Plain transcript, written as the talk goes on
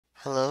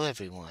Hello,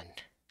 everyone,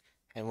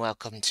 and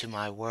welcome to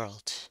my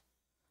world.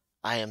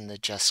 I am the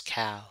Just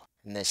Cow,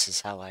 and this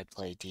is how I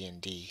play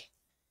D&D.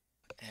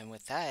 And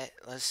with that,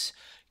 let's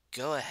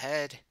go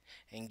ahead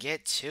and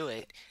get to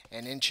it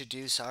and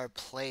introduce our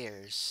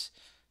players.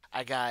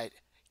 I got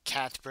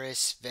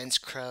Cathbris, Vince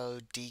Crow,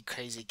 D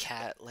Crazy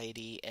Cat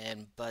Lady,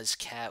 and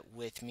Buzzcat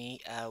with me.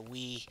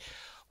 We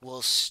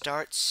will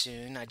start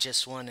soon. I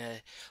just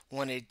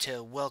wanted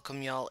to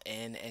welcome y'all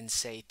in and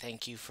say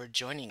thank you for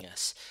joining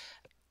us.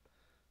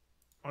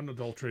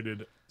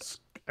 Unadulterated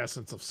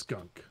essence of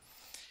skunk.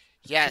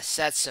 Yes,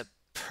 that's a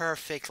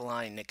perfect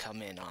line to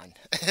come in on.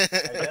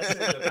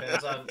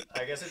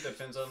 I guess it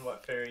depends on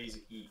what fairies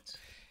eat.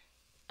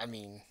 I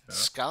mean, Yeah.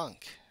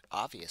 skunk,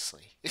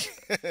 obviously.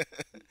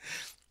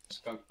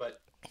 Skunk butt.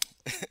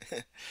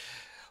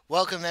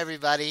 Welcome,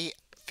 everybody.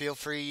 Feel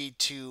free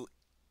to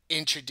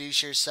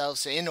introduce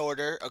yourselves in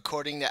order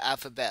according to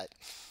alphabet.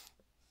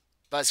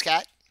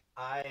 Buzzcat?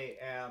 I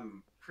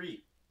am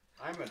Creep.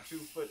 I'm a 2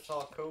 foot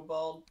tall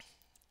kobold,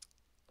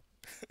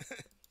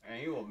 and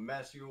he will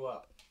mess you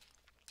up.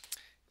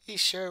 He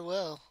sure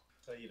will.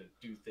 Tell you to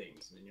do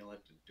things, and then you'll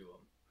have to do them.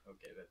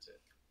 Okay, that's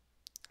it.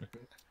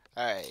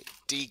 Alright,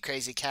 D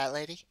Crazy Cat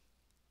Lady?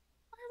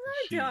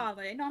 Hello,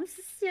 darling. I'm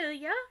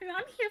Cecilia, and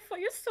I'm here for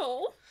your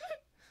soul.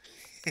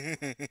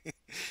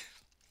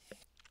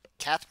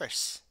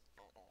 Cathbris?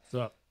 What's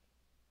up?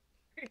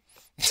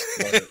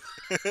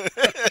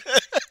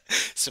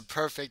 It's a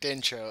perfect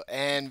intro.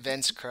 And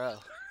Vince Crow.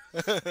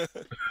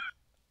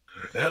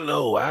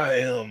 Hello, I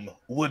am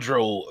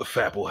Woodrow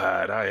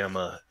Fapplehide. I am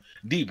a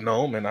deep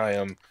gnome, and I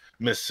am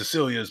Miss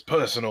Cecilia's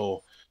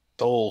personal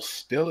soul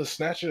stealer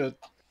snatcher.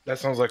 That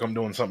sounds like I'm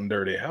doing something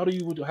dirty. How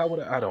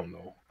would I don't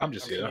know. I'm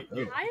just here. I Take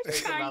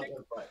them out find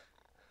their butt.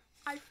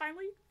 I find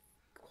it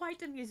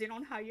quite amusing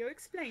on how you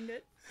explained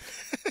it.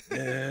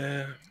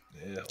 Yeah,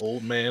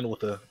 old man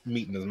with a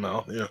meat in his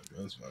mouth. Yeah,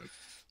 that's fine.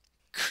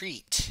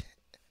 Crete.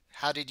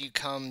 How did you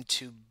come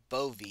to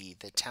Bovie,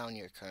 the town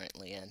you're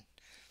currently in?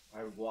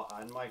 I walk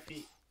on my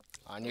feet.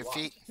 On your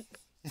feet?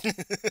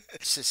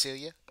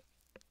 Cecilia?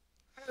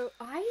 Oh,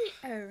 I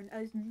own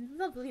a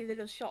lovely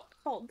little shop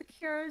called The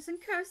Cures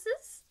and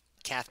Curses.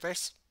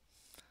 Cathbris?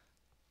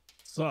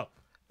 What's up?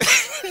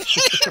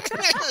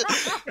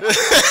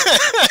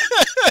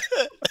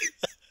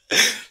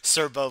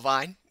 Sir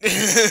Bovine?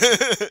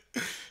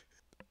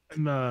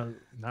 And now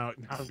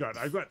I've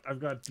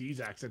got D's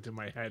accent in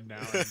my head now.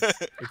 And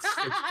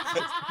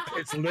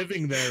it's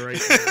living there right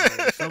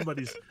now.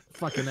 Somebody's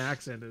fucking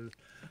accent is.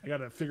 I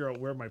gotta figure out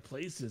where my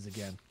place is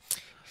again.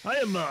 I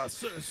am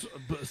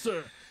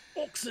Sir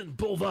Oxen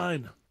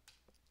Bovine.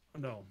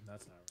 No,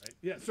 that's not right.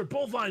 Yeah, Sir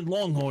Bovine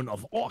Longhorn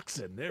of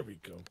Oxen. There we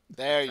go.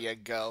 There you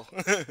go.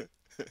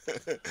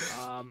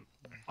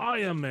 I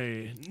am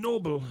a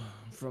noble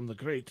from the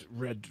great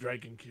Red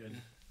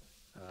Dragonkin.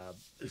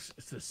 It's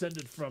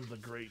descended from the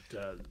great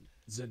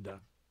Zinda.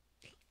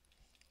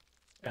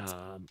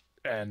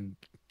 And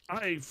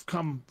I've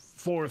come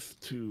forth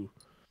to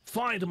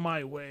find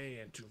my way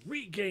and to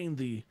regain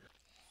the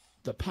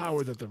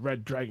power that the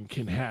Red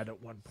Dragonkin had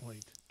at one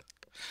point.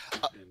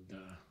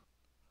 And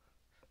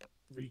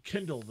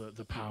rekindle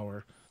the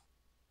power.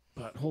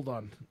 But hold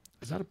on.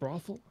 Is that a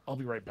brothel? I'll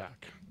be right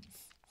back.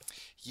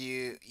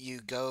 You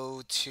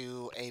go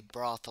to a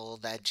brothel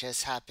that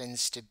just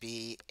happens to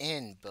be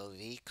in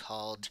Bovie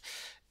called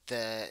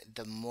the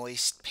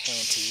Moist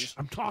Panty.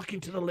 I'm talking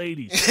to the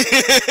ladies.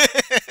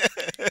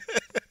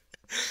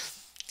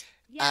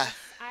 Yes,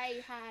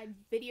 I had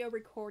video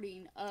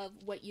recording of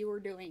what you were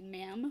doing,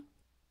 ma'am.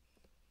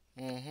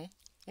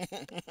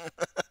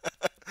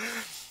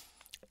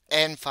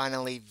 And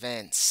finally,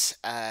 Vince.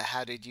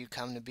 How did you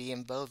come to be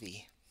in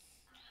Bovie?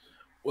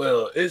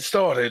 Well, it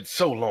started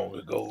so long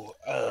ago.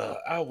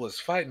 I was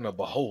fighting a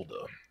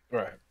beholder,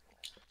 right?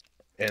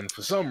 And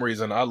for some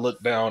reason, I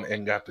looked down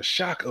and got the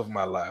shock of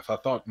my life. I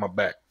thought my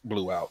back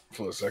blew out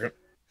for a second.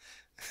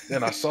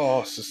 Then I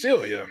saw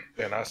Cecilia,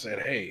 and I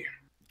said, "Hey,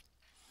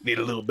 need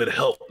a little bit of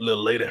help a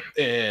little later."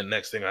 And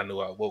next thing I knew,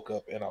 I woke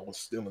up and I was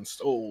stealing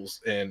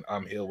souls, and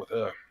I'm here with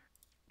her.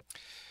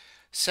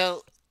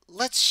 So,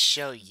 let's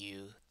show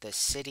you the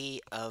city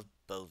of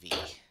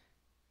Bovie.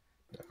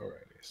 All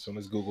right. As soon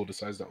as Google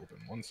decides to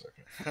open, 1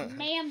 second.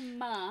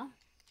 Ma'am.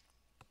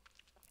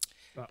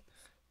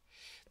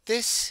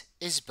 This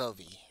is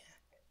Bovie.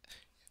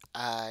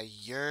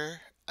 The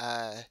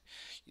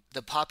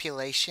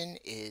population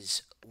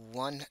is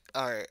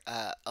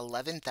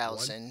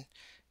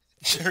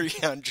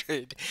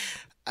 11,300,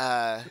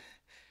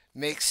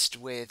 mixed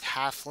with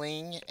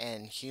halfling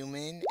and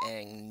human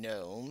and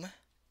gnome.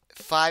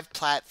 5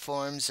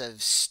 platforms of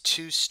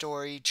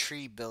 2-story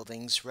tree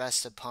buildings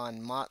rest upon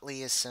a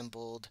motley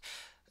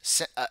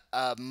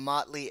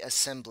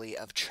assembly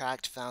of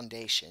tract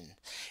foundation.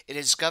 It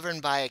is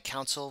governed by a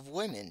council of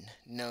women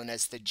known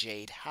as the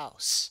Jade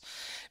House.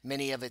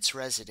 Many of its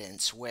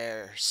residents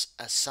wear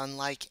a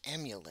sun-like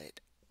amulet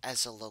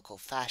as a local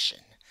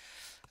fashion.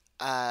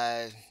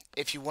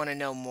 If you want to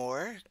know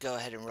more, go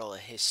ahead and roll a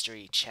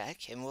history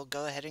check, and we'll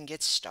go ahead and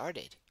get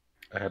started.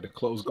 I had to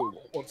close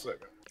Google. 1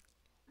 second.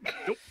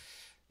 Nope.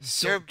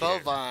 Sir Don't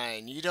care.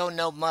 Bovine, you don't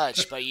know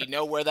much, but you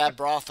know where that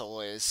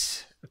brothel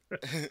is.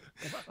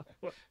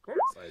 Of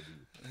course I do.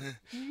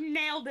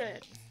 Nailed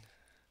it.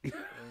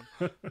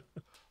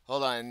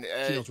 Hold on.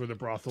 She knows where the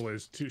brothel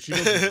is too. She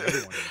knows where the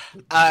red one is.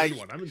 The good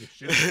one. I'm in the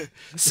shit one.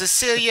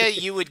 Cecilia,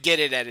 you would get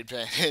it at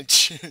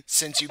advantage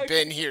since you've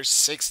been here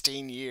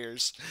 16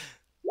 years.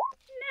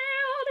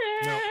 Nailed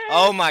No. it.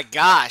 Oh my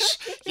gosh.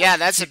 Yeah,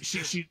 that's a.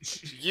 She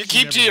You she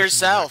keep never to listened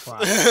yourself. that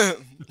class.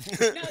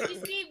 No, you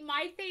see,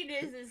 my thing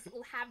is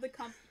have the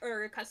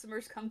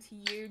customers come to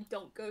you.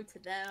 Don't go to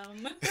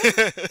them.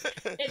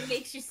 It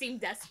makes you seem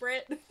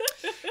desperate.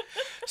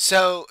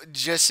 So,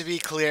 just to be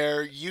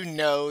clear, you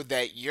know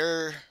that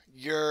your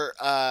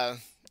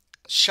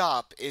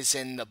shop is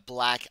in the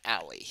Black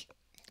Alley.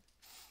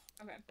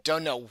 Okay.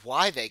 Don't know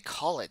why they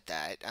call it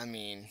that. I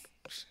mean,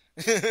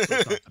 So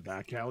it's not the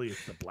back alley,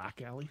 it's the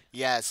black alley?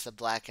 yeah, it's the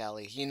Black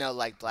Alley. You know,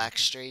 like Black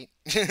Street.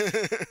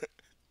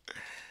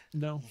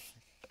 No.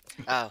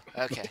 Oh,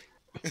 okay.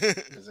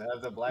 Does it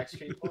have the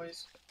Blackstreet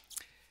Boys?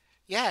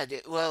 Yeah,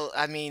 well,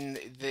 I mean,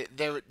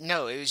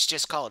 no, it was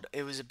just called.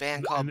 It was a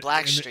band called And-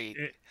 Black and Street.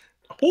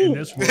 In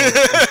this world,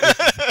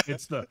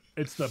 it's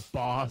the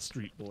Baugh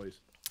Street Boys.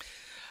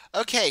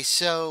 Okay,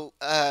 so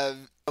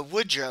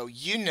Woodrow,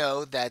 you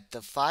know that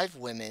the five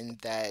women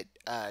that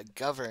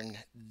govern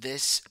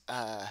this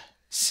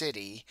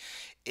city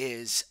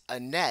is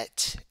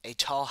Annette, a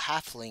tall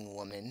halfling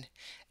woman,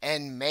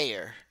 and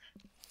Mayor.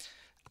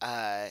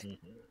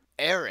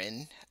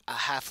 Erin, a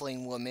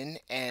halfling woman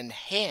and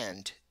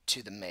hand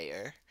to the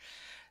mayor.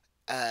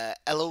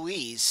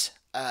 Eloise,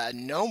 a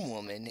gnome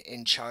woman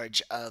in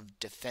charge of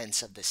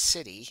defense of the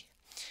city.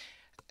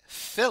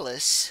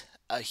 Phyllis,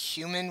 a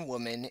human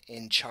woman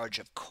in charge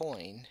of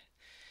coin.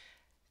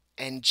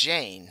 And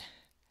Jane,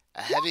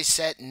 a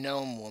heavyset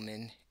gnome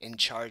woman in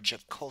charge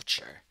of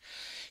culture.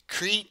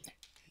 Crete,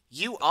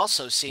 you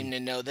also seem to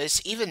know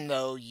this, even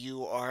though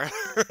you are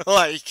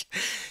like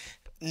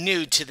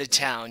new to the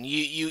town.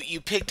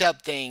 You picked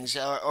up things,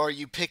 or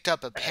you picked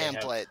up a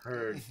pamphlet. I have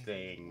heard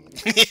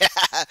things. Yeah.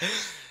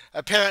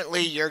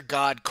 Apparently, your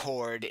god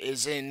Cord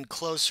is in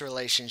close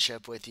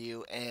relationship with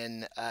you,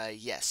 and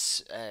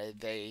yes,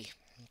 they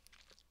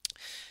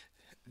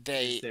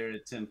Is there a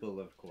temple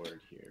of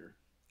Cord here?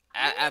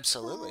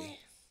 absolutely.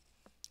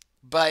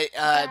 But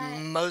But-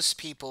 most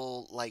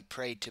people like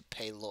pray to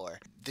Paylor.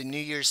 The New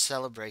Year's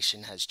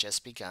celebration has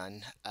just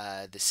begun.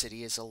 The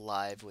city is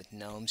alive with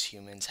gnomes,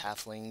 humans,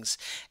 halflings,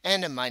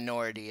 and a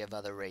minority of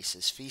other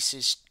races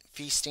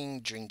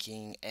feasting,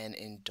 drinking, and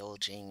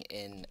indulging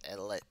in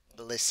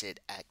illicit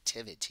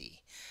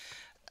activity.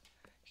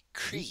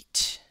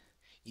 Crete.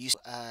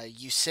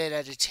 You sit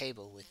at a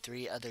table with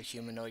three other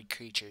humanoid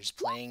creatures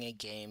playing a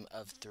game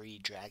of Three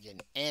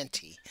Dragon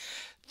Ante.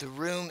 The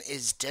room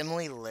is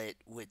dimly lit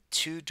with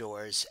two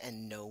doors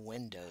and no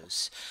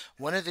windows.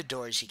 One of the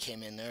doors you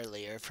came in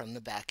earlier from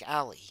the back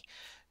alley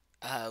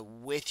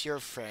with your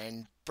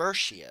friend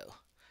Bertio.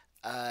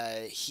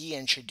 He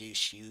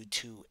introduced you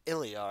to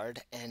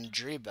Iliard and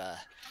Driba,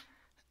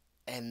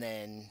 and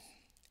then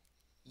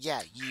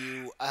yeah,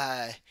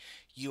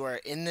 you are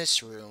in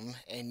this room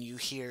and you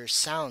hear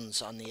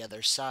sounds on the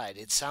other side.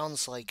 It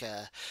sounds like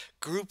a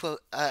group of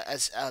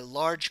as a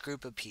large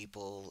group of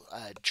people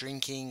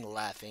drinking,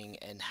 laughing,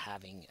 and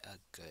having a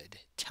good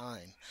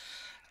time.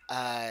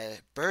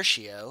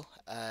 Bertio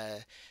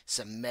is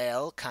a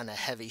male, kind of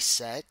heavy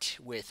set,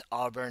 with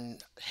auburn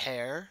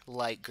hair,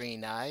 light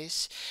green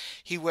eyes.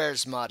 He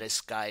wears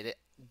modest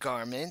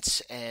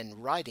garments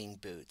and riding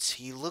boots.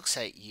 He looks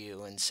at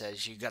you and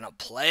says, "You gonna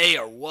play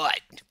or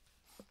what?"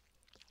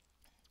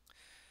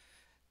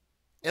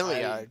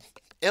 Iliard.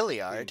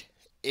 Iliard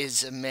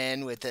is a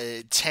man with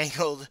a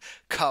tangled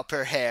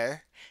copper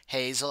hair,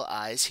 hazel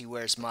eyes. He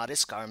wears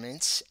modest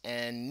garments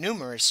and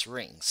numerous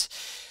rings.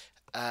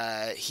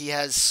 He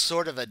has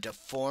sort of a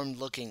deformed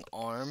looking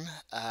arm,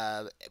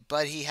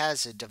 but he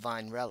has a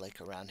divine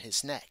relic around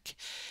his neck.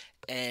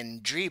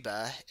 And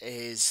Driba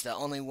is the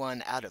only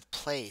one out of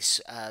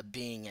place,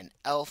 being an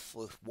elf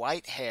with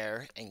white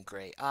hair and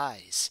gray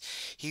eyes.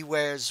 He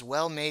wears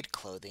well-made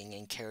clothing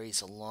and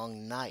carries a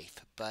long knife,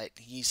 but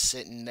he's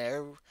sitting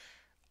there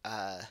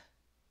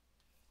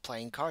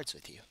playing cards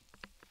with you.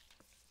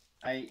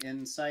 I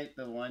incite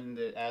the one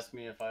that asked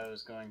me if I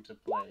was going to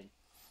play.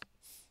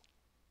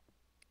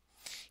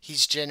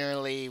 He's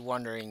generally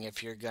wondering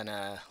if you're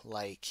gonna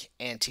like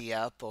ante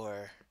up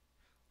or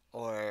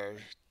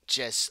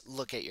just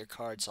look at your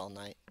cards all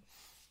night.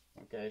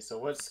 Okay, so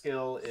what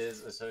skill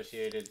is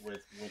associated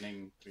with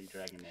winning Three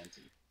Dragon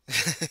Ante?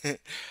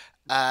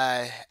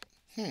 uh,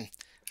 hmm.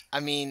 I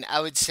mean,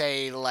 I would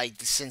say like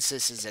since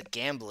this is a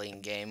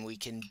gambling game, we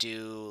can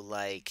do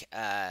like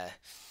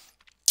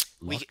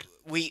we Luck?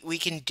 we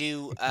can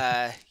do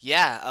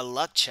yeah, a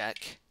luck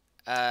check.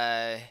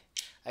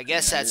 I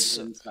guess And that's his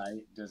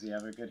insight. Does he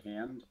have a good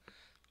hand?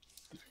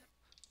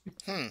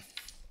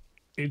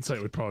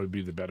 Insight would probably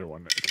be the better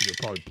one because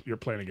you're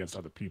playing against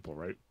other people,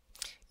 right?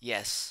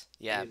 yes.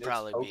 I Yeah, mean, it's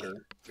probably be.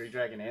 poker. Three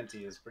Dragon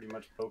Ante is pretty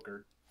much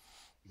poker.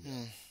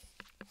 Hmm.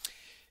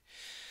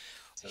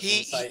 So he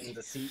insight and he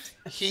deceit.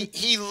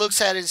 he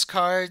looks at his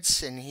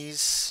cards and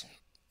he's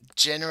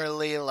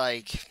generally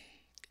like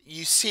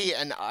you see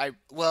an eye.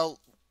 Well,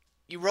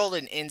 you rolled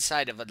an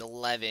inside of an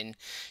 11.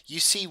 You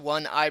see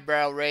one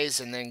eyebrow raise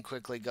and then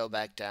quickly go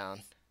back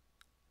down.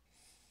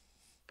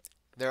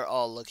 They're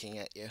all looking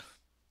at you.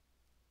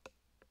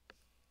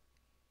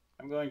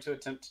 I'm going to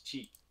attempt to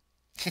cheat.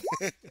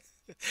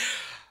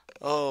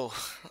 Oh,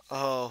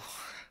 oh,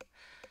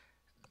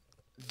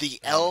 the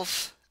Oh,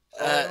 elf.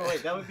 Oh wait,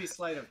 wait, that would be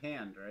sleight of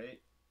hand, right?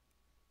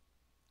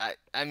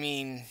 I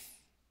mean,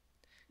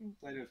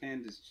 Sleight of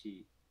hand is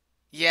cheat.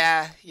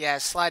 yeah.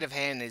 Sleight of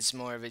hand is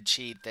more of a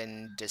cheat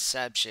than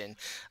deception.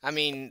 I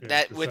mean yeah,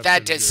 that with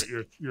that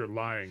deception. You're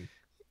lying.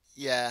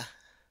 yeah.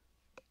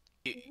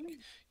 You,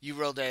 you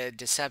rolled a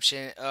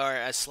deception or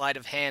a sleight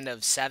of hand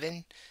of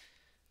 7.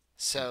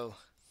 So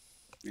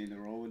I mean, the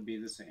roll would be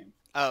the same.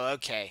 oh,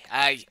 okay.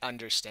 I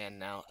understand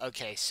now.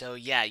 Okay, so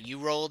yeah, you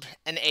rolled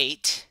an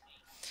 8,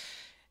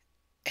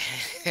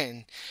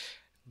 and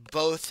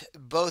both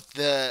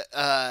the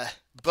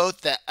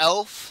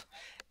elf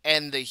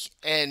and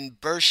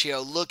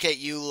Bertio look at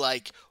you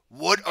like,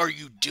 "What are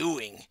you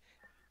doing?"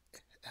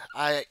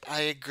 I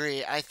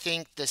agree. I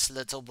think this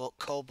little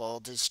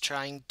kobold is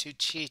trying to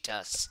cheat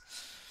us.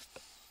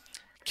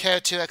 Care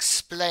to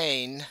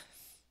explain?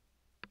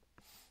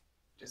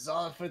 It is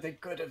all for the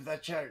good of the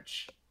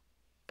church.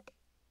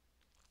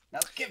 Now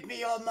give me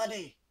your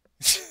money.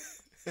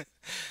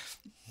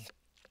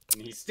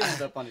 And he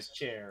stands up on his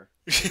chair.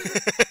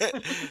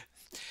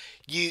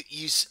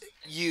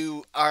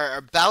 You are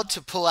about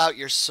to pull out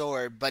your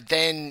sword, but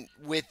then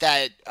with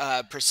that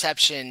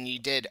perception you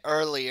did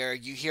earlier,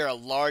 you hear a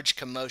large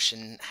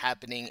commotion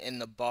happening in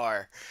the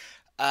bar.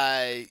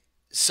 Uh,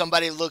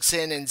 Somebody looks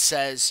in and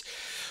says,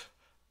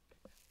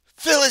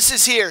 "Phyllis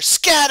is here!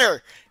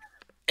 Scatter!"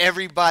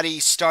 Everybody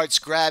starts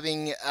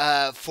grabbing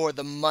for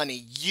the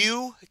money.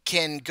 You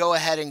can go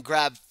ahead and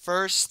grab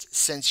first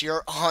since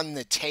you're on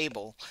the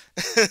table.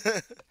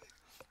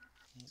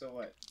 So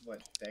what?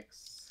 What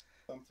Dex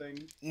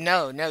something?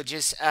 No, no,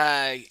 just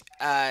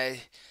let's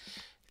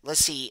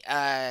see.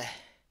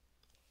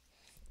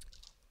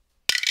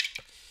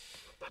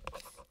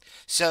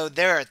 So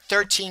there are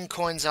 13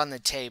 coins on the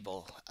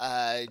table.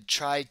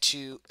 Try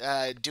to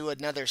do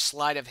another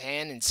sleight of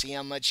hand and see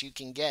how much you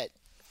can get.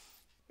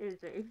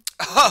 Easy.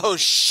 Oh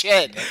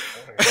shit!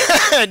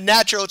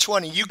 Natural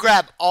 20. You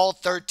grab all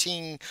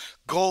 13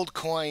 gold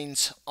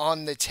coins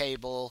on the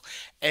table,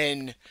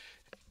 and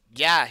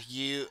yeah,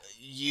 you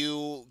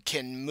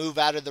can move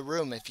out of the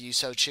room if you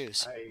so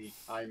choose.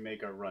 I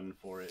make a run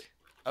for it.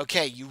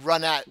 Okay, you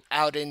run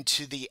out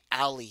into the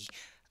alley,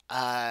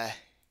 uh,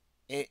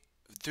 it,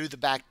 through the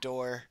back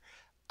door,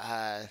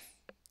 uh,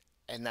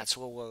 and that's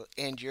where we'll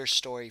end your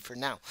story for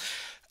now.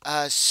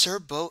 Sir,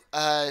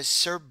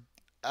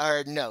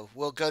 or no,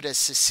 we'll go to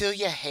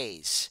Cecilia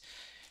Hayes.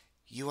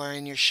 You are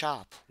in your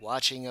shop,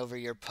 watching over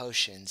your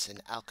potions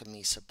and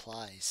alchemy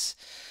supplies.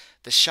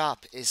 The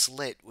shop is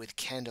lit with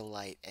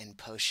candlelight and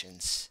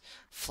potions.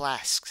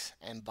 Flasks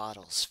and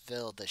bottles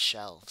fill the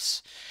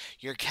shelves.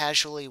 You're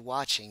casually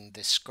watching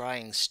the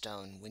scrying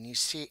stone when you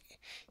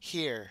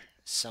hear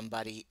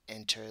somebody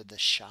enter the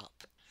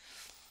shop.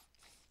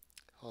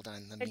 Hold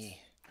on, let It's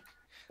me.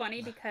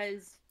 funny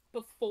because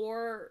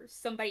before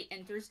somebody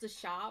enters the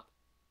shop,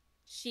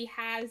 she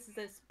has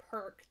this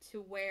perk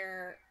to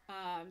where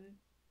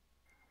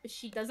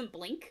she doesn't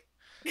blink.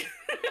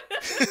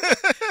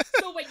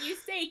 So when you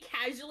say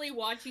casually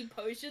watching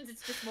potions,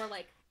 it's just more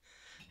like,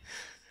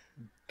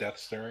 Death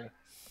staring.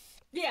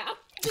 yeah,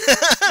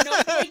 just no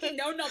blinking,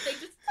 no nothing,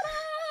 just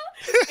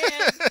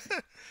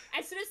and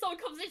as soon as someone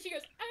comes in, she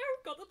goes,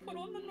 "I've got to put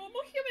on the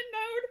normal human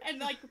mode," and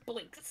like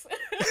blinks.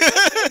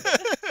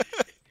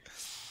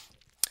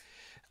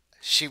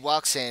 She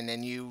walks in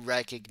and you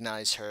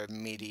recognize her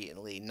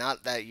immediately.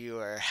 Not that you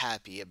are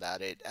happy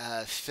about it.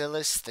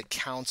 Phyllis, the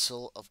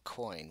Council of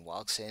Coin,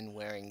 walks in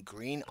wearing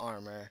green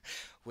armor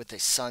with a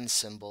sun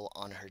symbol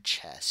on her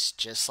chest,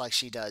 just like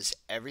she does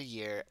every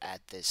year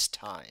at this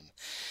time.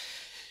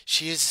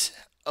 She is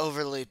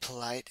overly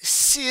polite.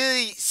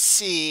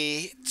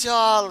 See,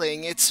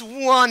 darling, it's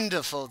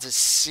wonderful to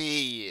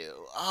see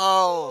you.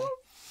 Oh,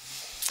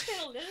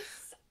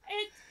 Phyllis,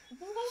 it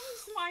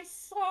warms my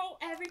soul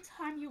every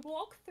time you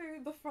walk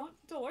through the front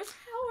doors.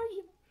 How are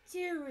you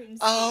doing,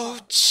 oh,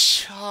 sweetheart?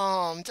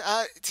 charmed.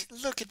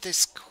 Look at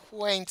this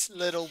quaint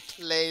little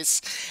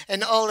place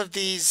and all of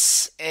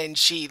these. And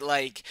she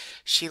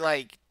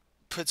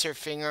puts her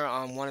finger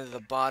on one of the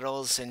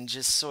bottles and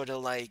just sort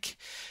of like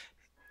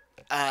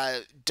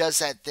does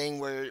that thing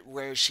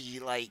where she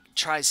like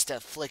tries to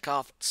flick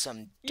off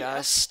some Yeah.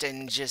 dust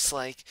and just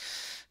like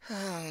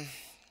um,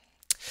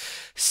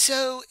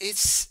 so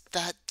it's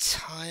that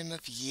time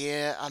of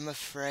year, I'm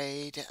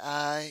afraid.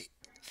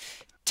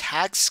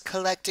 Tax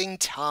collecting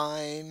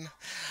time.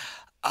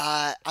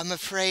 I'm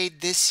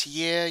afraid this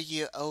year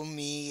you owe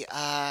me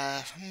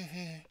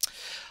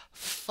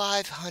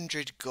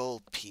 500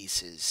 gold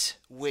pieces,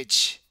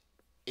 which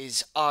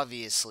is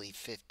obviously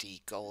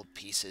 50 gold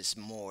pieces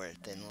more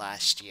than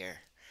last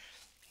year.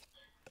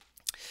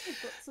 Oh,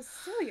 but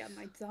Cecilia,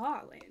 my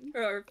darling,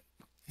 or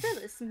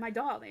Phyllis, my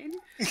darling,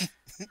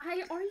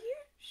 are you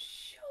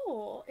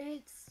sure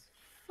it's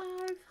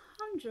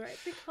 500?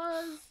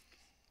 Because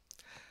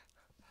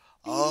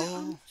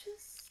I'm Oh,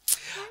 just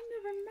kind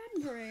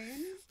of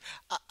remembering.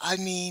 I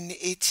mean,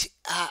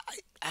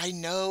 I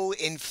know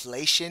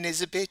inflation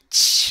is a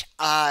bitch.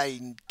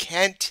 I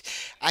can't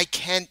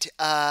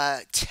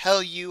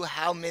tell you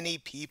how many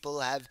people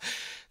have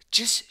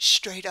just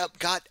straight up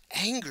got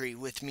angry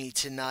with me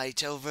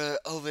tonight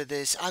over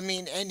this. I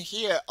mean, and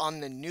here on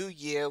the new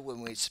year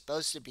when we're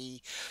supposed to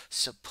be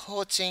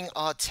supporting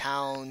our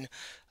town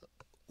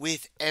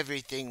with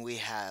everything we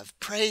have.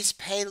 Praise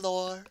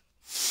Paylor.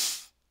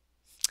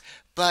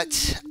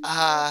 But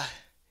And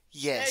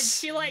yes.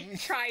 she like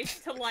tries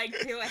to like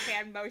do a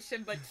hand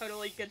motion, but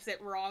totally gets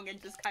it wrong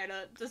and just kind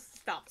of just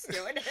stops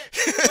doing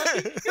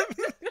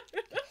it.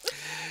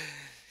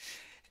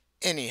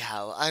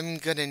 Anyhow, I'm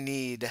gonna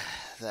need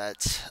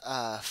that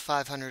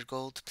 500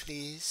 gold,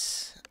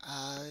 please.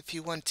 If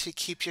you want to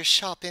keep your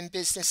shop in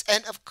business.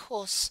 And of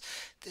course,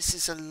 this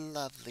is a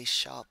lovely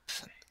shop.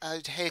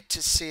 I'd hate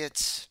to see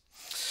it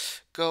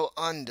go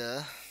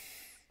under.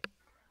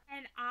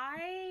 And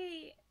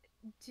I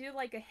do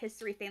like a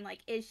history thing. Like,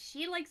 is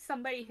she like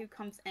somebody who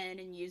comes in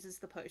and uses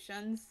the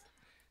potions?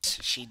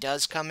 She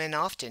does come in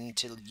often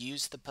to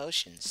use the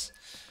potions.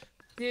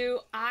 Do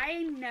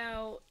I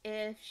know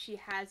if she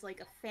has like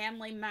a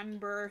family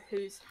member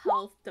whose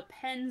health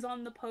depends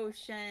on the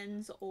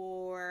potions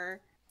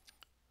or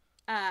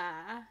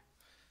uh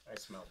I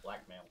smell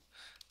blackmail.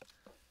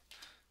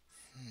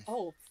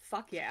 oh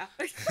fuck yeah.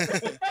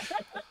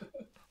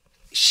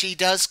 She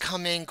does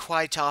come in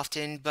quite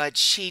often, but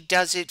she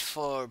does it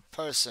for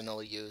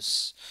personal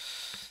use.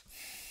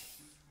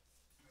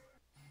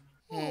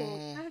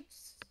 Oh, Hmm.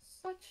 that's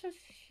such a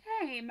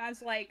shame.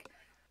 As like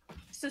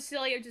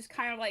Cecilia just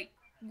kind of like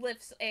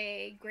lifts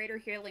a greater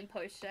healing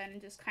potion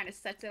and just kind of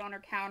sets it on her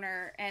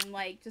counter and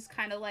like just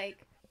kind of like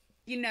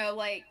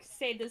like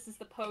say this is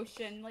the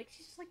potion. Like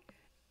she's just like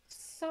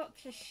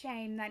such a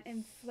shame that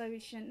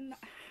inflation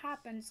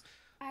happens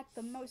at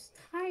the most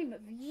time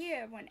of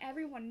year when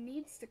everyone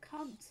needs to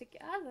come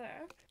together.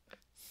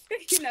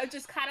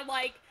 Just kind of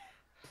like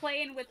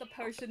playing with the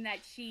potion that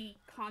she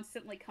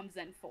constantly comes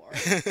in for.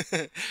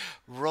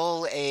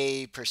 Roll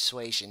a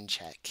persuasion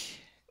check.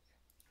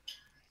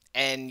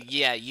 And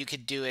yeah, you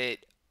could do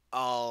it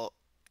all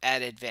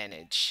at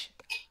advantage.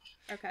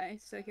 Okay,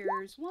 so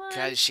here's one.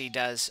 Because she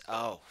does.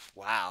 Oh,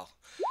 wow.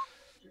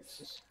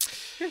 Jesus.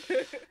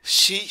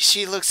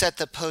 She looks at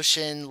the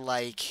potion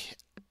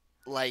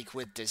like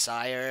with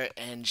desire,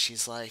 and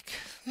she's like,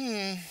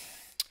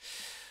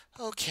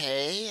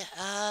 okay,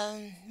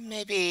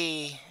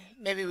 maybe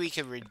we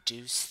could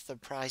reduce the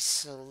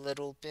price a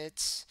little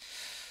bit.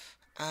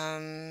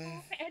 Um,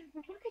 Oh, and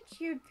look at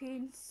you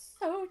being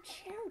so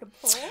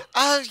charitable.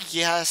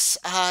 yes,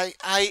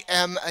 I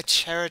am a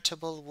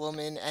charitable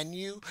woman, and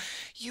you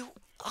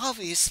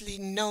obviously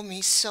know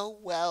me so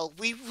well.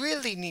 We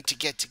really need to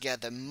get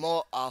together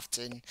more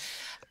often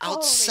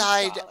Always,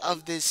 outside darling.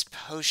 of this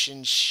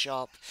potion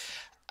shop.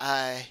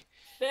 Uh,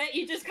 But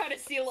you just kind of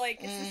see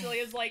like mm,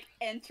 Cecilia's like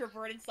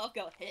introverted self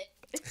go hit.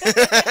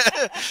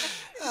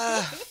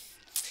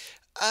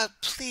 uh,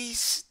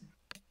 please,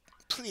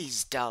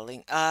 please,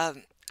 darling.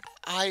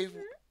 I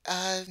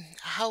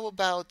how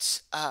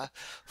about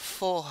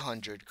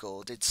 400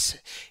 gold? It's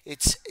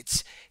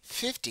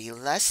 50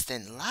 less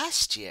than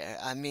last year.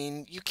 I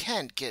mean, you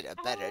can't get a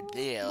better Oh,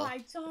 deal.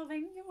 my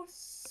darling, you're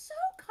so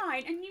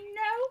kind. And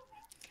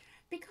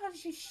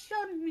because you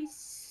showed me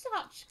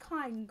such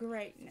kind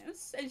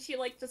greatness. And she,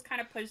 like, just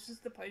kind of pushes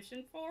the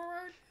potion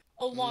forward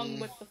along Mm,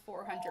 with the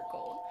 400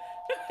 gold.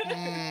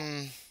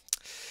 mm.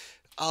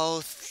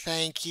 Oh,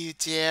 thank you,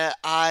 dear.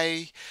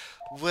 I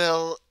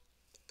will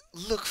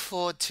look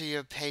forward to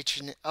your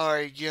patron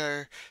or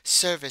your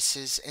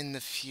services in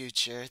the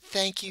future.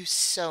 Thank you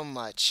so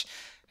much.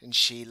 And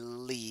she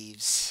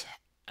leaves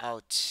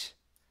out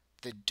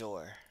the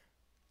door.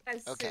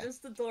 As soon Okay. as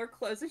the door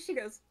closes, she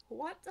goes,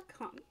 "What a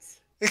cunt."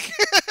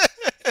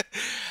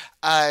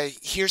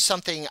 Here's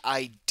something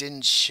I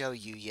didn't show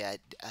you yet,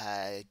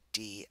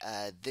 D.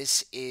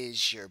 This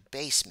is your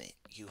basement.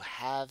 You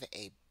have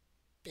a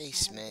I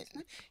have a basement.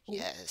 basement.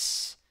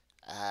 Yes.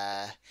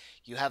 Uh,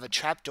 you have a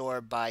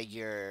trapdoor by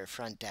your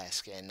front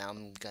desk, and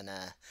I'm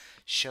gonna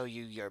show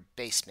you your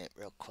basement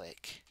real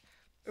quick.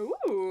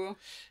 Ooh.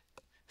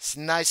 It's a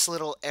nice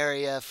little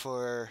area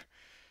for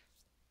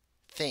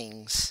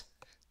things.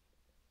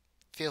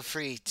 Feel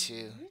free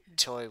to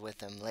toy with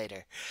them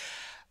later.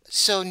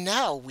 So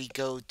now we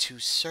go to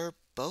Sir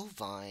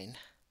Bovine.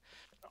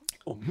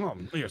 Oh,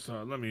 yes.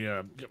 Let me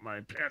get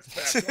my pants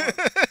back on.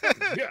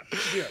 Yes,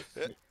 yes,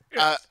 yes.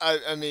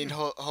 I mean,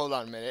 hold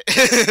on a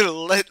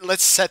minute.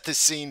 Let's set the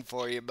scene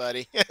for you,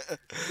 buddy. He's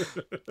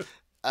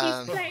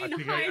um, Oh, playing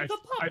hide the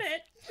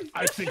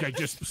I think I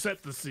just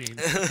set the scene.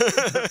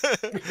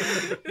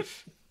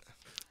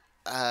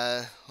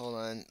 puppet. hold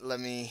on. Let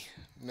me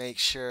make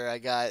sure I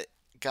got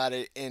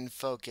it in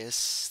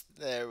focus.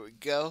 There we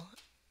go.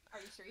 Are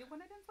you sure you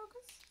want it in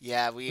focus?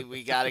 Yeah,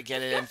 we gotta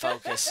get it in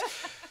focus.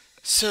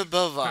 Sir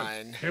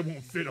Bovine. It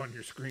won't fit on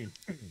your screen.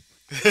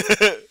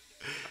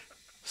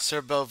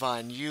 Sir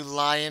Bovine, you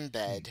lie in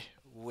bed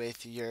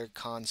with your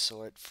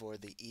consort for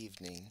the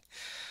evening.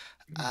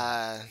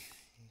 Uh,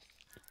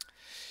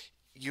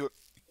 you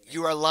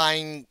you are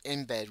lying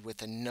in bed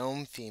with a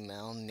gnome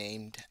female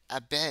named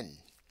Aben.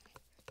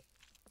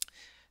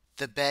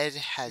 The bed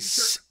You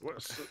sure?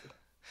 has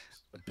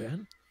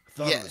Ben? I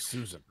thought it yeah, was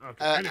Susan.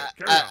 Okay. Anyway,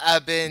 carry on.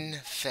 Aben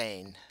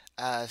Fane,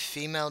 a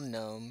female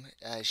gnome.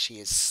 She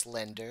is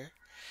slender,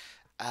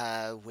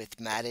 with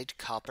matted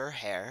copper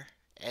hair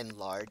and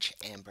large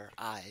amber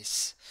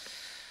eyes.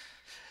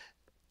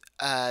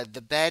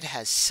 The bed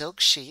has silk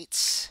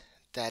sheets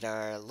that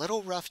are a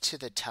little rough to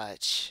the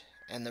touch,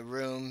 and the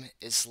room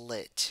is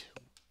lit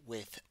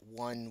with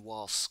one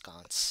wall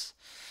sconce.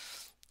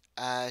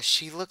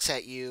 She looks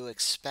at you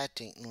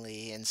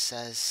expectantly and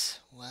says,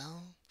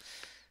 "Well,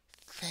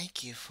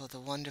 thank you for the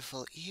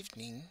wonderful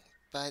evening,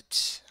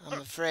 but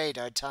I'm afraid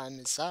our time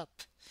is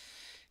up.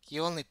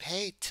 You only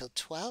paid till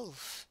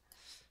 12.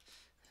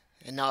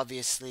 And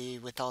obviously,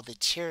 with all the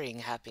cheering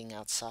happening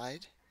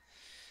outside,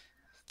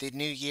 the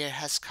new year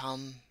has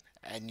come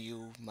and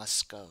you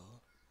must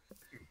go."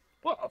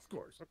 Well, of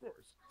course, of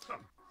course.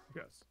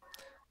 Yes.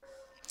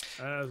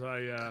 As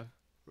I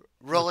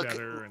Roll look a at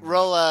her and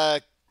roll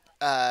a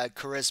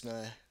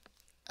charisma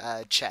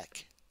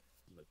check.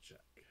 let's check.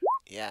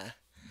 Yeah.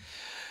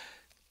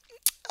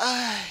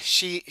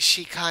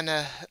 She kind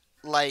of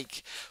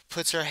like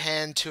puts her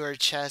hand to her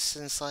chest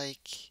and is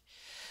like,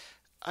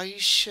 "Are you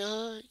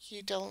sure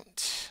you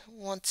don't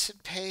want to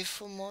pay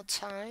for more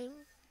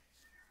time?"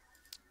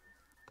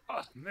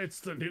 It's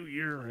the new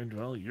year, and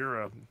well,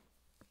 you're a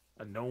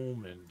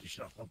gnome, and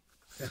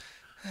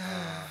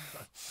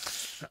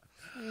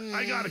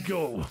I gotta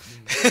go.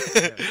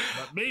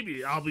 But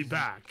maybe I'll be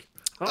back.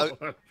 Oh.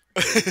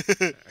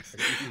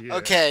 Yeah.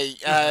 Okay,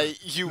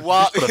 you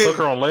walk. Put a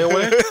hooker on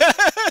layaway.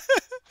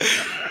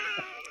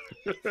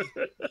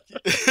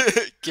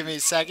 Give me a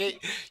second.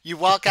 You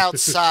walk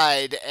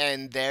outside,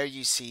 and there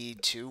you see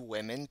two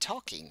women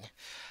talking.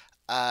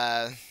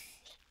 Uh,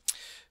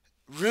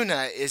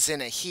 Runa is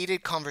in a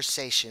heated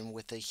conversation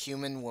with a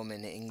human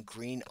woman in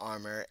green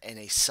armor and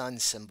a sun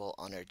symbol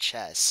on her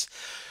chest.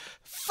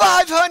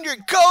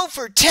 500 gold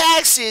for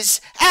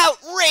taxes!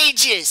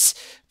 Outrageous!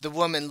 The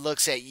woman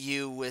looks at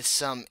you with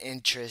some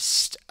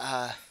interest.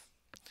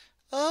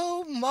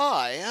 Oh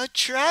my, a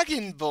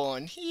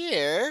dragonborn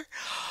here?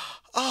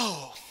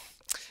 Oh,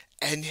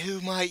 and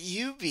who might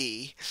you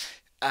be?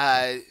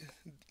 Uh,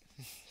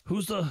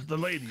 Who's the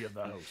lady of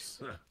the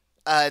house?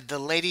 the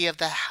lady of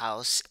the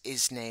house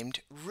is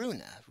named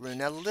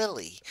Runa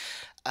Lily.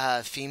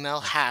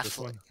 Female This halfling.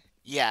 one.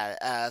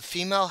 Yeah,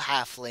 female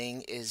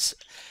halfling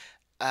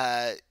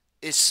uh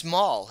is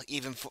small,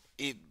 even for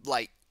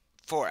like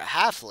for a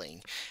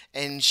halfling,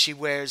 and she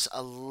wears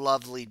a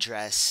lovely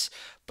dress,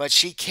 but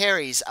she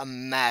carries a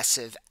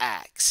massive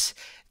axe.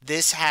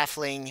 This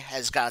halfling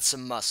has got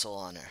some muscle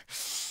on her.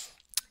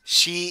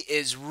 She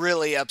is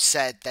really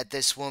upset that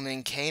this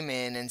woman came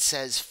in and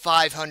says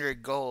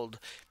 500 gold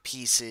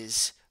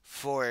pieces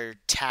for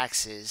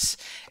taxes.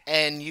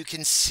 And you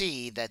can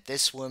see that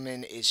this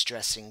woman is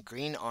dressed in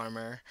green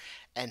armor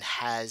and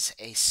has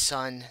a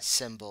sun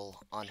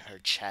symbol on her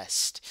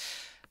chest.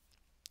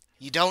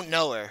 You don't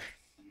know her,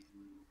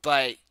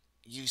 but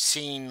you've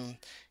seen,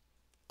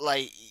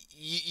 like,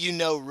 you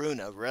know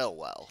Runa real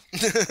well.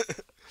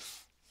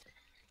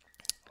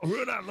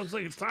 Runa, looks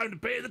like it's time to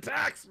pay the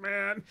tax,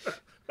 man.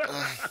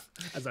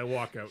 As I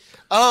walk out.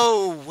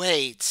 Oh,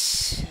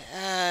 wait.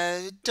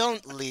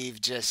 Don't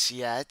leave just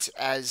yet,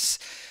 as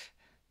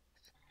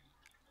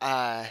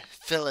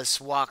Phyllis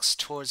walks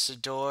towards the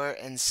door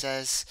and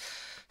says,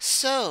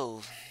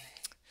 "So,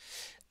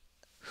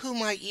 who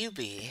might you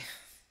be?"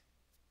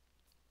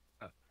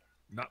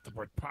 Not the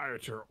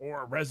proprietor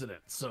or a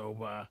resident, so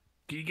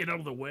can you get out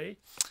of the way?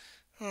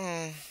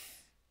 Hmm,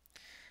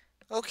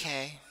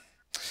 okay.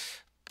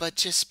 But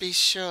just be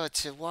sure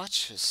to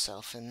watch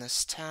yourself in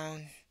this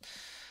town.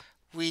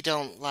 We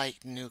don't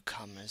like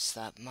newcomers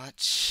that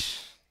much,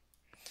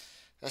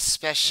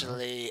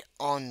 especially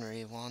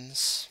ornery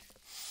ones.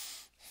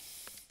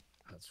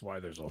 That's why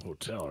there's a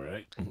hotel,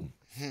 right?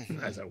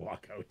 As I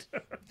walk out.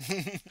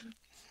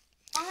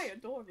 I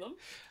adore them.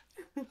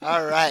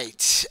 All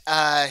right.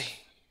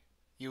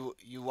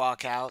 You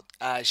walk out.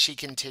 She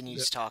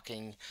continues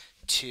talking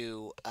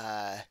to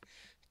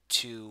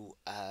to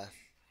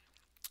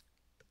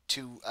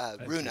uh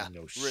That Runa. lady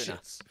knows Runa.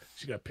 shits.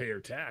 She got to pay her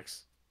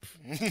tax.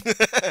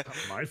 Not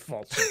my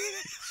fault.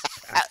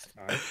 Tax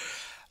time.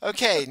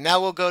 Okay, now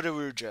we'll go to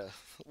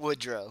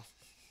Woodrow.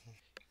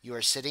 You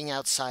are sitting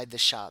outside the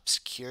shops,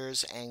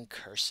 Cures and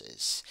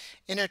Curses,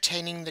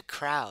 entertaining the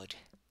crowd.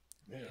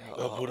 Yeah,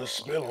 I'll put a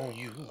spell on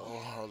you. Oh,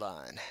 hold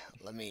on.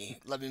 Let me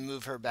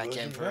move her back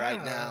in for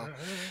right now.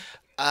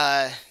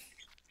 Uh,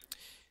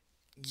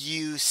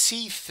 you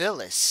see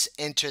Phyllis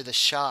enter the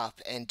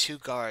shop, and two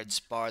guards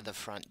bar the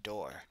front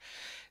door.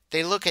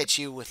 They look at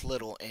you with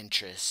little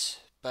interest,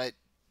 but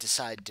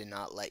decide to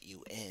not let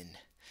you in.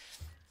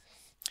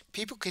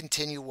 People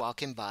continue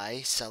walking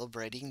by,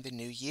 celebrating the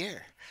new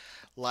year.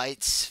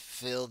 Lights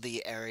fill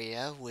the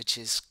area, which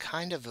is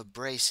kind of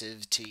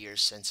abrasive to your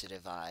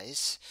sensitive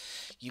eyes.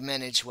 You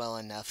manage well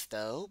enough,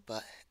 though,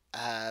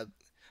 uh,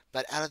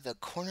 but out of the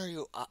corner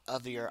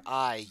of your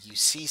eye, you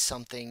see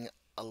something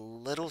a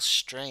little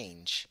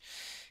strange.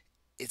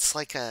 It's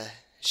like a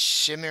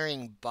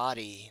shimmering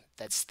body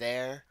that's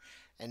there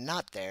and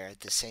not there at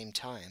the same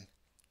time.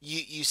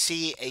 You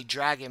see a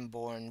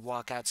dragonborn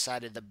walk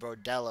outside of the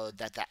bordello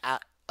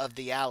of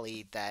the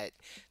alley that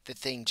the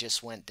thing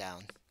just went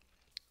down.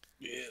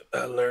 Yeah,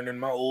 I learned in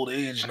my old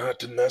age not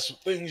to mess with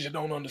things you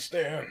don't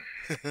understand.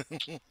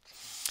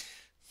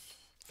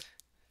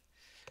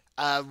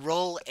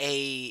 Roll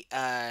a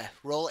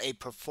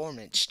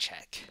performance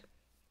check.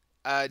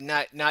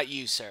 Not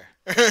you, sir.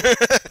 I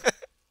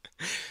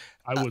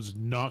was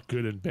not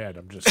good in bed.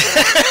 I'm just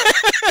saying.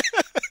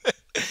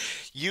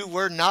 You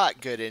were not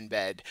good in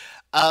bed.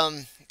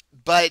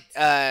 But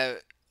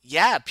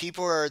yeah,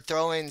 people are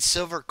throwing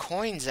silver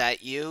coins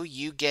at you.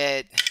 You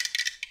get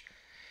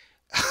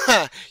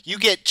you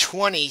get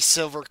 20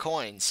 silver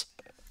coins.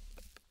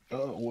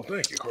 Oh, well,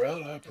 thank you,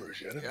 crowd. I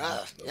appreciate it. Yeah,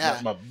 Not yeah.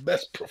 my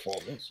best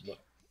performance, but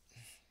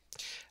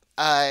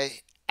Uh,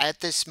 at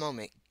this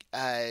moment,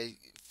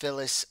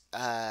 Phyllis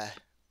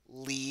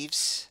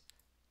leaves.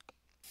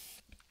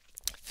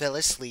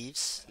 Phyllis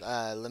leaves.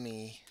 Let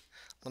me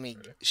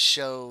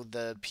show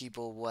the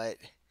people what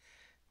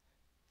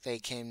they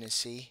came to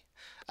see.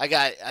 I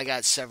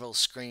got several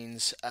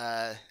screens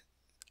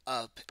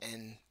up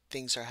and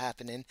things are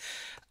happening.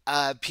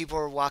 People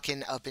are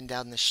walking up and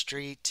down the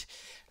street.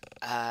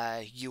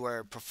 You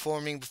are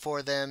performing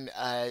before them,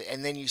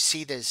 and then you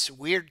see this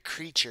weird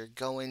creature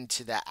go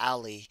into the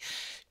alley.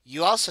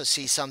 You also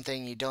see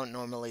something you don't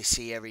normally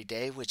see every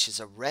day, which is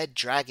a red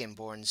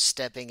dragonborn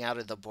stepping out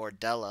of the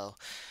bordello.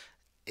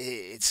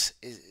 It's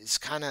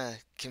kind of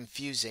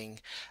confusing.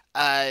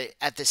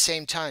 At the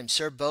same time,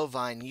 Sir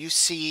Bovine, you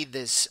see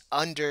this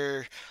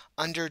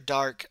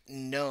underdark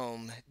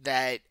gnome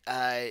that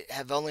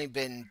have only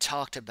been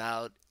talked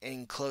about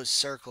in close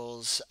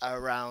circles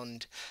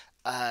around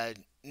uh,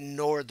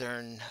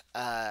 northern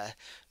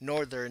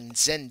northern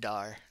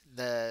Zendar,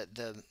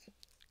 the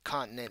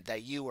continent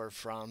that you are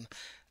from.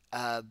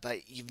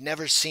 But you've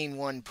never seen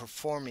one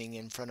performing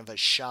in front of a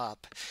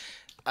shop.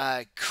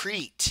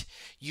 Crete,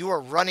 you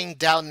are running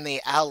down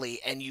the alley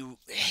and you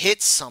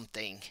hit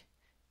something.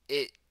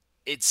 It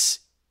it's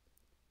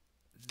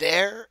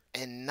there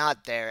and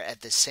not there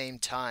at the same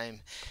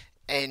time,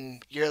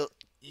 and you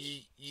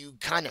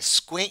kind of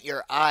squint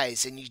your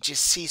eyes and you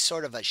just see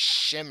sort of a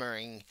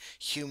shimmering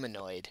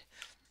humanoid.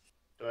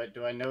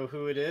 Do I know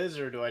who it is,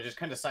 or do I just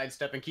kind of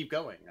sidestep and keep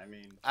going? I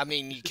mean, I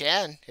mean, you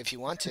can if you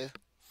want to.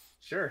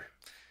 sure.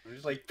 I'm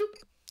just like, boop,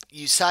 gone.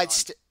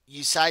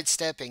 You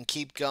sidestep and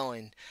keep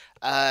going.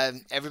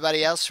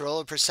 Everybody else, roll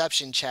a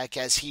perception check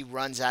as he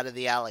runs out of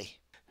the alley.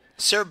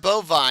 Sir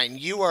Bovine,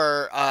 you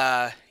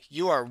are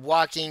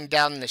walking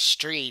down the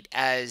street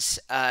as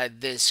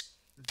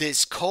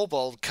this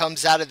kobold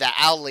comes out of the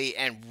alley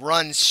and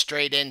runs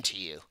straight into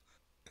you.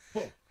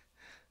 Oh,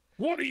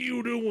 what are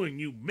you doing,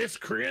 you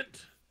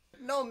miscreant?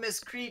 No, Miss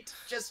Crete,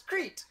 just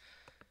Crete.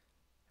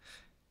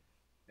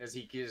 As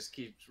he just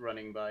keeps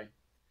running by.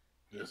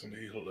 isn't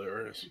he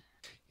hilarious?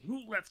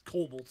 Who lets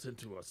kobolds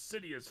into a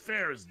city as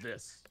fair as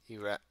this? He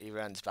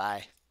runs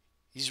by.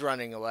 He's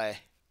running away.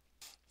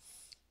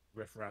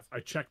 Riffraff. I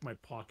check my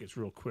pockets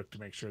real quick to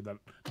make sure that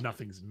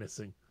nothing's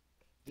missing.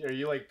 Are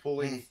you like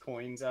pulling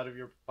coins out of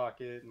your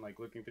pocket and like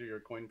looking through your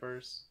coin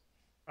purse?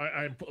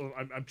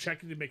 I'm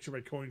checking to make sure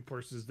my coin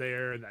purse is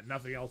there and that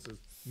nothing else is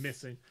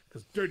missing.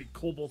 Because dirty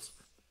kobolds,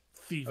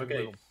 thieving Okay.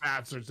 little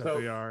bastards that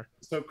they are.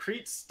 So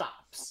Crete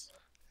stops.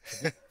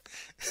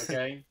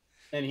 Okay?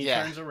 And he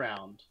Yeah. turns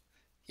around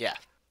Yeah.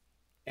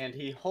 and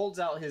he holds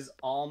out his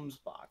alms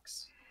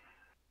box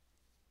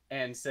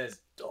and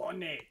says,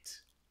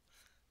 "Donate."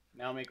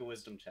 Now make a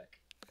wisdom check.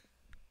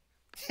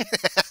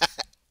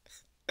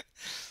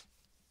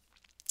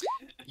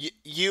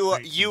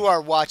 You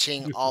are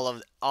watching all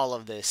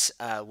of this,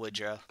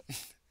 Woodrow.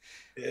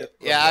 Yeah,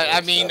 Yeah,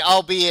 I mean,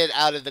 albeit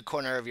out of the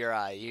corner of your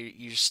eye,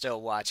 you're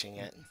still watching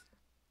it.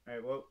 All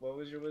right, what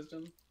was your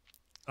wisdom?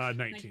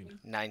 19.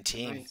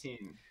 19.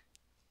 19.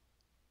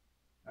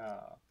 Uh,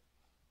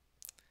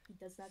 He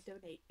does not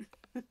donate.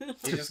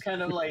 he just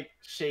kind of like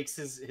shakes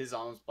his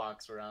alms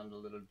box around a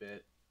little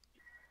bit,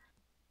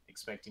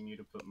 expecting you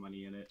to put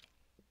money in it.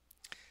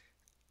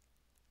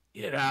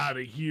 Get out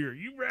of here.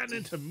 You ran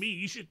into me.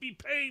 You should be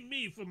paying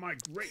me for my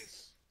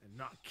grace and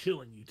not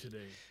killing you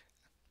today.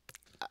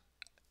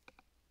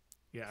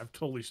 Yeah, I've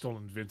totally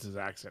stolen Vince's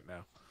accent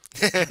now.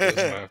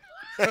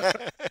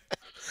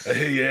 I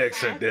hear your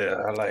accent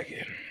there. I like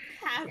it.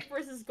 Half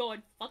versus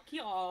going fuck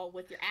y'all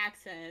with your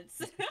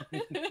accents.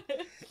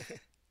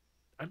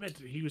 I meant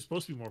he was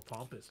supposed to be more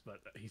pompous, but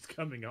he's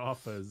coming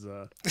off as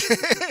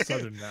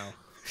southern now.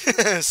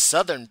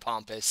 Southern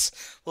pompous.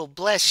 Well,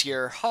 bless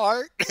your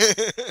heart.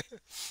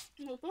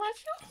 Well,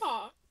 bless your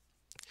heart.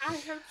 I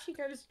hope she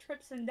goes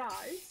trips and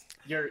dies.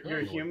 You're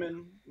Oh.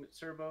 human,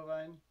 Sir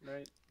Bovine,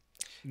 right?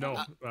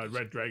 No,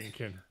 Red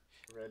Dragonkin.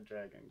 Red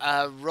dragon.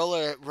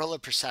 Roll a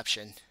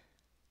perception.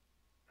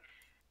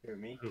 Who,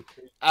 me? Who?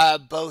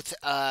 Both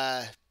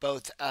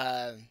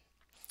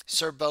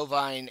Sir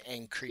Bovine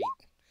and Crete.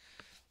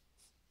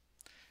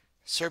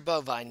 Sir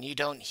Bovine, you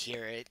don't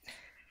hear it.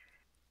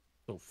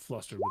 So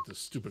flustered with this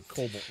stupid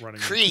cobalt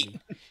running. Crete,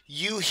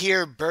 you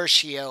hear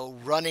Bertio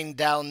running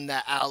down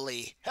the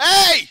alley.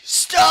 Hey,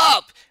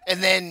 stop!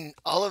 And then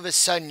all of a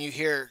sudden you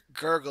hear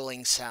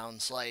gurgling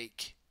sounds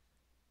like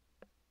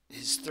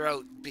his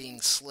throat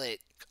being slit.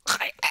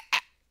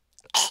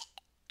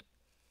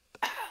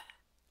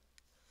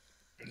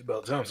 It's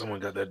about time someone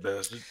got that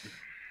bastard.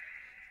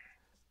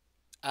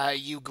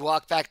 You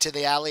walk back to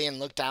the alley and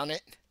look down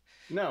it.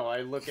 No,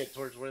 I look at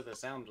towards where the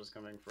sound was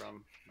coming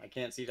from. I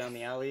can't see down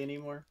the alley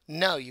anymore.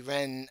 No, you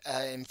ran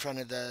in front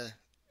of the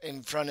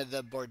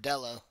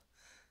bordello.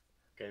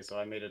 Okay, so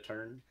I made a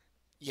turn.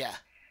 Yeah.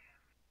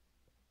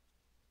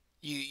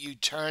 You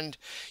turned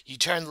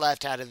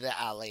left out of the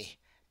alley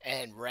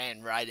and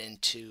ran right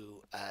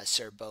into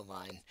Sir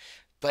Bovine,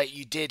 but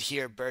you did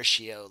hear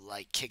Bertio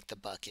like kick the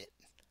bucket.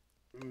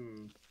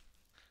 Hmm.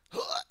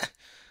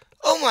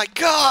 Oh my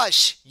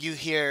gosh! You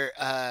hear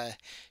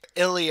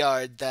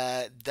Iliard,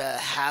 the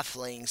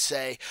halfling,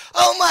 say,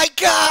 "Oh my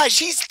gosh,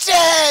 he's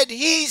dead!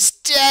 He's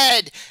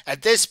dead!"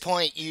 At this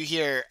point, you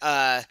hear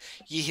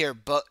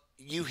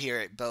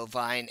it,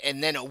 Bovine,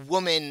 and then a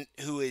woman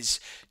who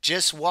is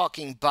just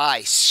walking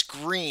by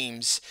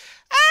screams,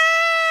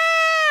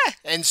 "Ah!"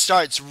 and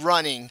starts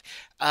running.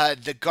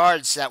 The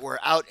guards that were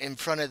out in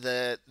front of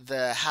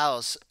the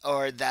house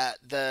or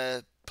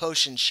the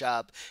potion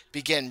shop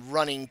begin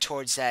running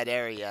towards that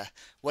area.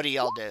 What do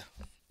y'all do?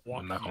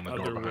 Walk Knock on the the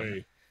door other behind way.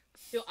 me.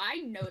 Do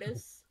I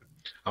notice?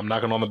 I'm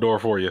knocking on the door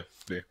for you.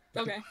 Yeah.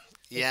 Okay.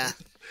 Yeah.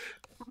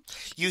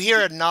 You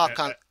hear a knock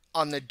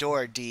on the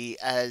door, D,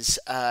 as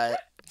a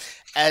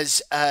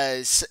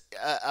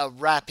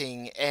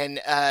rapping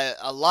and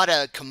a lot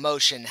of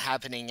commotion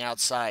happening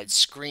outside,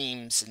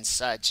 screams and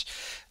such.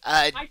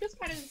 I just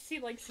kind of see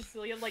like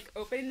Cecilia like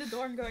opening the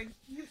door and going,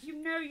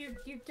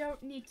 you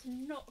don't need to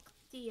knock,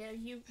 dear.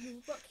 You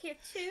work here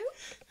too.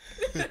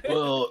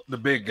 Well, the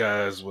big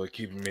guys were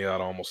keeping me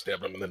out. I almost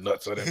stabbed them in the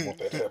nuts. I didn't want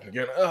that to happen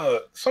again.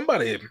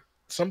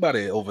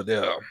 Somebody over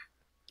there.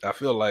 I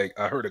feel like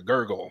I heard a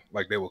gurgle,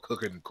 like they were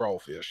cooking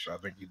crawfish. I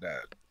think he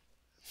died.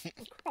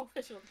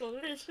 Crawfish are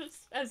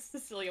delicious. As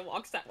Cecilia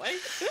walks that way.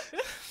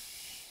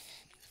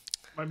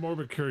 My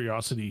morbid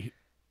curiosity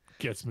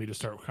gets me to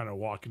start kind of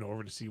walking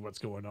over to see what's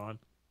going on.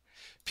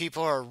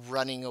 People are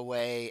running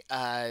away.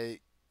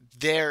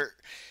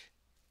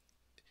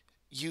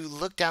 You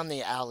look down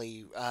the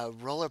alley.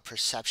 Roll a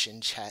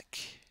perception check.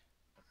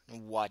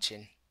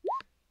 Watching.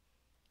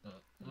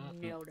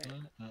 Nailed it.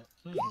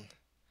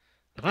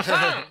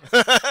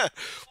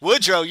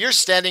 Woodrow, you're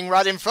standing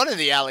right in front of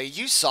the alley.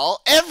 You saw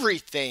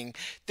everything.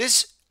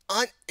 This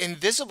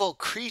invisible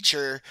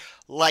creature,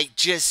 like,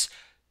 just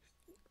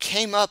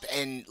came up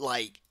and,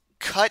 like,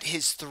 cut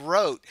his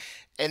throat.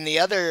 And the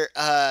other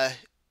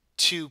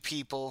two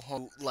people,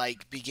 who,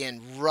 like,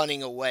 began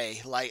running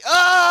away. Like,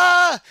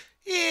 ah!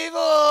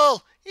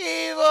 Evil!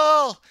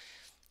 Evil!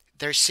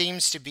 There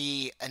seems to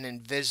be an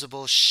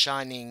invisible,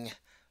 shining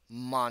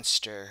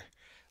monster,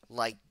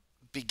 like,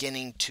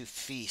 beginning to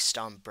feast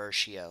on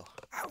Bertio.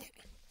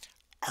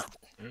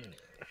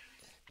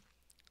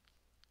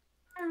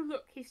 Oh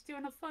look, he's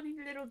doing a funny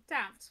little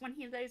dance when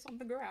he lays on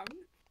the ground.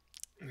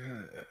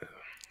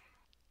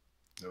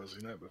 Never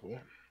seen that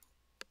before.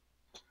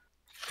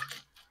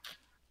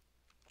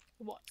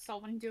 What,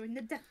 someone doing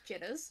the death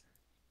jitters?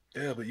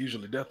 Yeah, but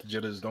usually death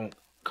jitters don't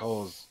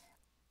cause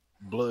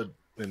blood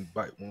and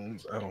bite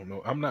wounds. I don't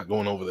know. I'm not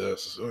going over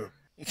this.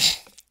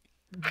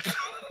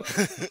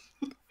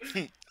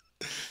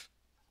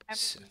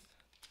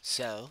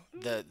 So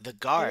the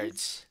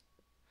guards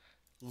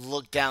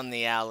look down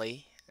the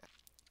alley.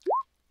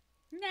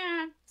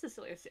 Nah,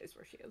 Cecilia stays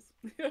where she is.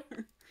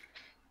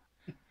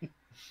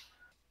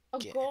 A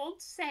Yeah. god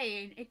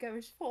saying it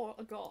goes for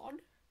a god.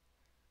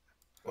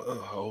 Well,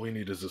 all we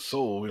need is a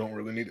soul. We don't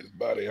really need his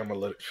body. I'm gonna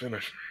let it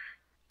finish.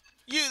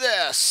 You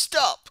there,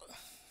 stop!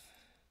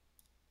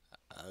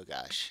 Oh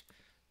gosh.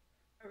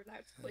 Oh,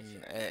 that's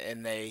cliche.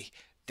 And they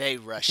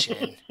rush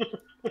in.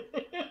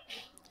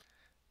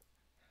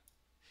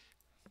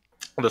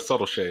 The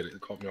subtle shade. It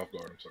caught me off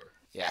guard. I'm sorry.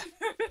 Yeah.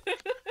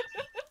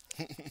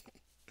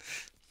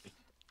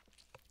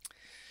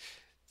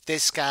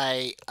 This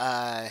guy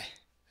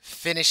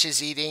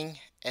finishes eating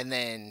and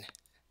then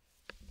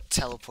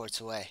teleports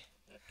away.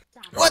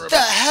 Damn. What the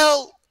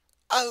hell?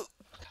 Oh,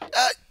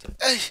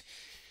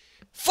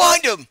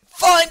 find him!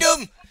 Find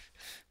him!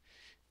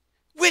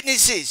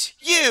 Witnesses!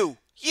 You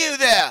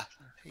there!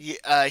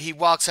 He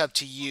walks up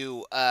to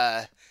you,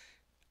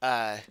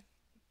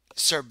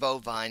 Sir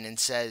Bovine, and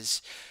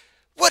says,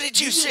 "What did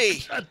you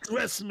see?"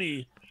 Address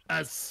me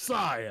as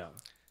sire.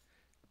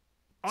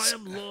 I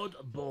am Lord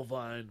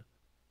Bovine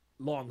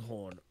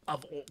Longhorn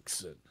of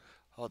Oxen.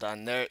 Hold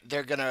on,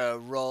 they're gonna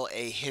roll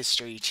a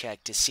history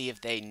check to see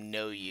if they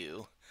know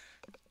you.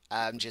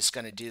 I'm just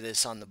gonna do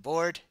this on the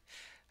board.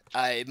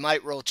 It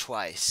might roll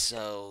twice.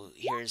 So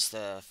here's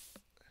the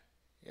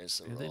Yeah,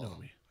 they know roll.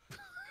 me.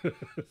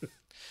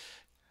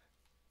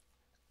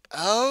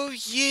 Oh,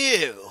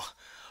 you!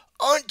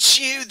 Aren't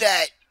you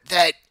that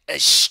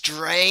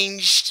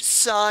estranged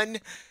son?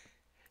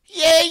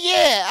 Yeah,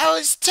 yeah, I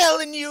was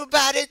telling you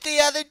about it the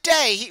other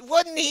day.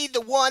 Wasn't he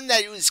the one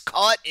that was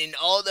caught in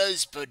all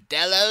those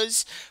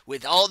bordellos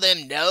with all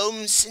them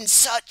gnomes and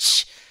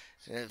such?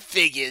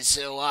 Figures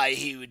why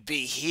he would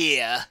be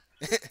here.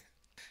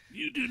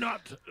 You do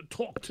not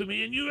talk to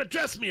me, and you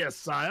address me as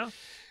sire.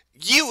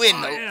 You in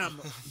I the... am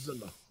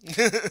Zilla.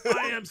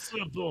 I am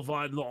Sir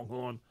Bovine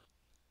Longhorn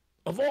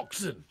of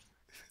Oxen.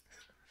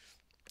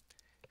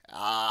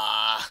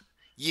 Ah,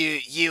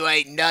 you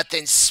ain't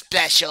nothing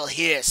special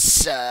here,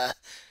 sir.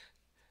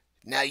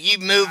 Now you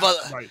move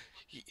That's a... right.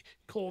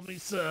 Call me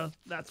sir.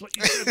 That's what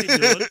you should be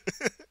doing.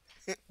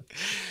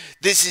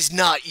 This is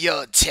not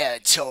your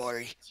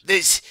territory.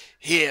 This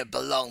here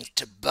belongs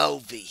to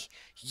Bovey.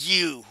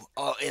 You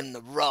are in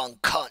the wrong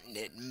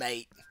continent,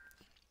 mate.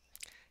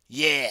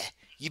 Yeah,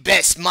 you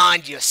best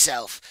mind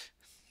yourself.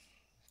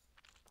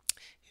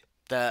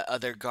 The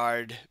other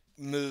guard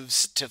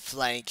moves to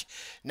flank.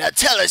 Now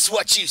tell us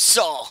what you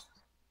saw.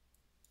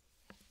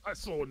 I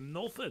saw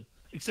nothing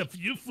except for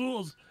you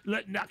fools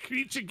letting that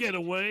creature get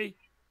away.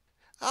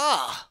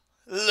 Ah,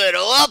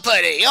 little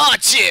uppity,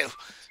 aren't you?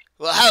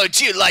 Well, how would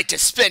you like to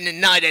spend the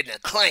night in a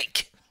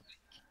clink?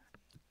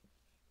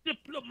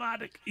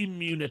 Diplomatic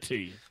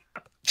immunity.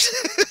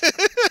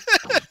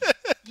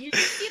 You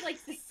just see like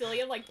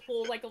Cecilia like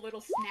pull like a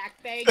little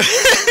snack bag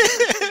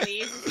and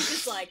she's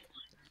just like,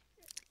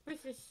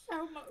 this is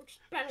so much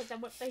better than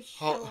what they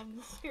show on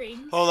the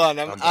screen. Hold on,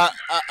 I'm-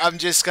 I'm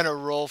just gonna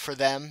roll for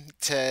them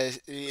to.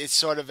 It's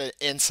sort of an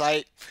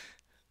insight.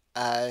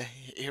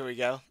 Here we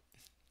go.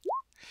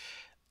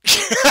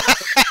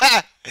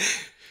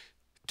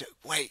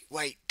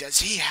 Wait. Does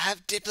he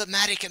have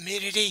diplomatic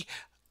immunity?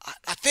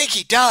 I think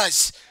he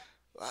does.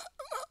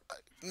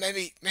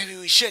 Maybe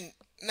we shouldn't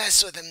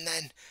mess with him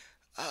then.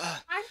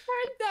 I've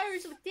heard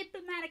those with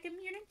diplomatic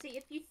immunity.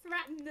 If you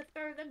threaten to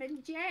throw them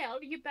in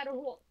jail, you better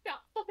watch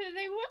out for who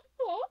they work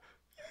for.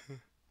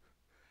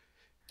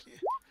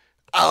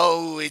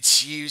 Oh,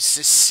 it's you,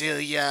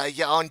 Cecilia.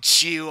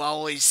 Aren't you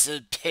always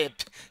the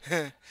pip?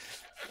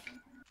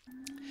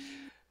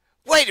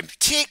 Wait a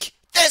tick.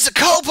 There's a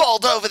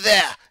kobold over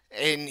there.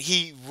 And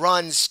he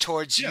runs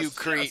towards you,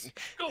 Crete. Yes.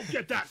 Go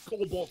get that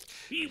kobold.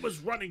 He was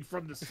running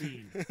from the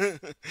scene.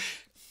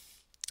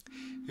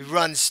 He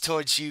runs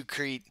towards you,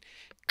 Crete.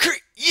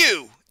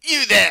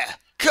 You there,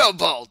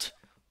 kobold.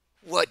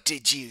 What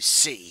did you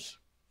see?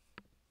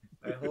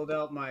 I hold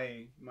out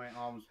my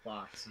alms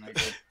box and I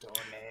go,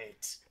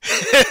 donate.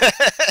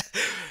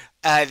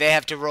 They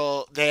have to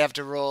roll. They have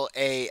to roll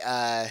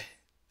a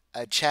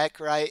check,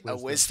 right? A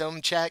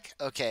wisdom check.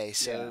 Okay,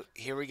 so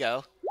here we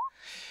go.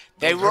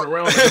 They Turn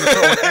around and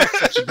throw an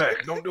axe at your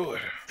back. Don't do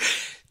it.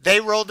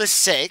 They rolled a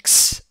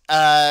 6.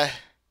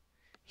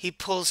 He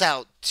pulls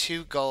out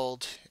 2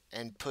 gold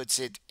and puts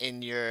it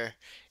in your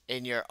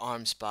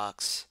arms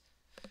box.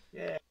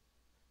 Yeah.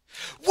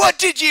 What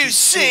did you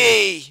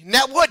see?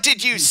 Now, what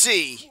did you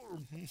see?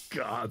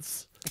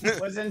 Gods.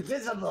 Was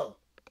invisible.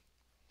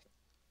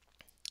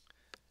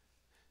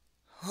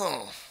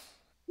 Huh.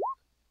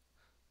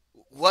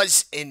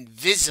 Was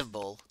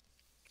invisible.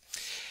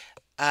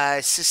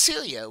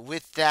 Cecilia,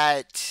 with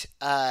that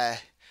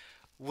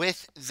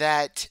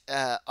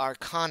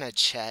Arcana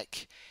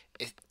check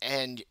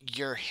and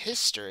your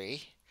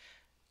history,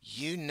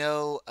 you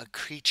know a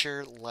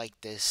creature like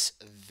this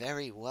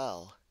very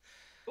well.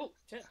 Oh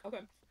shit. Okay.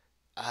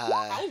 Uh,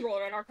 I was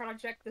rolling an Arcana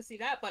check to see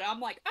that, but I'm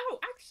like, oh,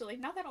 actually,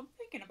 now that I'm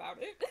thinking about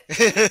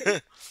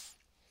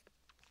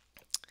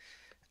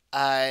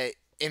it.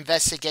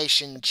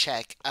 Investigation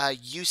check.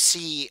 You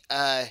see,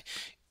 as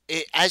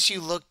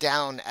you look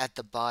down at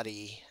the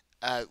body,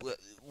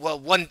 well,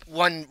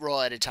 one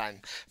roll at a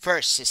time.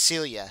 First,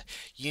 Cecilia,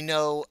 you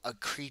know a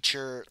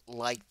creature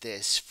like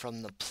this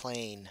from the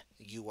plane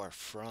you are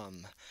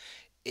from.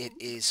 It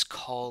is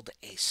called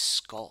a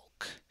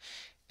skulk.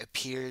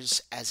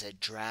 Appears as a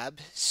drab,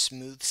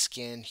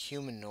 smooth-skinned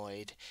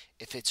humanoid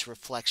if its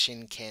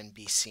reflection can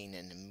be seen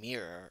in a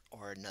mirror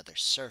or another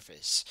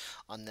surface.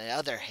 On the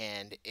other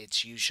hand,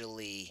 it's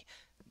usually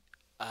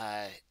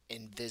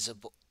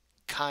invisible,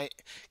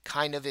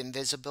 kind of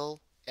invisible.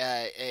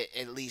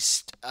 At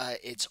least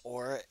its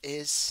aura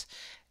is,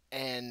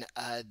 and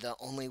the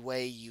only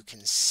way you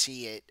can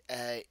see it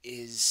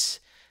is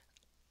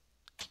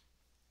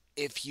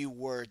if you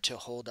were to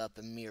hold up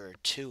a mirror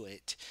to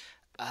it.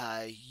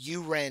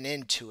 You ran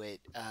into it,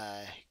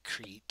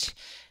 Crete,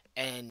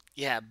 and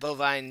yeah,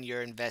 Bovine,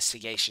 your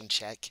investigation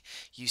check.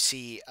 You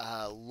see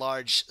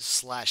large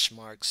slash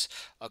marks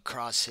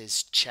across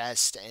his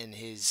chest and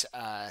his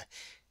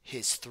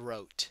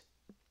throat.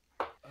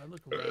 I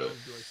look around.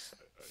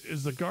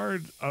 Is the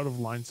guard out of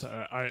line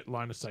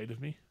of sight of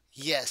me?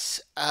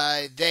 Yes,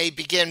 they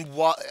begin.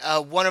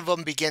 One of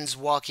them begins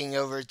walking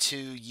over to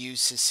you,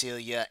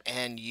 Cecilia,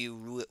 and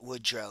you,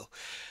 Woodrow.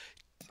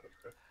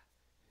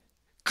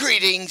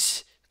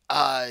 Greetings.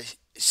 uh,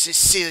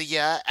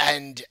 Cecilia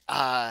and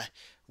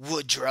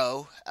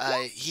Woodrow.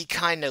 He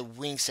kind of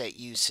winks at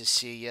you,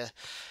 Cecilia.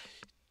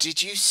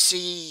 Did you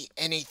see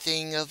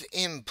anything of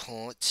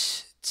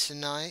import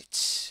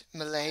tonight, Oh,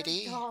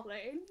 milady?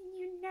 darling,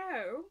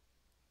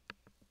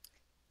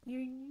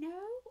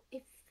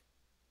 if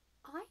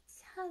I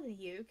tell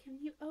you, can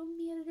you owe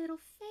me a little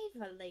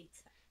favor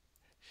later?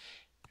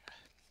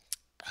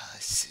 Uh, I don't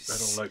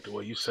s- like the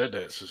way you said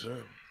that,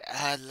 sister.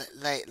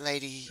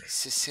 Lady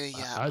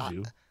Cecilia, I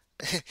do.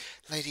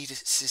 Lady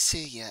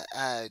Cecilia,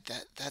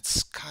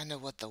 that's kind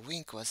of what the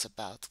wink was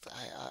about.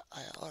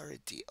 I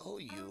already owe Oh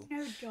you.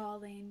 no,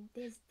 darling.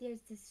 There's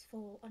this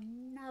for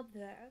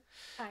another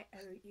I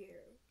owe you.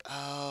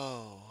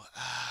 Oh,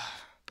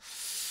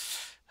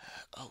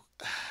 oh,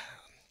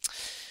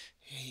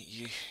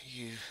 you,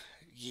 you,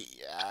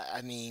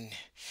 I mean,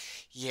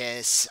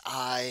 yes,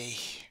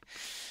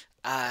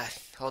 uh,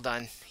 hold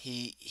on.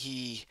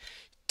 He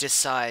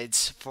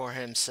decides for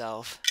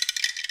himself.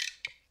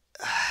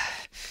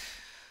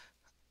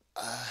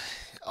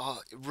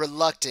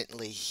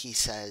 Reluctantly, he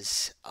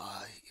says,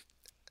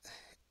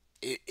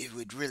 it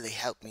would really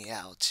help me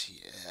out,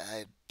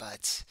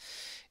 but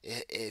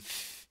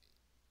if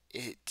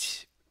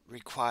it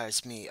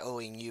requires me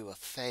owing you a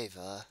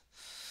favor,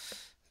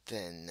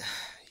 then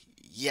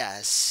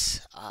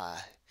yes,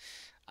 I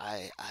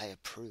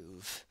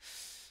approve.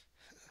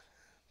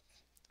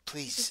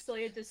 Please,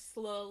 Cecilia just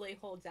slowly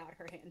holds out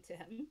her hand to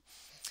him.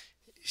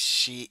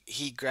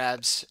 he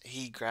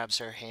grabs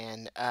her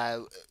hand.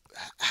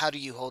 How do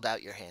you hold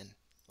out your hand?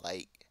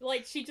 Like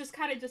Like she just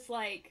kind of just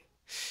like,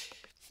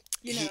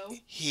 you he know,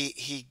 he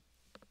he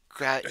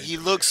Thank he you,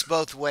 looks ma'am.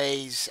 both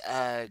ways,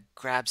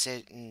 grabs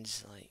it and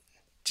like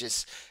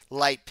just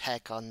light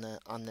peck on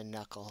the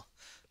knuckle.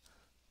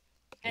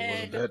 Well,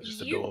 wasn't and that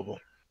just adorable?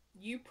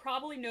 you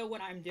probably know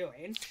what I'm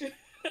doing.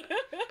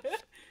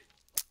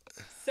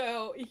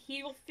 So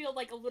he will feel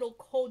like a little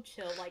cold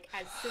chill, like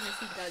as soon as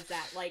he does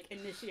that, like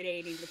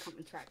initiating the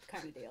contract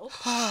kind of deal.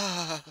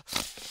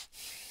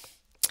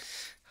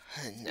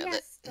 Never.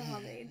 Yes,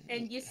 darling.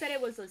 And you said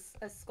it was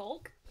a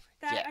skulk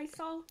that Yeah, I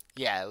saw?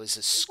 yeah, it was a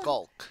Well,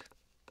 skulk.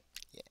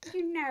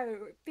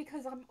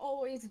 because I'm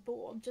always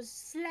bored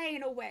just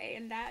slaying away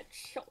in that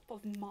shop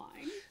of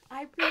mine,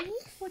 I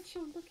believe what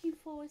you're looking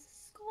for is a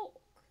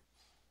skulk.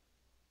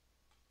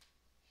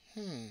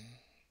 Hmm,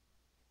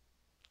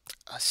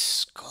 a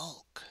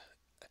skulk.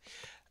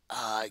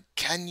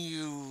 Can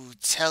you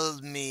tell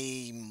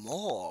me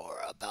more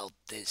about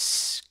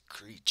this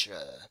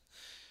creature?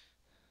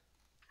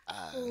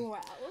 Uh,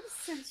 Well,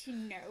 since you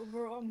know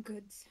we're on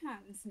good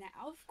terms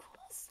now, of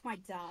course, my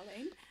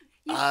darling.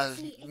 You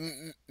see,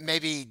 it's.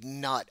 maybe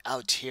not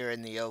out here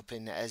in the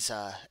open as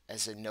a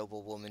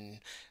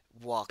noblewoman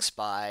walks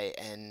by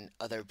and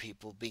other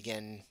people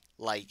begin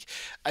like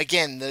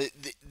again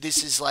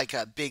this is like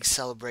a big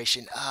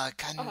celebration.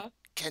 Can Uh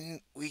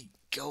can we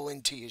go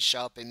into your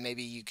shop and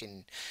maybe you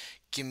can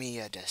give me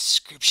a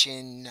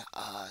description,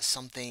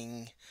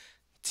 something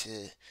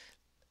to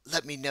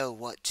let me know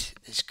what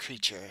this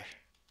creature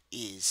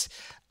is.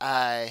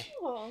 I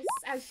course,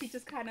 as she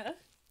just kind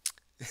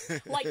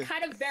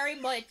of very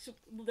much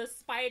the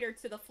spider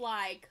to the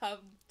fly come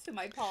to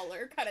my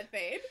parlor kind of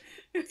thing.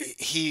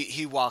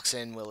 he walks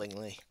in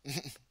willingly.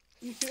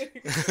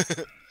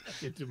 104,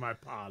 Into my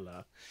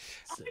parlor.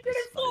 Said the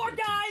spider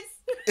guys!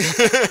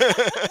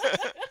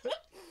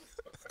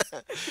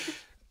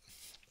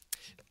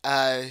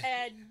 uh,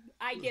 And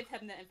I give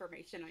him the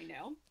information I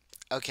know.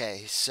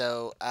 okay,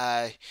 so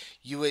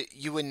you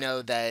would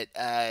know that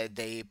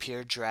they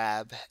appear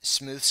drab,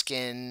 smooth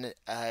skin,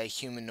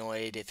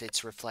 humanoid if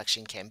its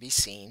reflection can be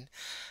seen.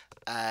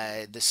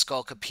 The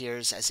skulk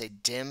appears as a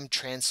dim,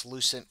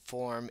 translucent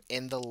form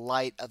in the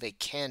light of a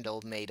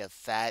candle made of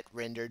fat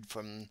rendered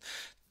from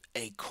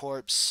a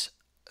corpse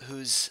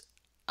whose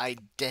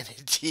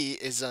identity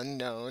is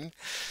unknown.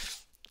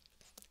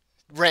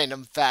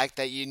 Random fact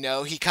that you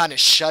know, he kind of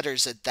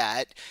shudders at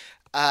that.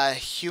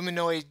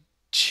 Humanoid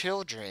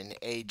children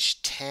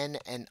aged 10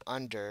 and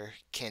under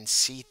can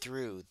see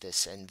through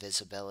this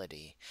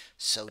invisibility,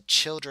 so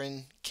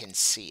children can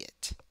see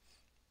it.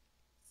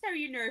 So,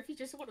 if you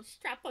just want to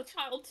strap a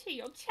child to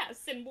your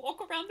chest and walk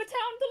around the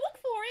town to look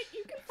for it,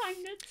 you can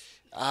find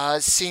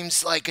it.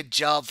 Seems like a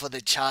job for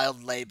the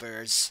child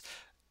laborers.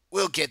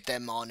 We'll get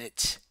them on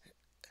it.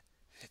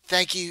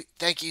 Thank you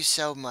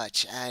so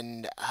much.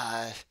 And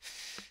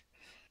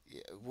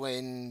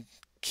when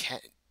can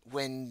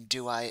when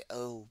do I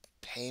owe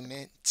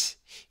payment?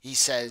 He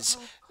says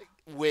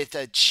I'll, with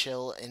a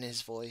chill in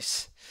his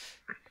voice.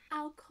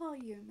 I'll call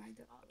you, my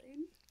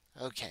darling.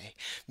 Okay.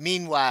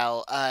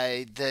 Meanwhile,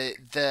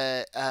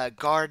 the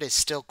guard is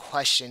still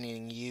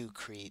questioning you,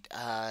 Crete.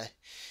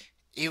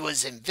 He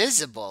was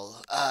invisible.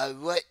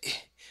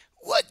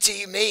 What do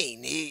you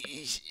mean?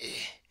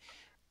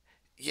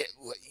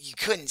 You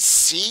couldn't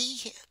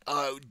see?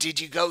 Or did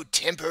you go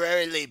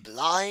temporarily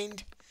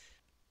blind?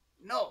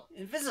 No,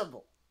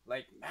 invisible.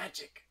 Like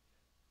magic.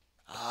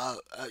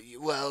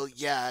 Well,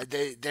 yeah,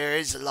 there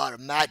is a lot of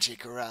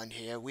magic around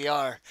here. We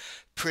are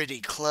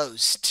pretty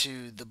close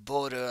to the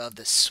border of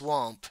the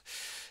swamp.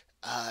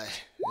 Uh,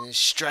 there's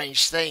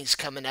strange things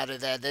coming out of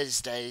there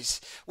these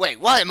days. Wait,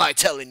 why am I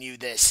telling you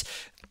this?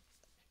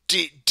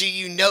 Do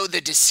you know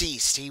the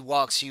deceased? He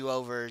walks you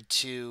over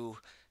to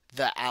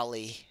the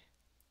alley.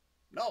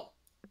 No.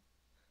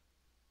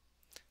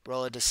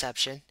 Roll a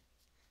deception.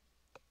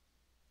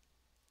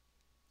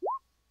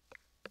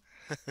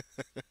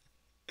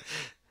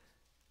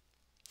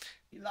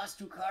 He lost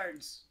 2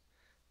 cards.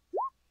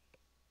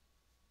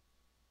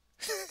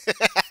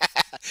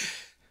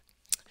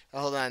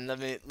 Hold on, let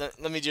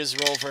me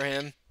just roll for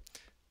him.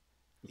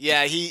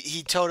 Yeah,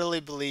 he totally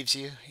believes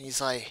you.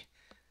 He's like,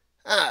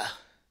 ah,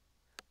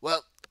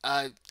 well,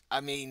 I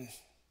mean,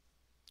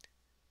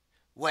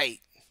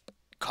 wait,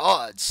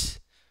 cards.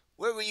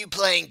 Where were you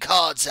playing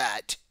cards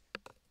at?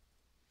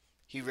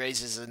 He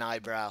raises an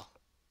eyebrow.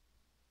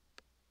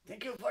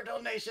 Thank you for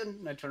donation.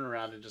 And I turn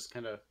around and just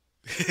kind of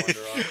wander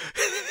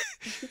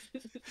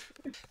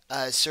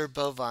off. Sir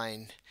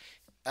Bovine,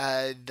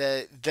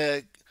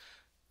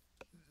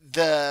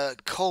 the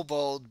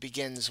kobold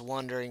begins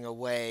wandering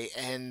away,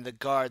 and the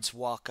guards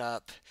walk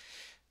up.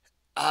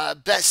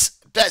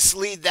 Best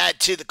lead that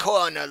to the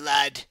corner,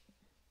 lad.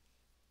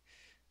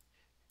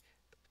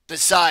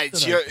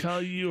 Besides Did your I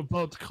tell you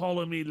about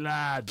calling me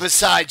lad?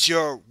 besides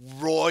your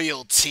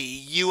royalty,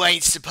 you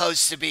ain't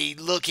supposed to be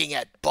looking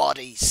at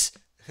bodies.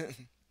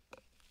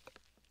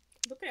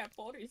 Looking at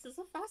bodies is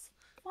a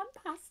fun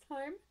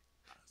pastime.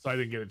 So I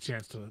didn't get a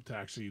chance to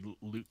actually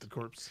loot the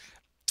corpse.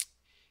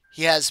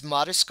 He has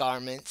modest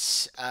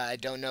garments. I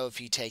don't know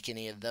if you take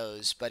any of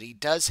those, but he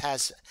does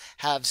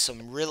have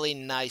some really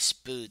nice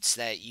boots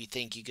that you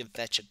think you can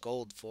fetch a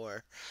gold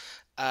for.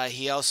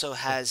 He also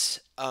has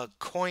a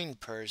coin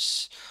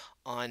purse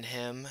on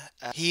him.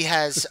 He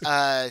has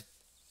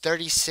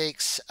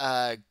 36,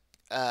 uh,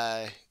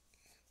 uh,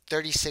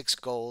 36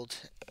 gold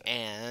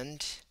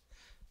and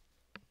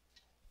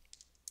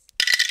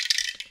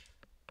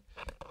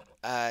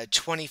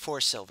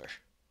 24 silver.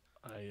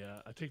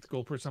 I take the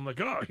gold purse. I'm like,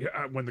 oh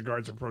yeah. When the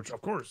guards approach,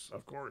 of course,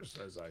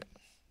 as I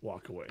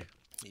walk away.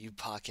 You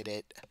pocket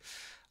it.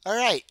 All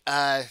right.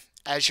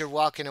 As you're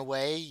walking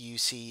away, you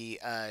see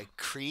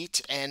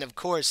Crete, and of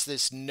course,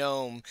 this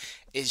gnome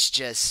is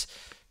just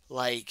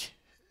like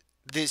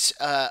this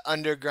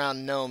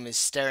underground gnome is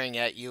staring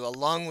at you,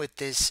 along with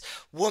this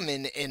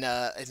woman in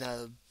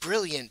a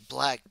brilliant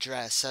black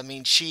dress. I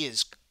mean, she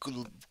is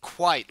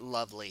quite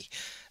lovely.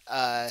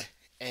 Uh,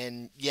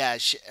 and yeah,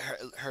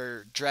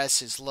 her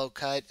dress is low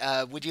cut.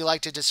 Would you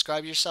like to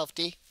describe yourself,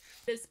 D?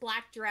 This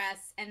black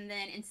dress, and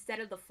then instead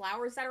of the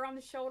flowers that are on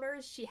the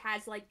shoulders, she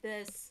has like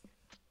this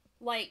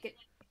like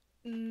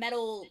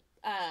metal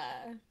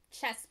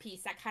chest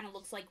piece that kind of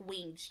looks like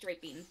wings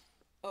draping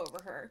over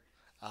her.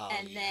 Oh,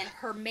 And yeah. then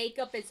her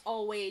makeup is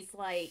always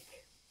like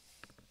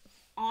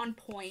on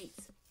point,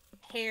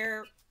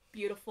 hair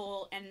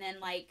beautiful, and then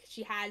like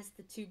she has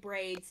the two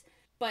braids,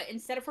 but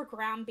instead of her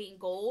crown being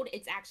gold,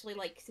 it's actually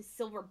like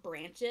silver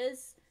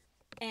branches,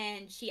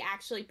 and she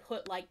actually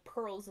put like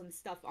pearls and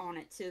stuff on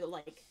it to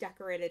like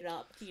decorate it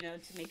up, to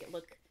make it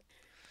look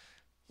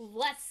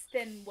less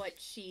than what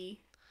she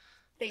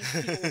thinks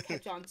people would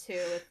catch on to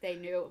if they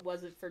knew it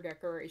wasn't for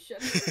decoration.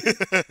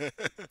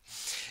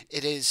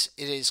 It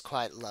is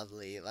quite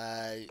lovely.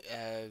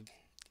 Uh,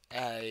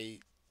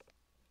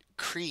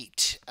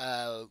 Crete,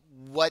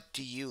 what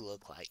do you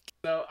look like?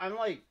 So I'm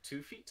like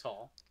 2 feet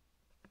tall.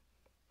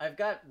 I've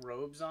got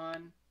robes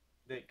on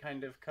that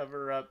kind of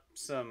cover up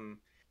some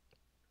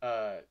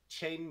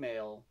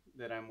chainmail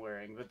that I'm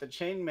wearing, but the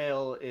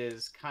chainmail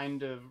is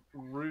kind of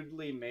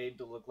rudely made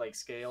to look like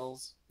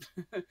scales.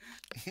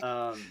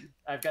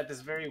 I've got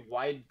this very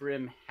wide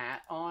brim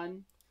hat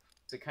on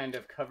to kind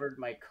of cover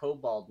my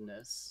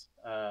koboldness.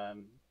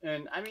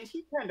 And I mean,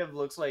 he kind of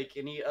looks like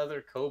any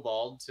other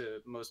kobold to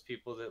most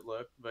people that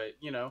look, but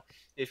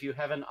if you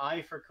have an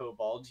eye for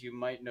kobolds, you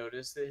might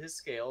notice that his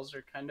scales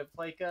are kind of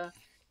like a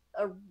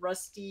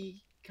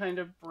rusty kind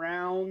of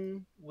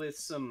brown with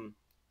some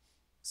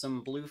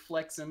blue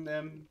flecks in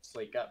them. It's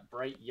like got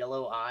bright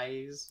yellow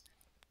eyes,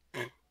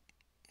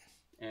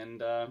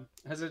 and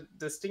has a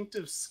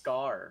distinctive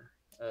scar,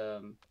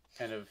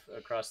 kind of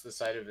across the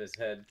side of his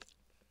head,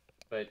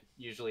 but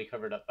usually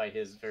covered up by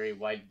his very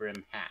wide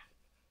brim hat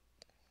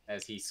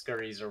as he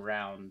scurries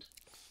around,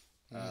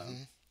 Hmm.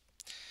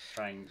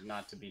 trying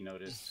not to be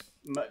noticed.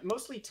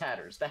 Mostly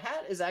tatters. The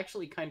hat is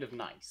actually kind of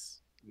nice,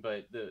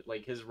 but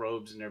his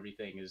robes and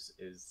everything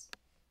is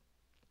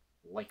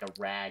like a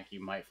rag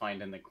you might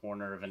find in the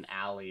corner of an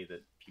alley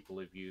that people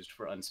have used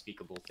for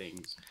unspeakable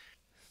things.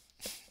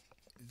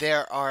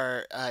 There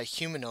are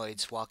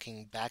humanoids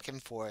walking back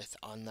and forth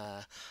on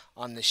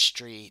the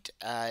street.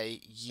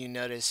 You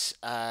notice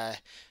a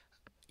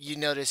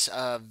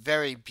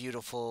very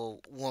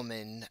beautiful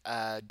woman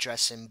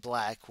dressed in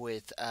black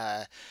with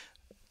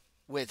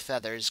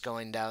feathers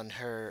going down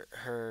her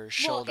Well,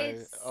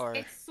 shoulder. Or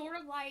it's sort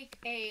of like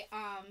a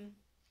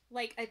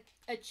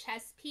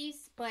chess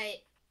piece,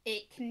 but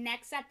it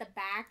connects at the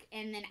back,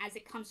 and then as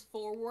it comes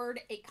forward,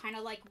 it kind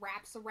of like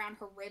wraps around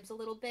her ribs a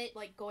little bit,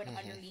 like going Hmm.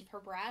 underneath her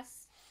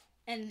breasts.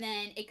 And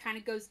then it kind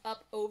of goes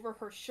up over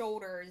her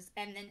shoulders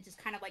and then just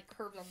kind of like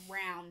curves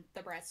around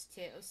the breast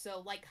too.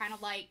 So, like, kind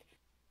of like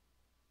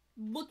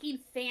looking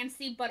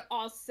fancy, but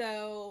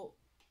also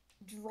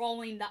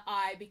drawing the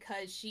eye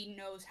because she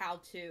knows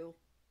how to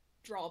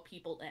draw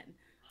people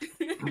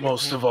in.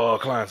 Most of our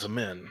clients are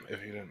men.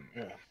 If you didn't,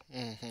 yeah.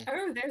 Hmm.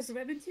 Oh, there's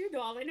women too,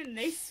 darling, and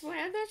they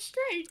swear they're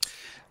straight.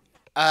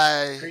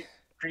 Uh,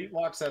 Crete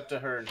walks up to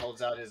her and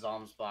holds out his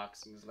alms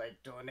box and is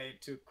like,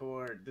 "Donate to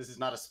Cord." This is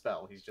not a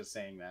spell. He's just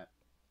saying that.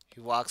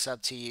 he walks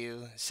up to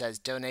you, says,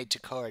 "Donate to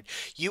Cord."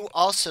 You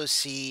also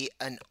see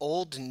an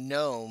old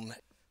gnome.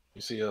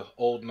 You see a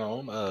old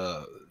gnome,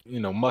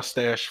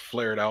 mustache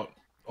flared out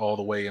all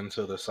the way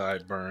into the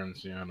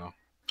sideburns.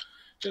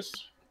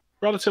 Just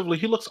relatively.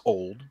 He looks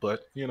old,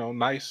 but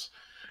nice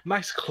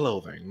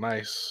clothing,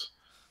 nice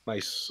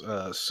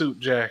suit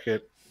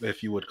jacket,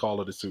 if you would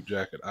call it a suit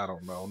jacket. I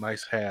don't know.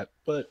 Nice hat,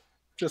 but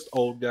just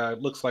old guy.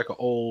 Looks like an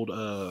old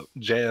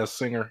jazz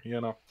singer.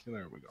 There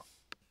we go.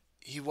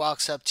 He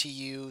walks up to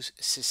you,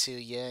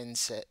 Cecilia, and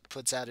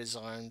puts out his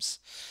arms,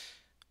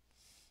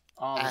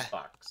 Alms uh,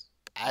 box.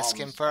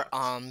 asking Alms for box.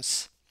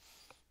 alms.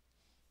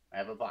 I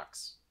have a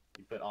box.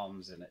 You put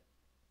alms in it.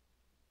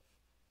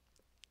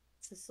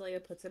 Cecilia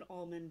puts an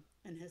almond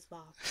in his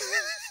box.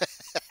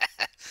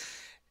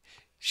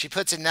 She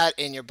puts a nut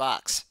in your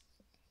box.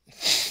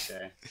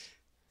 Okay.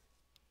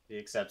 He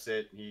accepts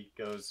it. He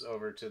goes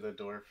over to the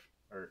dwarf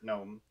or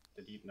gnome,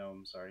 the deep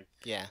gnome. Sorry.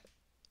 Yeah.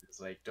 It's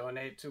like,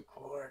 "Donate to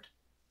Cord."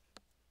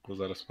 Was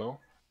that a spell?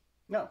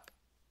 No,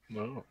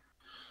 No.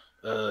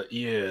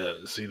 Yeah.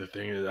 See, the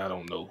thing is, I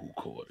don't know who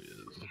Cord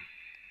is.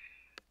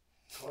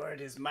 Cord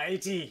is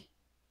mighty.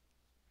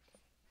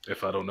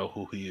 If I don't know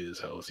who he is,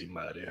 how is he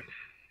mighty?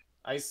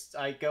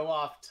 I go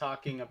off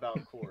talking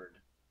about Cord.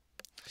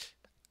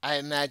 I Uh,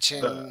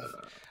 imagine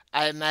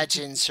I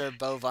imagine Sir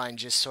Bovine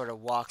just sort of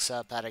walks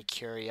up out of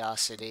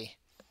curiosity.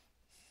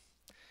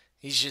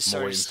 He's just I'm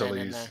sort gonna of wait until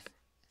standing he's there.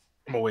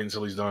 I'm gonna wait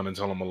until he's done and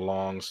tell him a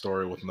long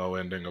story with no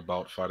ending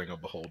about fighting a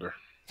beholder.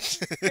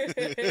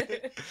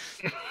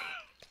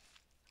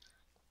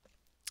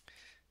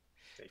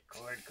 Say,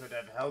 "Cord could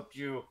have helped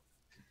you."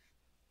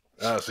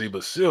 Ah, see,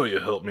 but Celia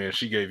helped me and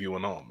she gave you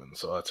an almond,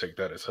 so I take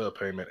that as her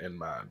payment in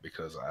mine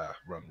because I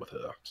run with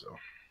her. So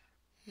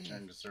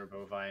Turn to Sir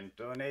Bovine.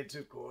 "Donate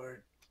to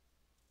Cord."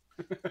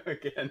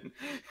 Again.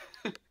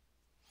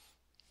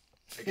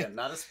 Again,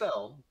 not a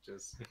spell.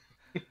 Just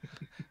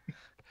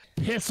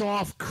Piss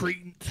off,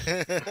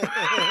 cretin.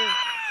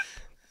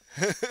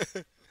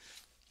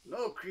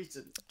 no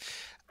Cretan.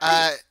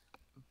 uh,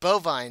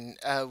 Bovine,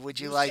 would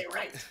you You like say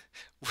right.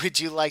 would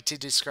you like to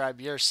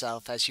describe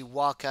yourself as you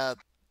walk up?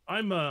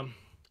 I'm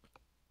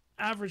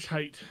average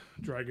height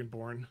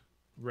dragonborn,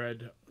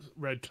 red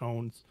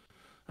tones,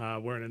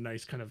 wearing a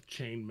nice kind of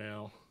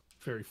chainmail,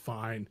 very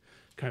fine,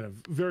 kind of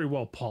very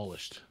well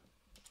polished,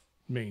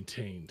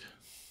 maintained.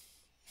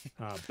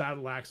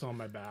 Battle axe on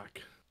my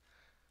back.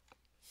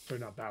 Sorry,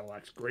 not battle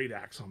axe, great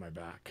axe on my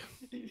back.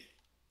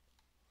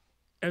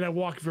 And I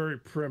walk very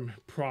prim,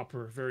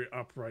 proper, very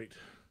upright,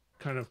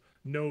 kind of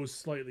nose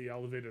slightly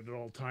elevated at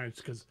all times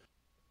because,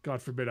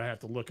 God forbid, I have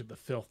to look at the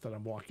filth that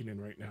I'm walking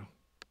in right now.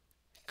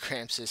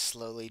 Cramps is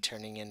slowly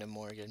turning into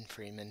Morgan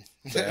Freeman.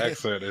 the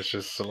accent is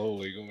just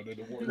slowly going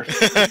into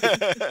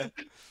work.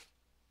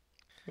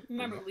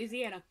 Remember,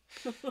 Louisiana.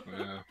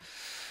 Yeah,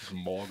 it's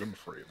Morgan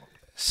Freeman.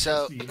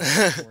 So,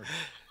 That's the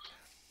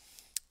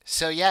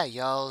so yeah,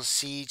 y'all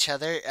see each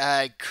other.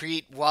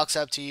 Crete walks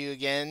up to you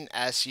again,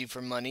 asks you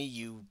for money.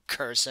 You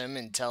curse him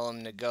and tell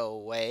him to go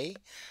away.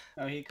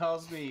 Oh, he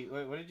calls me.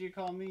 What did you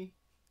call me?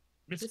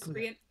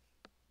 Miscreant.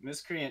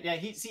 Miscreant. Yeah.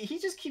 He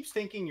just keeps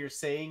thinking you're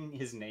saying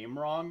his name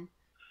wrong,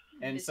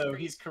 and so Miscreant.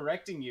 he's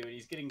correcting you, and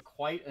he's getting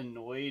quite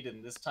annoyed.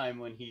 And this time,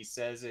 when he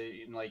says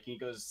it, and like he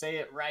goes, "Say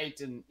it right,"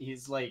 and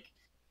his like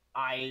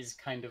eyes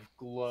kind of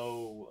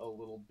glow a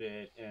little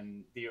bit,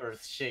 and the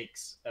earth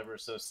shakes ever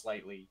so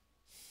slightly.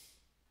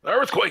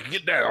 Earthquake,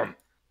 get down!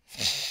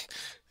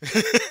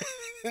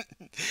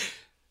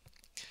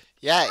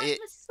 Yeah, I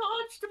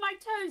massaged my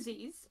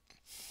toesies.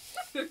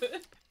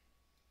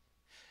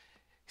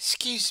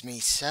 excuse me,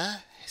 sir,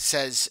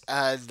 says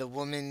the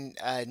woman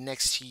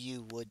next to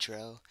you,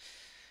 Woodrow.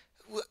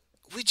 W-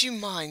 would you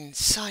mind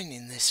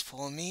signing this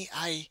for me?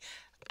 I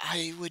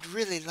would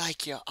really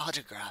like your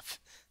autograph.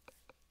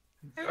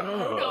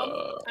 Hold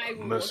on. I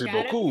will Merci look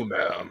at beaucoup,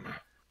 ma'am.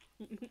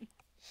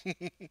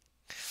 it.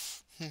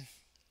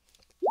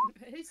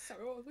 It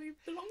solely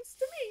belongs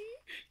to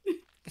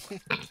me.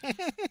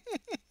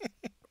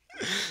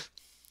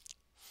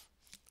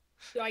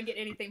 Do I get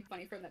anything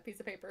funny from that piece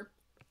of paper?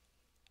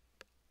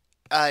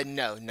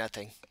 No,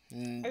 nothing.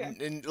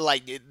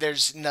 Okay.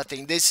 There's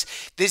nothing. This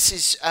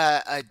is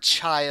a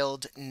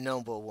child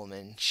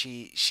noblewoman.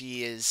 She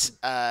is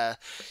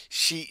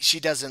she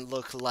doesn't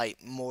look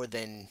like more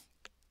than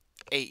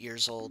 8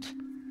 years old.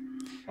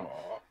 Aw.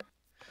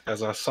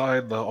 As I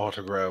sign the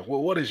autograph,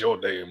 well, what is your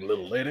name,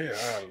 little lady?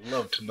 I'd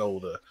love to know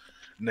the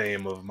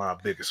name of my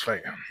biggest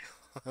fan.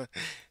 Give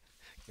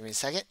me a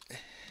second.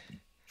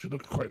 She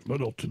looked quite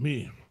little to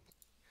me.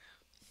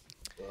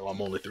 Well,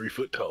 I'm only 3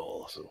 foot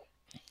tall, so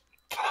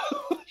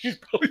she's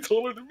probably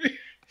taller than me.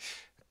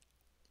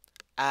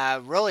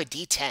 Roll a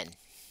d10.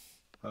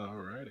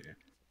 Alrighty.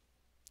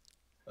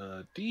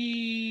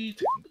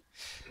 D10.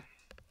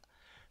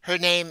 Her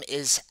name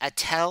is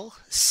Atel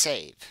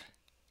Save.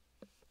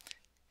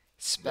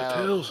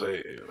 Mattel Spelled.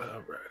 save.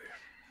 Alrighty.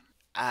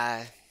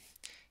 Uh,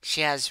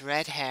 she has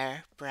red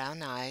hair,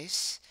 brown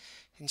eyes,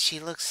 and she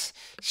looks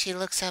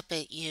up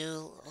at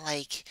you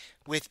like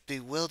with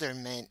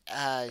bewilderment.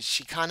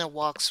 She kind of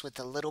walks with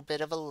a little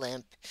bit of a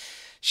limp.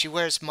 She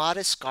wears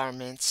modest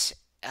garments,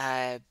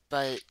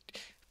 but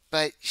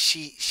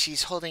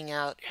she's holding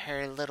out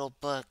her little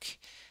book.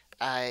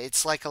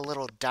 It's like a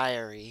little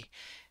diary.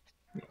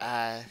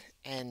 Uh,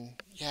 and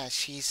yeah,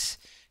 she's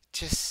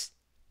just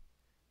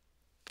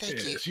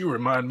thank you. Yes, you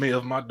remind me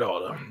of my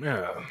daughter.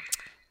 Yeah.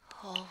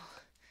 Oh,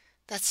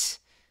 that's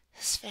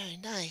that's very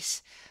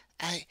nice.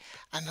 I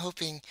I'm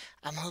hoping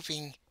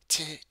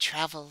to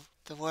travel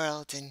the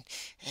world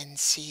and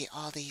see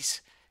all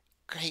these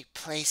great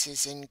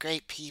places and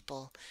great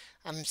people.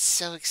 I'm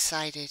so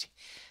excited.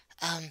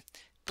 Um,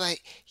 but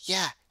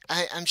yeah,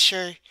 I'm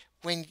sure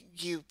when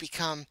you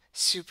become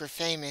super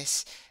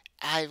famous,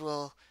 I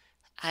will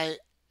I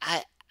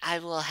I I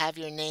will have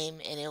your name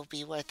and it'll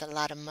be worth a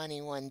lot of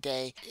money one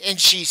day. And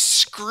she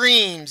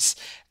screams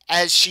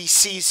as she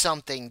sees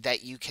something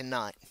that you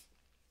cannot.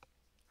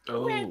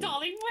 Where, Oh.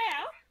 darling,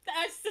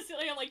 where? As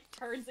Cecilia like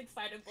turns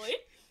excitedly.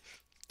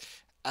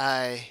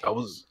 I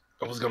was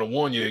gonna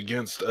warn you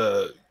against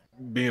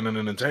being in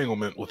an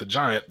entanglement with a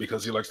giant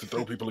because he likes to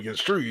throw people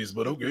against trees,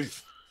 but okay.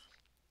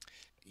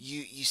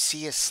 You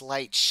see a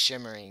slight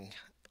shimmering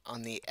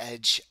on the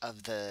edge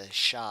of the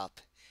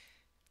shop,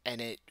 and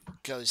it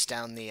goes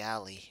down the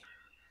alley.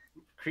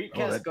 Creep Oh,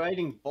 cast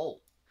guiding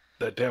bolt.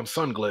 that damn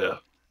sun glare.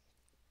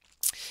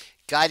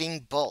 Guiding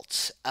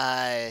bolt.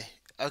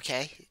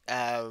 Okay.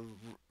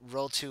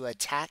 Roll to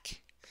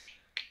attack.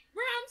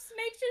 Rams,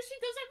 make sure she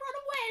doesn't run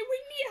away. We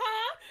need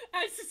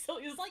her. As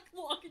Cecilia's like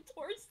walking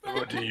towards them.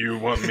 What do you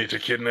want me to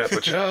kidnap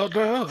a child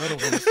now? I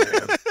don't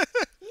understand.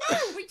 No,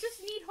 we just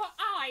need her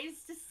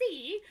eyes to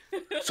see.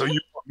 So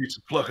you want me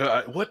to pluck her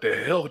eye? What the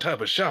hell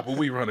type of shop are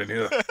we running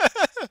here? Don't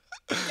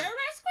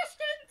ask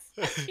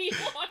questions. He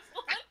walks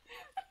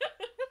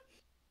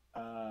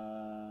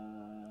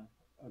on.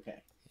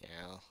 Okay.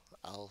 Yeah,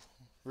 I'll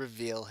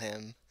reveal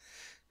him.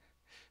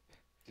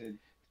 Did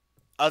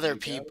Other you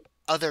people. go?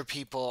 Other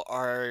people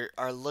are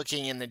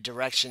looking in the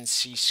direction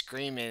she's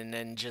screaming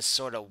and just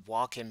sort of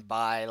walking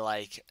by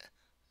like,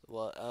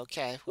 well,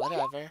 okay,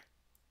 whatever.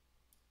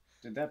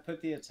 Did that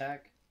put the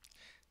attack?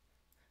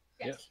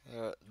 Yes.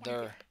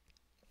 They're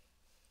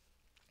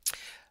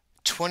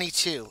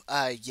 22.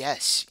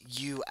 Yes,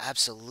 you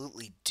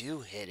absolutely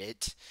do hit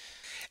it.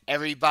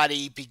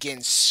 Everybody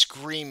begins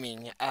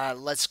screaming.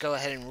 Let's go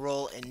ahead and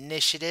roll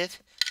initiative.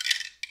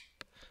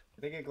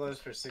 I think it glows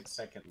for 6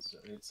 seconds.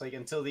 It's like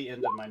until the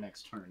end of my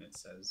next turn, it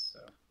says. So.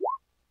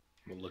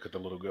 Well, look at the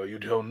little girl. You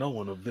tell no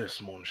one of this,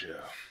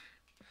 monsieur.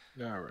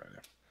 Alrighty.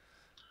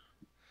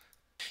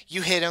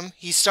 You hit him.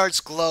 He starts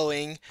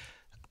glowing.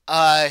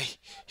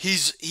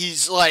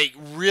 He's like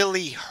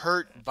really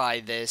hurt by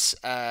this.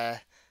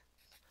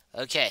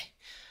 Okay.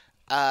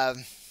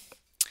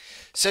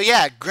 So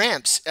yeah,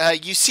 Gramps,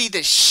 you see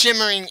this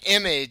shimmering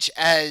image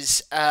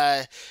as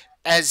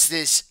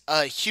this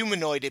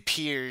humanoid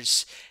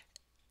appears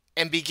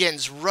and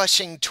begins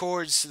rushing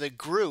towards the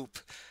group,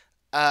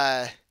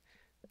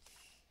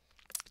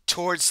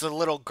 towards the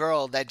little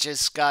girl that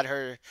just got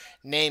her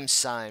name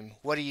signed.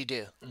 What do you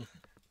do?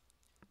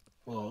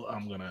 Well,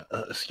 I'm gonna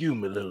excuse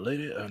me, little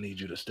lady. I need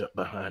you to step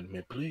behind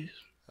me, please.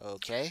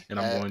 Okay. And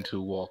I'm going to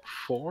walk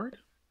forward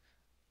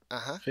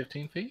Uh-huh.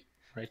 15 feet,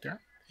 right there.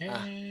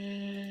 Ah.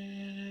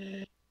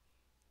 And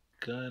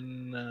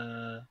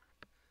gonna.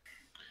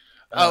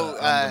 Oh,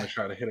 I'm gonna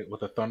try to hit it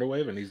with a thunder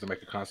wave. It needs to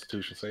make a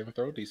Constitution saving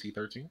throw, DC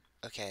 13.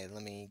 Okay,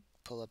 let me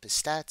pull up his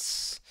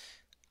stats.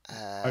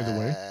 By the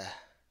way.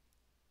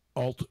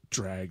 Alt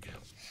drag.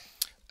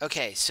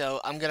 Okay,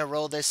 so I'm gonna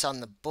roll this on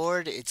the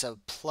board. It's a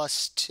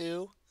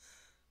 +2.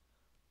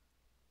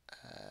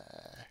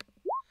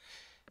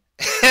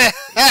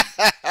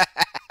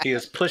 He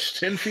is pushed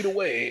 10 feet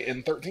away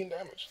and 13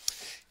 damage.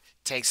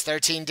 Takes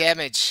 13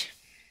 damage.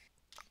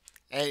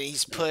 And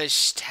he's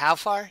pushed how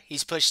far?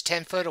 He's pushed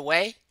 10 foot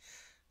away?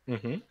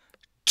 Mm-hmm.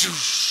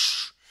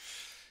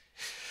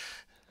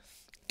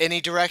 Any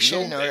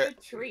direction or A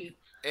tree.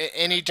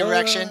 any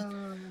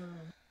direction?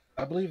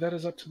 I believe that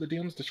is up to the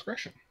DM's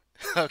discretion.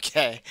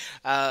 Okay.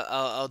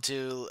 I'll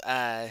do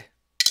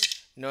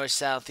north,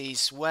 south,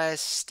 east,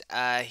 west.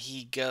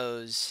 He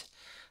goes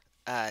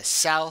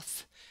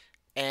south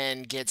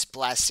and gets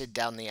blasted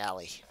down the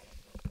alley.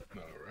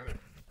 All right.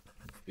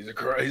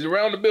 He's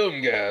around the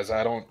building, guys.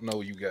 I don't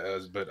know you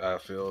guys, but I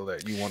feel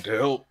that you want to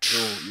help.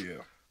 So yeah.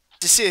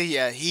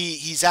 Cecilia,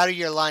 he's out of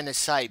your line of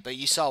sight, but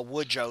you saw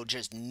Woodrow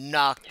just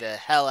knock the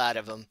hell out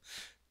of him.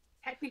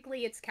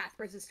 Technically, it's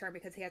Casper's turn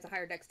because he has a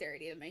higher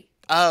dexterity than me.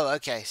 Oh,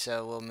 okay.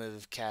 So we'll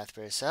move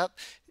Cathpris up.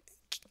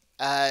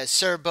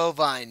 Sir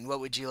Bovine, what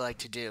would you like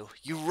to do?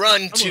 You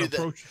run I'm to gonna the.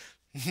 approach,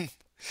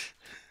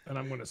 and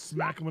I'm gonna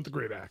smack him with the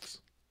great axe.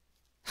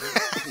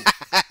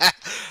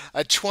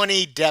 A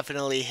 20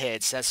 definitely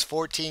hits. That's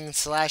 14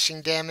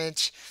 slashing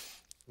damage.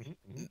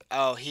 Mm-hmm.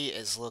 Oh, he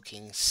is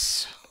looking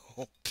so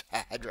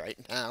bad right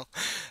now.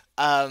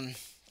 Um,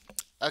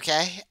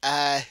 okay.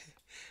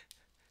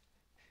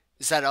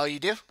 Is that all you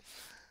do?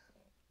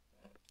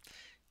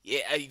 Yeah,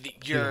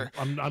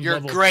 I'm your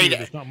level great 2.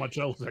 There's not much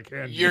else I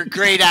can your do.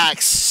 great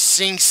axe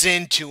sinks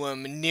into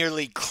him and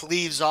nearly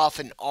cleaves off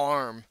an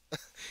arm.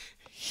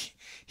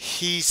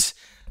 He's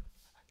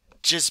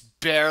just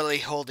barely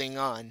holding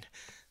on.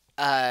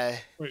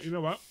 Wait, you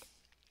know what?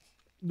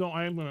 No,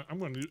 I'm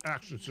gonna do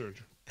action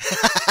surge.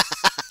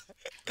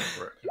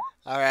 Right.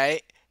 All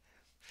right.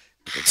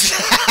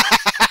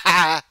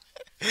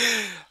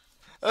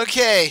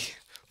 Okay.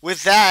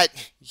 With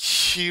that,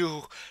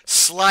 you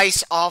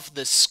slice off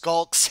the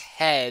skulk's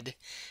head,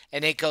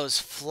 and it goes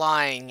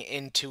flying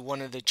into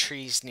one of the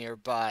trees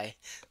nearby.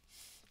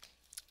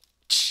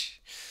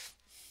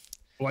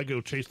 Well, I go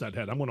chase that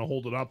head. I'm gonna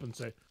hold it up and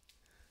say,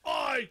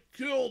 "I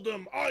killed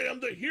him. I am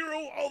the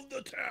hero of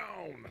the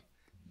town."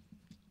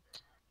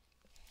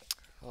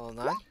 Hold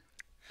on.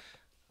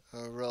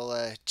 I'll roll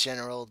a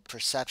general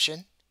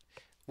perception.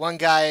 One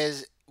guy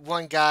is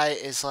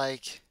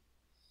like,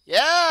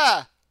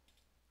 yeah,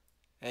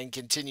 and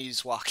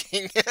continues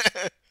walking.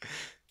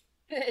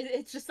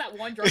 It's just that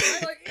one drunk guy,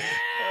 like,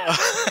 yeah!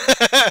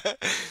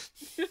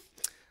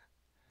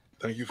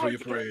 Thank you for your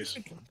praise.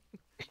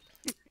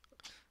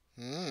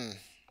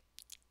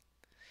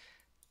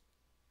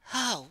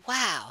 Oh,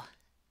 wow.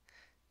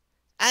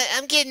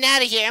 I'm getting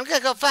out of here. I'm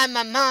gonna go find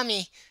my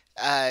mommy.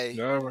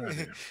 All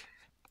right.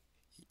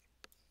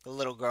 The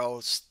little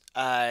girl,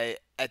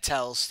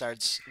 Attell,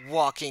 starts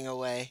walking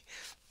away.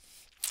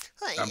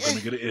 I'm gonna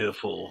get an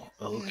earful.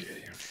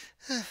 Okay.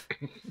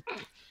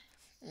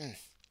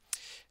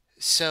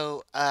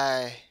 So,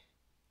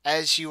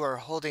 as you are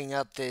holding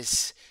up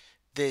this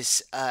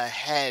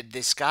head,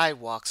 this guy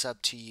walks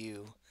up to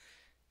you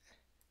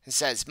and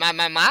says, my,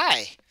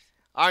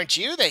 aren't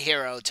you the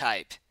hero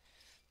type?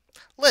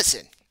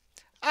 Listen,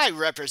 I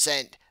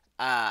represent,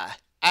 I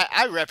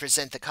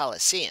represent the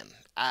Colosseum.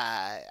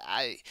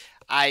 I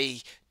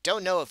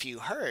don't know if you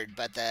heard,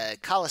 but the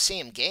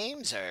Colosseum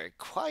Games are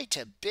quite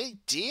a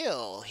big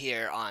deal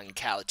here on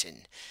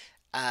Cowton.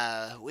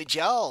 Would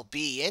y'all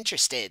be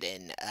interested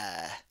in,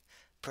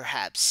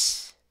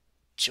 perhaps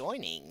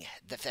joining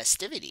the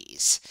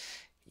festivities?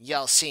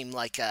 Y'all seem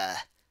like a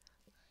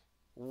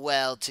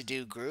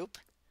well-to-do group.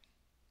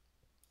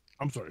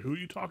 I'm sorry. Who are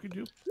you talking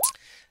to?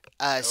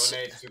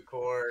 Donate to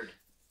Cord.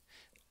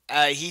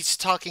 He's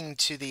talking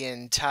to the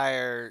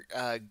entire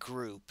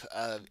group.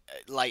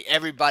 Like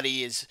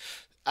everybody is.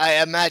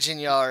 I imagine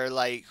y'all are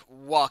like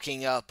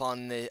walking up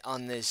on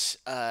this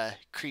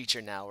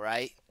creature now,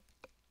 right?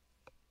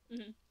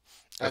 Mhm.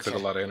 That took a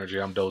lot of energy.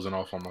 I'm dozing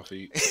off on my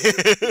feet.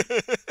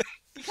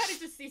 You kind of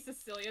just see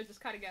Cecilia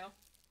just kind of go.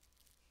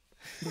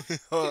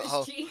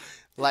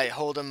 Like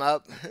hold him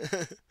up,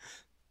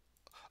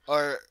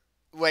 or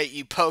wait,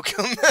 you poke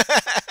him.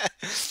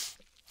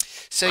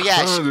 So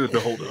yeah.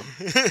 Hold him.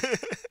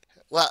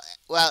 Well,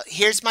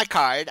 here's my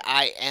card.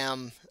 I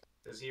am.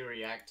 Does he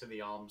react to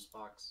the alms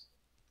box?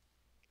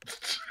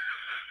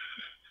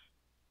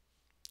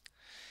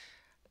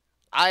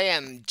 I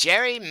am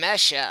Jerry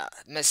Messel.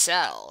 He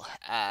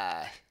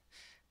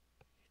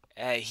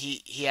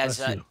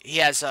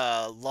has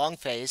a long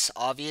face,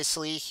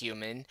 obviously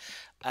human,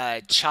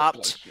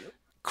 chopped,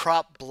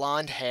 cropped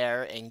blonde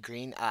hair and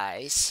green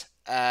eyes.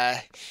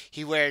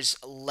 He wears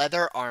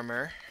leather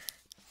armor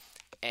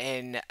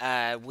and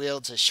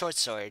wields a short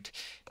sword.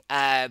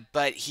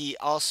 But he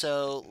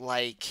also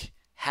like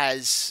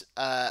has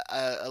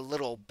a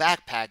little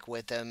backpack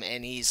with him,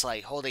 and he's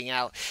like holding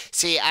out.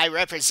 See, I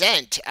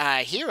represent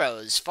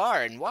heroes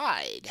far and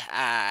wide.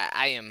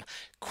 I am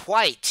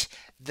quite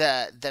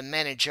the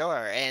manager,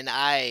 and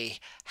I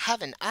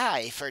have an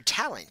eye for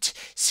talent.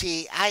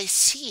 See, I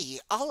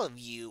see all of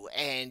you,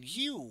 and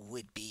you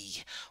would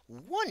be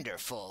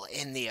wonderful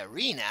in the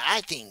arena. I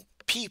think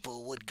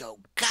people would go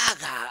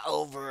gaga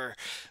over.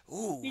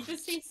 Ooh. You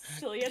just see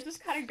Cecilia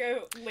just kind of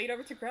go lean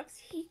over to Grubbs.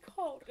 He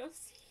called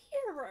us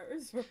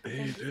heroes.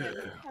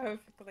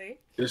 Perfectly.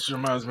 This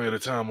reminds me of the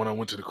time when I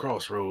went to the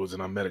crossroads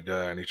and I met a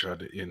guy and he tried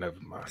to. Yeah, never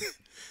mind.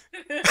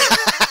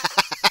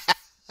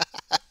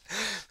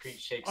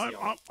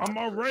 I'm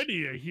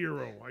already a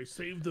hero. I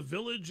saved the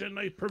village and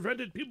I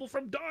prevented people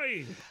from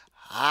dying.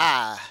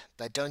 Ah,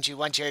 but don't you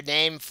want your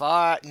name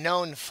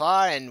known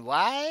far and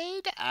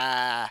wide?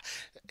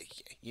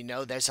 You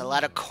know, there's a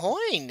lot of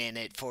coin in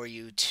it for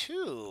you,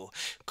 too.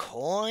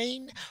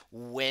 Coin,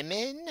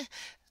 women,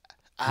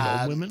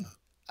 No women?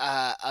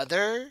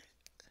 other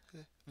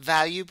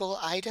valuable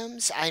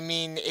items. I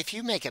mean, if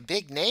you make a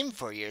big name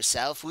for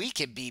yourself, we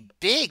could be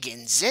big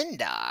in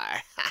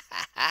Zindar.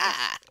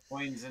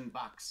 Coins in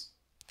box.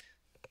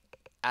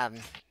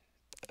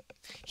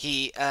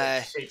 He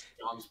Like shakes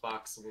Dom's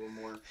box a little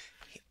more.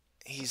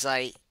 he's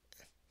like,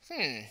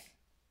 hmm.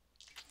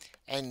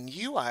 And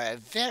you are a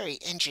very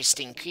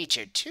interesting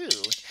creature too.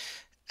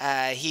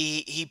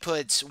 He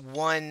puts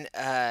one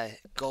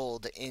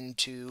gold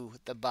into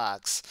the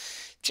box.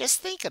 Just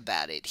think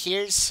about it.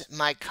 Here's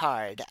my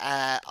card.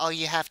 All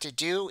you have to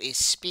do is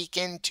speak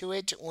into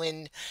it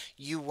when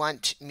you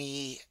want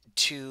me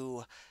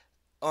to,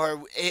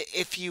 or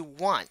if you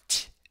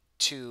want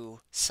to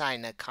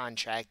sign a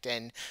contract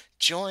and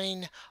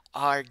join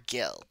our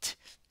guild.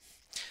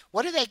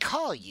 What do they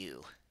call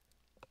you?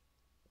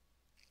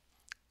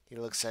 He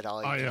looks at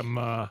all I you.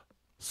 am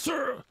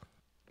Sir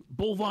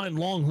Bovine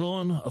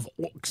Longhorn of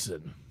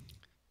Oxen.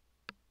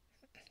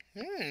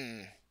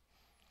 Hmm.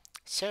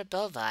 Sir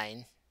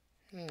Bovine.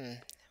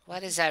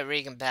 What does that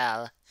ring a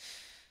bell?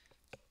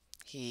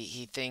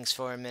 He thinks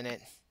for a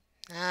minute.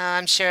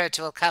 I'm sure it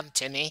will come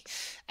to me.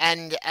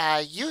 And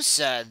you,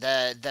 sir,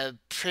 the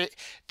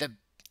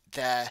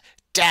the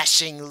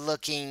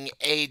dashing-looking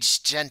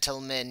aged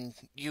gentleman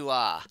you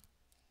are.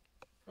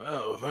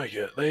 Oh, thank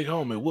you. They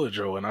call me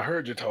Woodrow, and I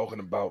heard you talking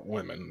about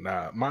women.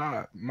 Now,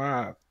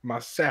 my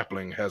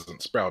sapling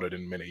hasn't sprouted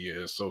in many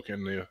years, so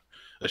can you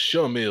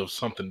assure me of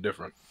something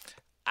different?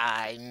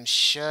 I'm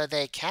sure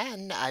they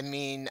can. I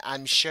mean,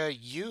 I'm sure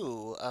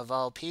you, of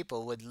all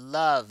people, would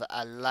love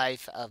a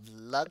life of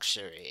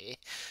luxury.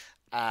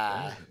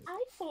 Uh,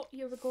 I thought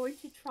you were going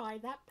to try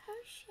that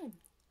potion.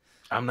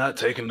 I'm not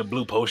taking the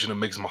blue potion that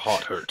makes my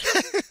heart hurt.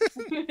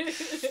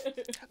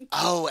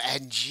 oh,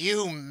 and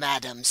you,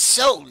 madam,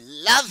 so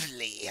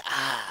lovely.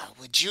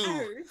 Would you,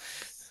 Oh,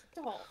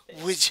 stop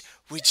it.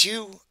 would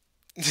you?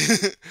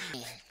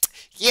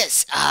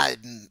 Yes,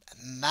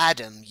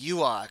 madam,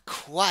 you are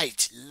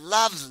quite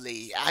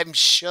lovely. I'm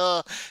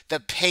sure the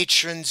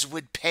patrons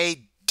would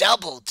pay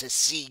double to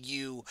see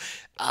you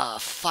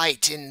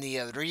fight in the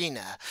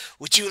arena.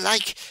 Would you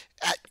like?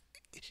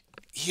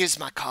 Here's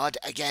my card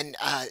again.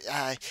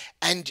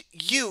 And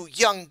you,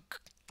 young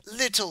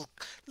little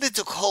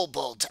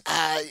kobold.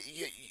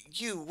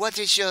 You. What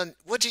is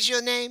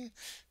your name?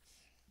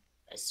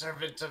 A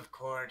servant of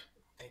Cord.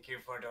 Thank you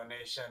for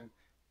donation.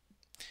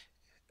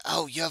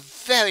 Oh, you're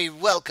very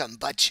welcome,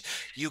 but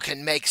you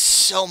can make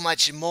so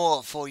much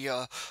more for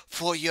your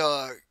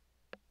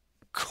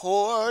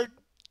cord.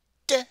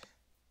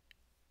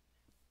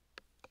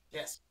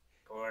 Yes,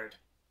 Cord.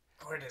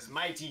 Cord is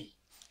mighty.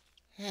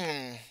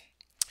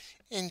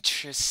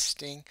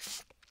 Interesting.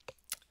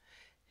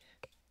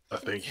 I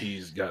think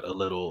he's got a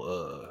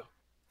little,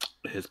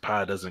 his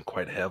pie doesn't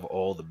quite have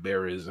all the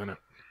berries in it.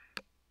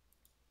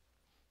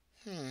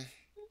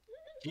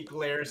 He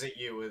glares at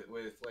you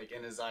with like,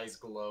 and his eyes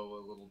glow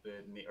a little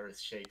bit, and the earth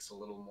shakes a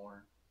little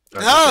more. I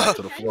just got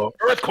to the floor.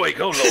 Earthquake,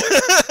 oh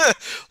lord.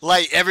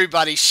 Like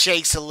everybody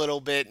shakes a little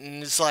bit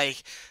and it's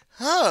like,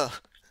 oh,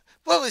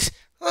 what?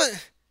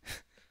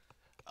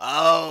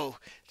 Oh,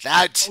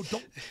 that. Oh,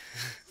 don't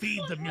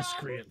feed the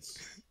miscreants.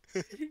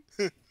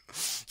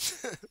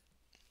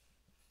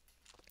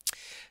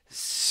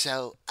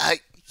 So,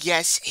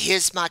 yes,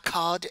 here's my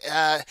card.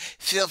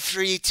 Feel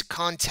free to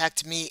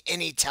contact me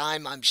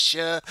anytime. I'm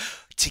sure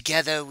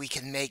together we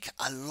can make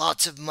a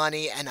lot of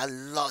money and a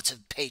lot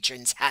of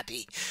patrons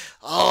happy.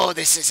 Oh,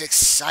 this is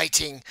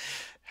exciting.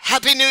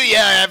 Happy New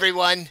Year,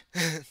 everyone.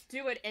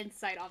 Do an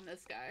insight on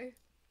this guy.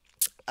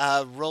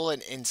 Roll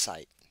an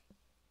insight.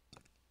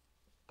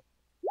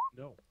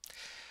 No.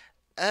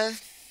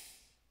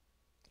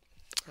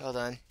 Hold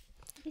on.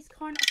 It's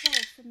kind of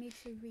hard for me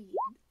to read.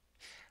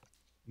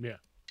 Yeah.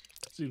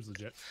 Seems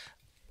legit.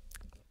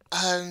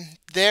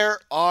 There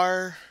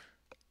are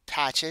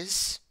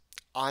patches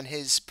on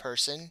his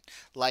person,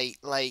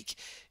 like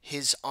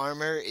his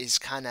armor is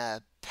kind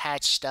of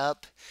patched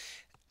up.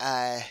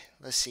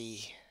 Let's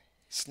see.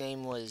 His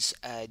name was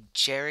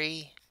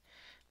Jerry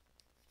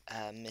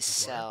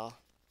Missel.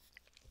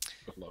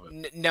 I love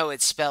it. No,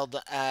 it's spelled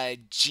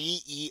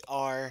Gery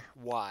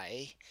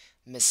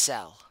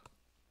Missel.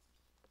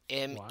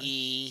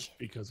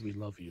 Because we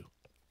love you.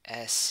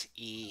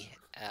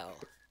 Mesel.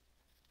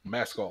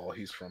 Mascal,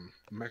 he's from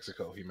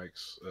Mexico. He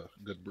makes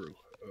good brew.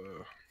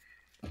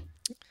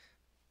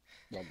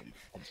 I'm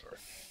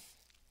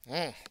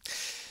sorry.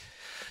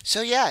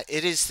 So yeah,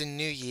 it is the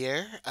new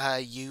year.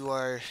 You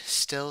are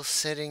still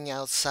sitting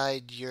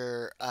outside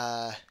your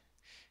That's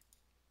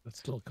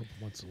still a couple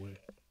months away.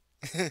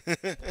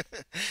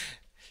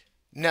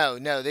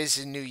 No, this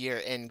is New Year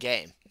in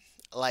game.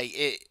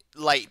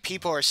 Like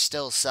people are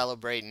still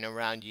celebrating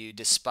around you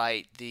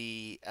despite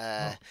the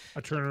I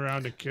turn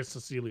around and kiss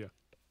Cecilia.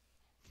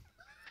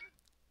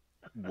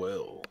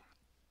 Well,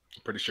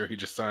 I'm pretty sure he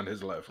just signed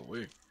his life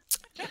away.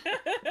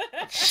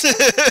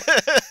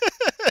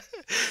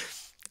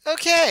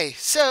 Okay,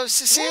 so Roll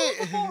Cecilia.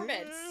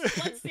 performance.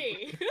 Let's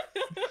see.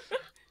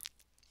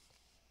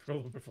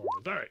 Roll the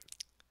performance. All right.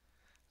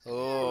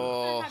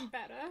 Oh, I've had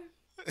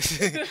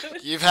better.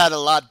 you've had a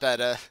lot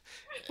better.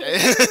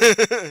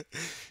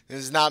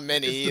 There's not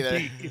many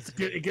It's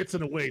the either. beat. It gets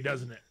in the way,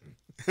 doesn't it?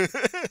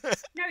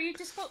 No, you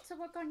just got to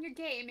work on your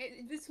game.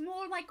 It's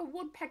more like a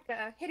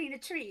woodpecker hitting a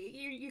tree.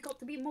 You got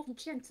to be more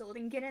gentle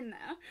and get in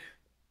there.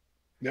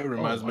 That Oh,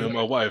 reminds me of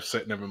my wife.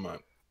 Said, never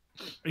mind.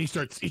 he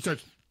starts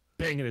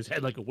banging his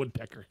head like a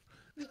woodpecker.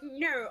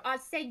 No, I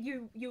said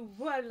you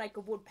were like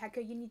a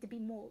woodpecker. You need to be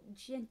more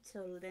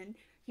gentle and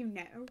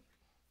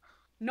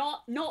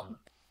not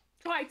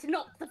try to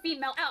knock the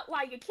female out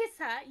while you kiss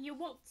her. You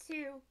want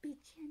to be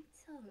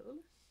gentle.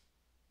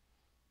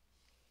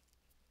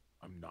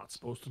 I'm not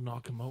supposed to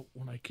knock him out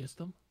when I kiss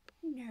them.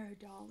 No,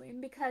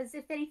 darling, because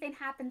if anything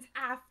happens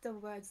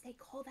afterwards, they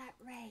call that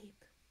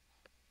rape.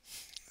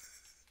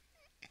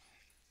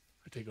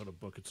 I take out a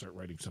book and start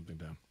writing something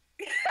down.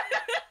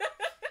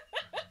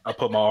 I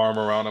put my arm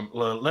around him.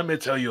 Let me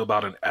tell you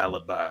about an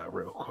alibi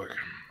real quick.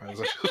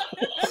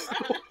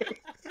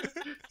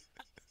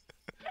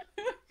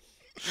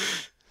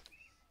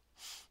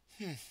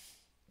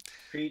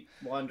 Crete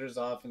wanders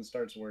off and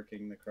starts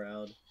working the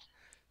crowd.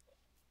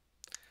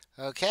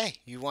 Okay,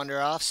 you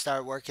wander off,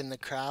 start working the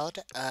crowd.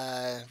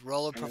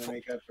 Roll a I'm gonna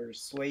make a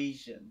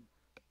persuasion.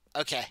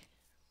 Okay.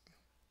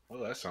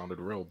 Well, that sounded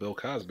real Bill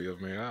Cosby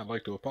of me. I'd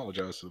like to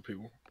apologize to the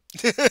people.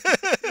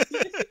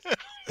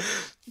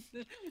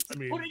 I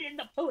mean, Put it in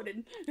the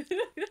pudding.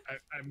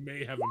 I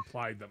may have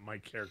implied that my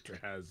character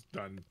has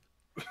done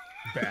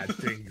bad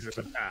things in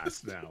the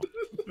past now.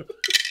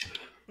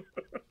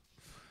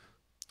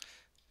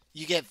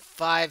 You get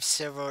 5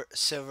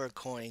 silver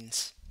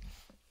coins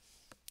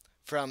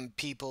from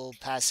people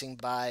passing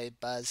by,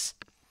 Buzz.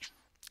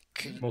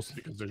 Mostly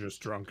because they're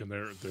just drunk and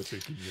they're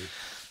thinking you're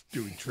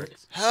doing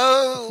tricks.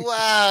 Oh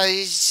wow,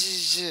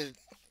 it's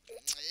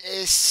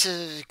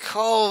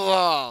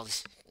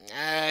cold.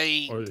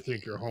 Or they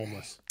think you're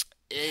homeless.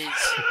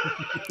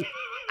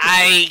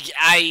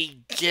 I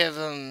give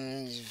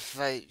him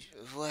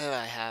what do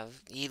I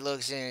have? He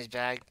looks in his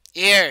bag.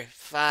 Here,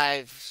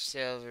 5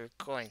 silver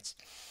coins.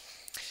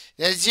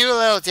 Let's do a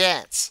little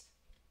dance.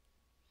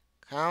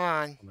 Come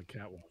on. On the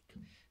catwalk.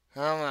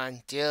 Come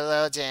on, do a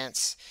little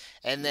dance,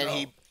 and then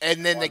No.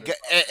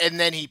 and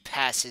then he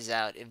passes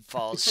out and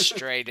falls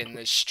straight in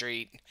the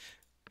street.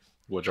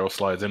 Woodrow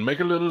slides in,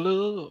 make a little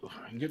love,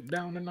 and get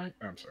down tonight.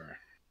 I'm sorry.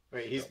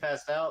 Wait, he's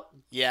passed out?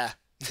 Yeah.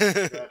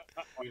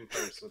 Point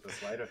first with a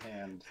sleight of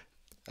hand.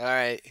 All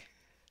right.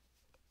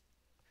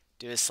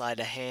 Do a sleight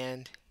of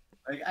hand.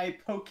 Like I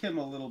poke him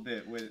a little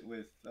bit with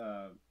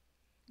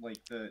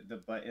like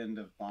the butt end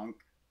of bonk.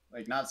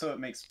 Like not so it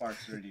makes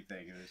sparks or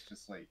anything. It was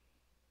just like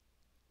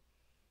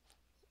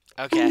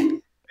Okay.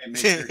 and make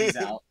sure he's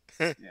out.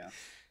 Yeah.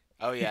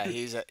 Oh yeah,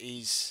 he's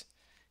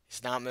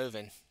not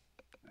moving.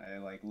 I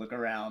like look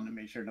around and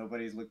make sure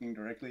nobody's looking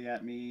directly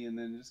at me, and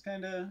then just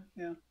kind of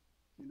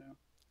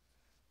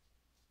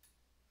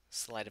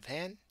Sleight of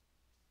hand.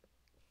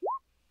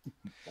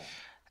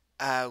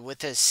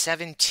 With a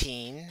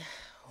 17,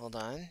 hold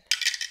on.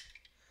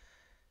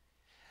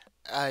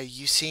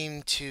 You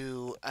seem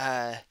to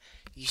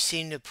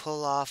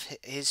pull off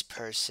his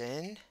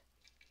person.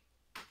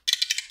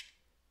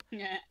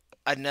 Yeah.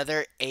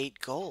 Another 8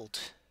 gold.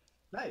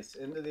 Nice.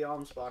 Into the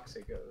alms box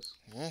it goes.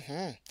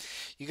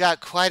 You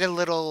got quite a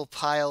little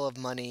pile of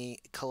money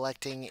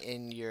collecting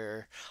in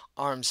your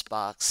arms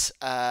box.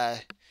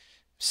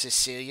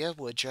 Cecilia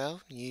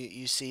Woodrow,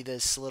 you see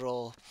this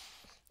little.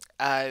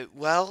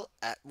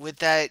 With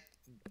that,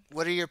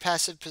 what are your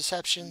passive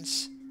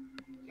perceptions?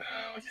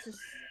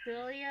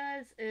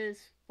 Cecilia's is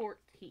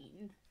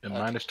 14. And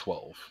Okay. mine is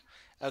 12.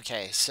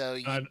 Okay, so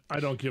I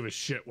don't give a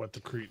shit what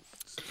the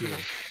Cretes do.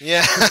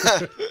 yeah,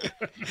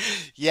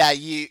 yeah,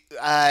 you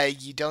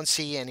don't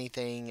see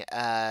anything,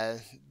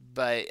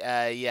 but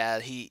yeah,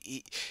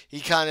 he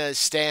kind of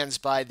stands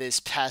by this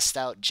passed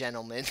out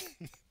gentleman.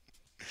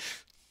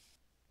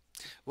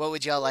 What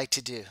would y'all like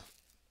to do?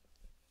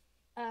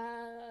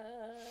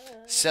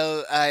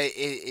 So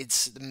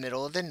it's the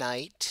middle of the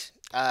night.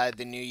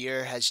 The new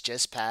year has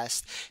just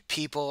passed.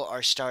 People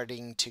are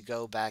starting to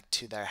go back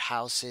to their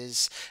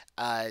houses.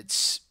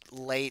 It's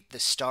late. The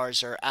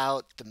stars are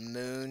out. The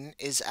moon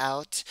is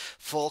out.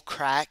 Full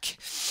crack.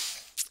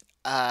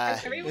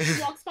 Everyone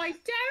who walks by,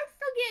 don't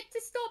forget to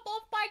stop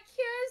off by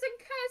cures and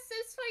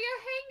curses for your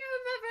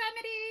hangover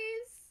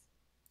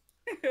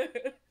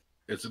remedies.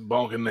 It's a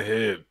bonk in the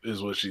head,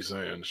 is what she's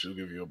saying. She'll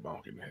give you a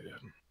bonk in the head.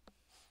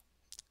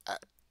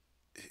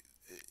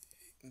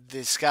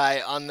 This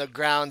guy on the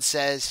ground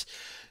says,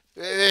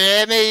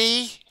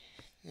 "Remedy,"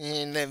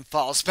 and then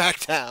falls back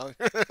down.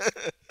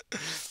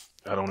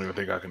 I don't even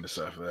think I can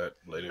decipher that,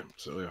 lady.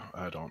 So yeah,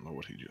 I don't know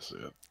what he just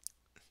said.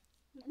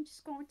 I'm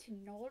just going to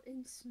nod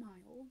and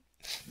smile.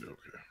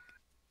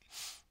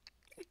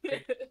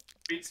 Okay.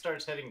 Crete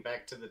starts heading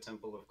back to the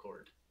Temple of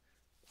Cord.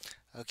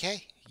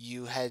 Okay,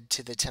 you head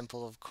to the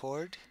Temple of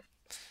Cord.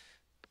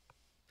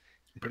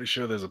 I'm pretty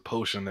sure there's a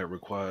potion that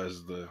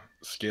requires the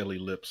scaly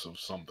lips of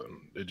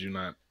something. Did you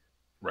not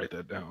write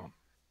that down?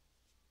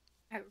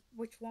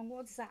 Which one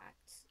was that?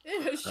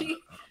 She.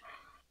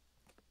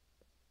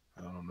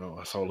 I don't know.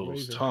 I saw a little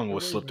Razor, tongue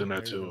was razor, slipped in there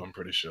razor. too. I'm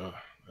pretty sure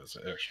that's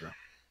an extra.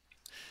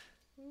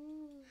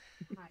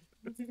 Hi.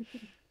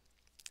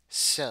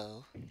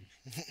 So,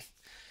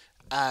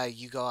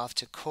 you go off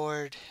to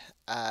Cord.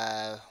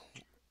 Uh,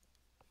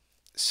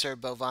 Sir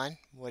Bovine,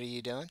 what are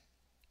you doing?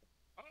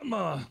 I'm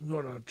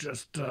gonna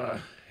just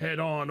head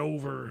on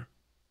over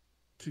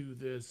to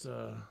this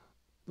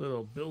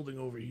little building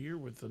over here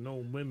with the no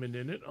women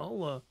in it.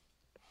 I'll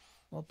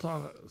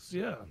talk.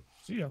 Yeah,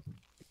 see ya.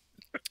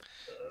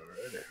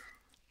 Alrighty.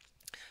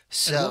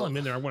 And while So, I'm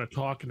in there, I want to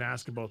talk and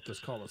ask about this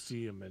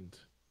Coliseum and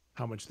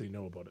how much they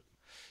know about it.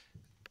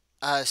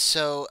 uh,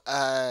 so,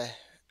 uh,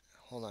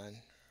 hold on,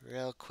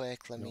 real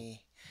quick. Let No.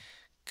 me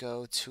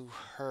go to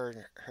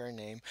her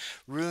name.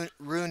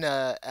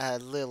 Runa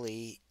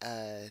Lily,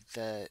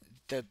 the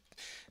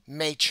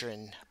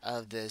matron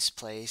of this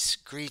place,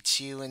 greets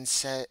you and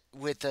set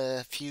with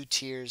a few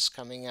tears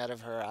coming out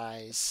of her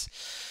eyes.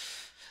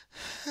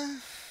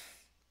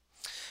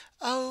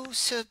 Oh,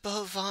 Sir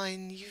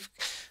Bovine,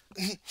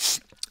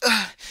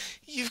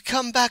 you've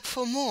come back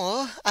for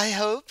more, I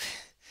hope.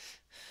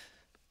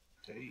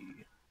 Hey.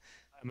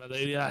 My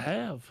lady, I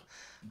have.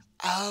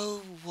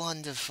 Oh,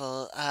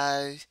 wonderful.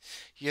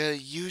 Your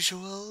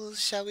usual,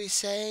 shall we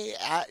say?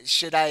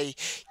 Should I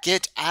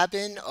get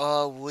Abin,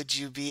 or would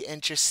you be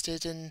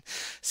interested in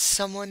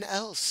someone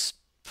else,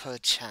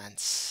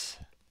 perchance?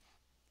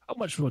 How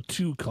much will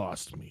two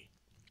cost me?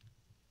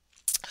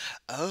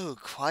 Oh,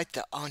 quite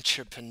the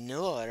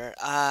entrepreneur.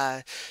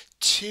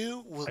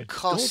 Two will I don't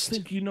cost,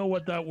 think you know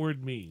what that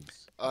word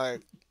means. or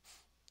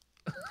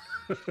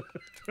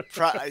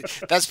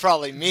that's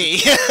probably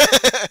me.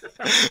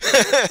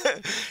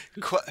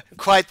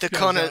 Quite the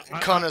Yes,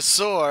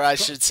 connoisseur, I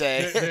should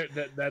say.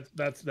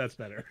 That's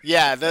better.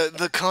 Yeah,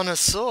 the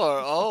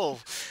connoisseur. Oh,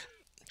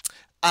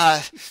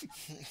 uh,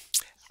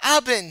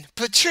 Albin,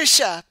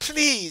 Patricia,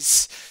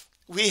 please,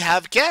 we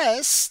have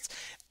guests.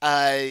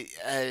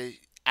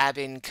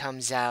 Abin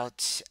comes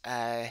out,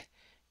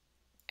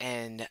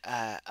 and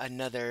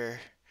another.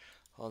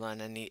 Hold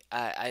on,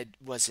 I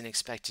wasn't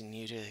expecting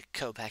you to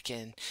go back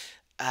in.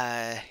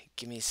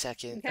 Give me a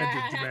second.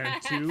 Enter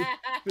demand two.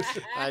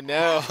 I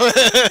know.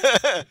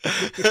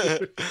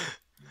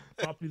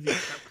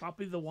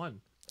 Copy the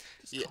one.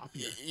 Just Yeah, copy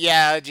it.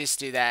 yeah, I'll just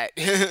do that.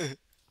 They're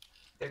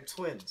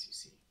twins, you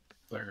see.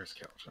 There's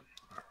Cowton.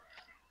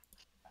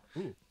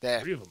 Ooh,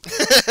 There. 3 of them.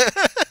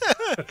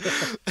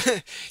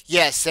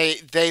 Yes,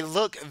 they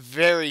look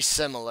very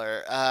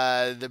similar.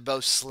 They're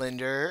both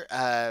slender,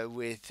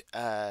 with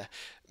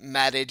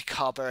matted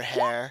copper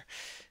hair,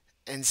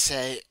 and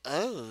say,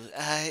 "Oh,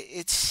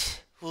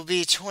 it will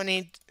be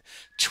 20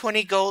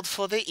 gold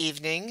for the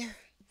evening."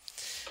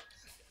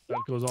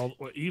 That goes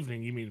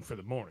evening. You mean for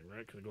the morning,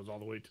 right? Because it goes all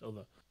the way till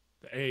the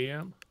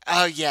a.m.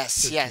 Oh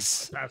yes, Just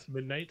yes. past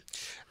midnight.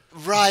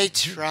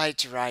 Right.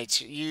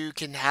 You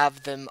can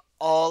have them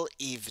all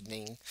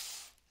evening,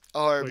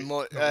 or Wait,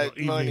 more no,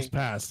 evening's morning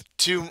past.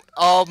 to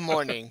all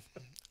morning,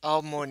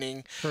 all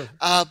morning. Perfect.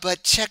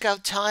 But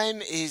checkout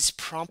time is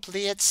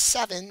promptly at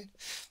 7.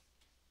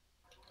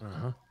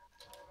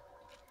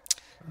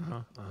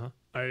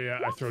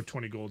 I throw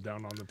 20 gold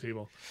down on the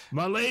table.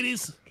 My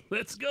ladies,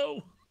 let's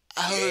go.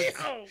 Oh,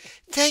 Oh.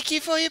 thank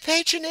you for your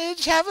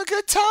patronage. Have a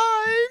good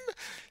time.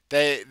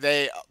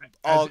 They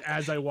all.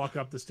 As I walk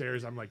up the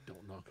stairs, I'm like,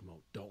 don't knock him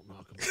out. Don't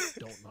knock him out.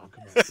 Don't knock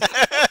him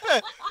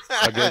out.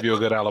 I gave you a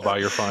good alibi.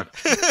 You're fine.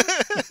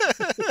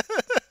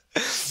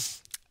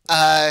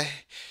 uh,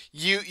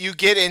 you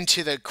get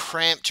into the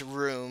cramped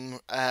room,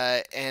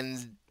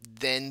 and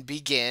then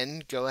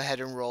begin. Go ahead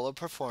and roll a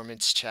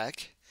performance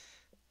check.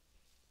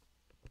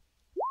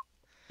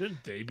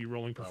 Shouldn't they be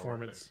rolling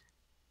performance?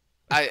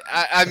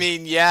 I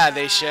mean, yeah,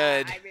 they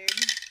should. I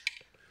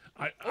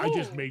mean, I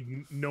just Ooh.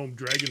 made Gnome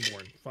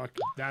Dragonborn. Fuck,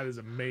 that is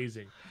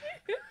amazing.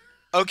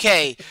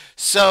 Okay,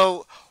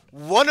 so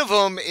one of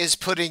them is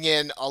putting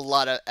in a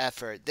lot of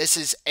effort. This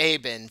is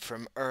Aben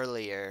from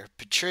earlier.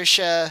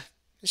 Patricia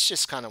is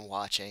just kind of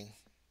watching, She's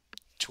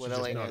just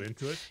twiddling not her.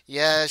 into it.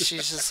 Yeah,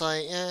 she's just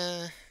like,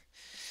 yeah,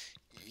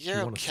 You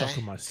you're want to suck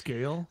okay. on my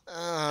scale?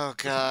 Oh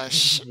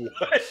gosh.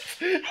 What?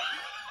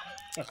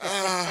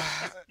 Uh,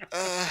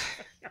 uh,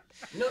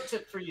 No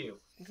tip for you.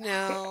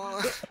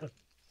 no.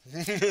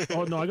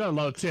 Oh no, I got a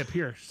lot of tip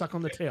here. Suck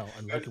on the tail.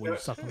 I like it when you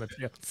suck on the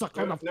tail. Suck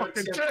on the No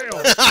fucking tip.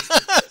 tail.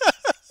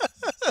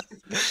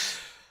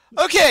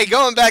 Okay,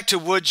 going back to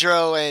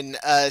Woodrow and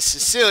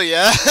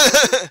Cecilia.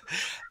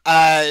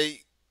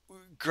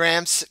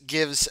 Gramps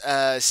gives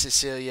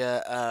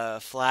Cecilia a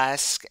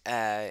flask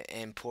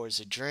and pours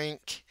a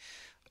drink,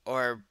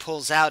 or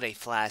pulls out a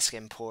flask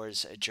and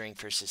pours a drink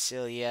for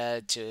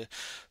Cecilia to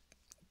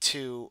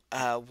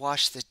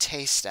wash the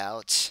taste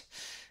out.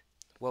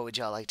 What would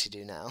y'all like to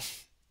do now?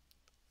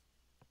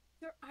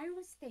 So I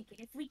was thinking,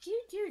 if we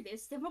do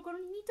this, then we're going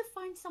to need to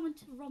find someone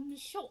to run the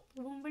shop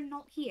when we're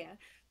not here.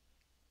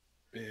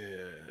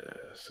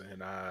 Yes,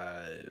 and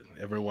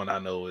everyone I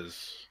know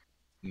is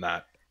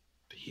not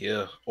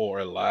here or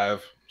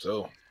alive,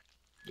 so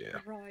yeah.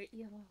 Right,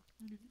 yeah.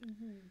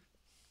 Mm-hmm.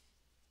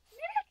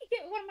 Maybe I could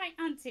get one of my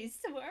aunties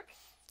to work.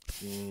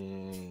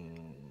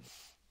 Mm,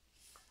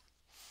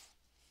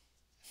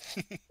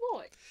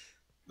 What?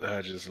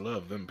 I just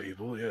love them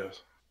people,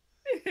 yes.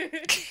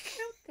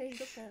 I'll take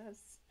a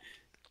pass.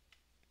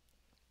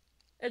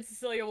 And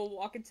Cecilia will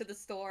walk into the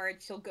store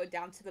and she'll go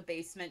down to the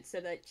basement so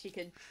that she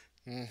can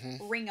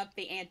Mm-hmm. ring up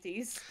the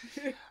antes.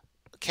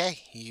 Okay,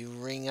 you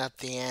ring up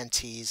the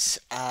antes.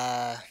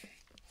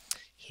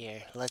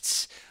 Here,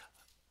 let's.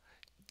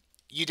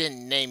 You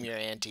didn't name your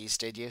antes,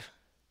 did you?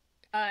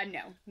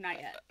 No, not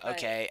yet. But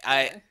Okay,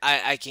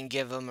 I can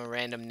give them a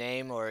random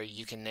name, or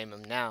you can name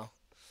them now.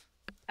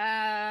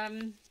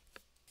 um,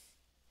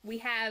 we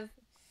have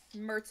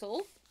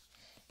Myrtle,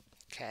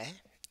 Okay.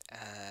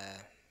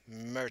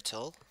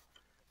 Myrtle,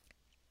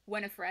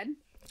 Winifred,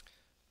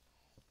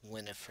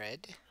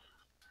 Winifred,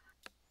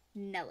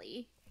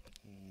 Nellie,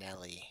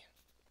 Nellie.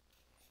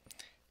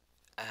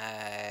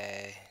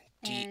 Uh,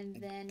 do you, and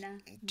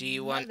then do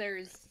you want?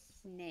 mother's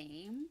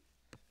name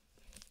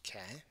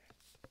Okay.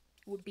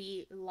 would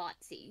be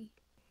Lottie.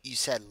 You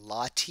said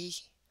Lottie,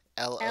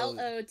 L L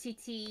O, O T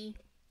T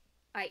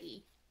I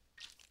E.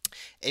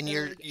 and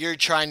Oh, you're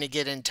trying to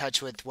get in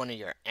touch with one of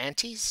your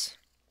aunties.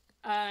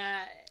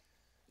 Uh,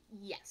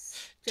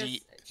 yes. Do Just you-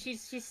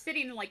 she's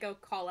sitting like a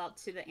call out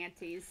to the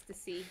aunties to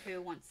see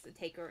who wants to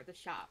take her to the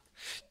shop.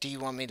 Do you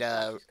want me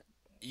to?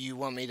 You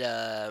want me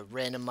to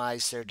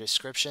randomize their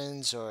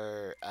descriptions,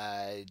 or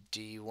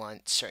do you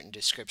want certain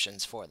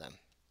descriptions for them?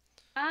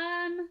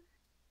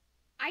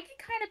 I can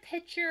kind of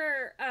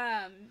picture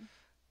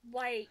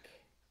like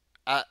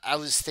I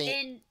was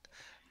thinking. in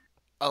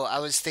Oh, I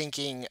was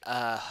thinking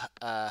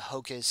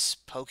Hocus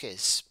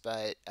Pocus,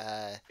 but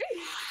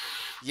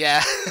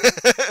yeah.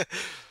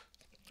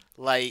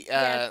 Like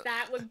yes,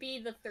 that would be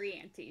the three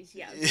aunties.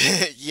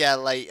 Yes. yeah,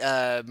 like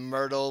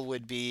Myrtle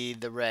would be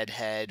the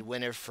redhead,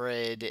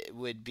 Winifred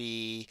would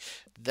be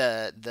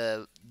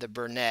the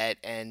brunette,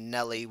 and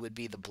Nellie would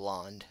be the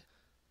blonde.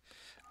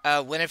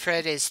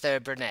 Winifred is the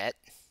brunette,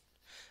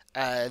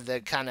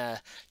 the kind of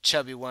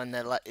chubby one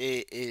that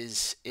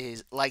is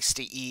likes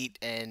to eat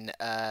and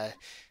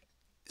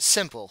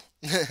simple.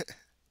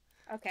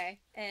 Okay.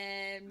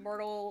 And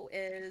Myrtle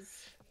is.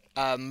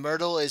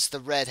 Myrtle is the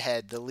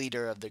redhead, the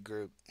leader of the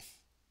group.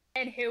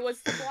 And who was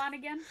the blonde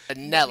again?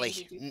 Nellie.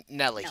 Did you-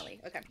 Nellie.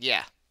 Nellie. Okay.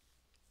 Yeah.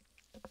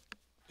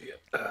 Yeah,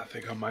 I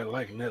think I might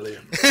like Nelly.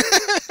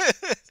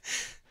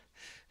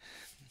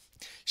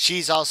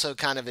 She's also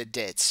kind of a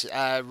ditz.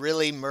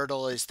 Really,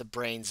 Myrtle is the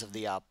brains of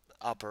the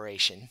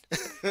operation.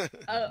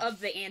 Of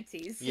the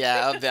aunties.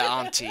 Yeah, of the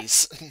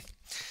aunties.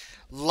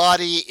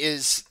 Lottie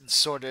is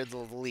sort of the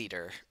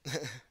leader.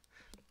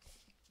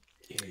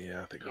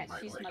 Yeah, I think Yeah, I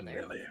might she's like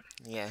mother. Nelly.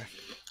 Yeah.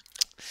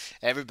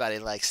 Everybody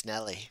likes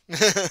Nellie.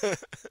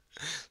 If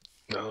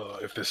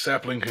the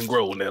sapling can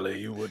grow, Nelly,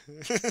 you would.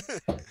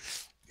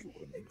 You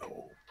wouldn't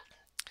know.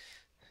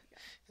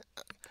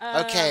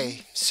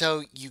 Okay,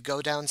 so you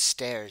go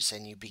downstairs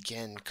and you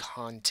begin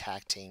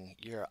contacting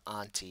your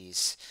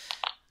aunties.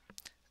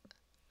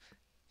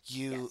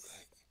 You Yes.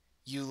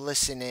 you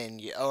listen in,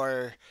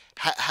 or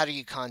how do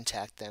you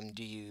contact them?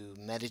 Do you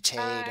meditate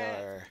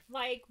or?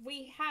 Like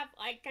we have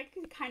like I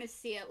can kind of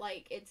see it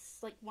like it's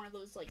like one of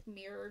those like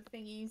mirror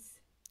thingies.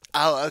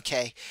 Oh,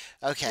 okay,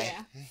 okay.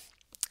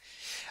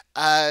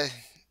 Yeah.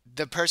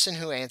 The person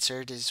who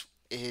answered is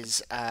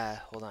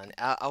hold on.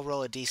 I'll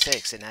roll a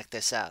d6 and act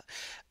this out.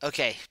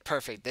 Okay,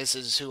 perfect. This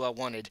is who I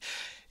wanted.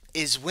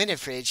 Is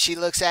Winifred? She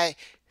looks out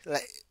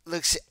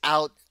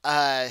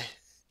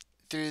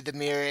through the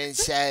mirror and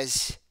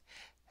says,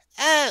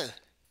 "Oh,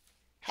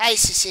 hey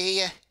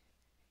Cecilia,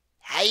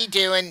 how you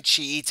doing?"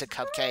 She eats a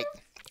cupcake.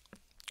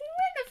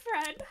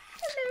 Winifred,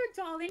 hello,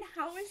 darling.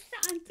 How is the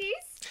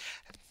aunties?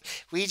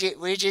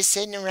 We're just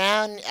sitting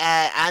around.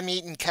 I'm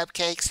eating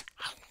cupcakes.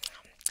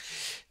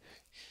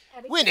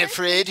 Very good.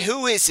 Winifred,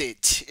 who is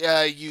it?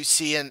 You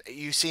see in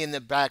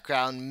the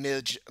background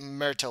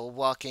Myrtle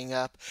walking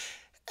up.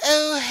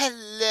 Oh,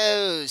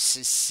 hello,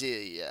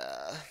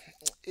 Cecilia.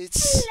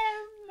 It's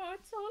Hello,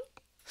 mortal.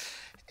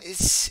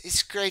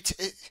 it's great.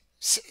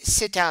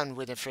 Sit down,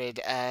 Winifred.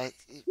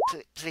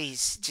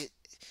 Please.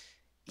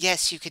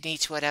 Yes, you can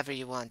eat whatever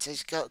you want.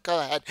 Just go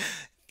ahead.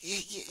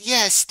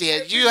 Yes,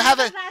 dear. You have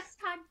a.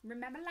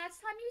 Remember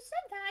last time you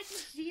said that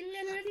she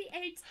literally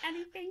ate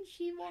anything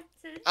she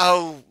wanted.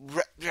 Oh,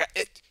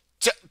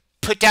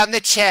 put down the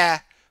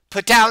chair.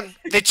 Put down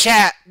the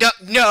chair. No,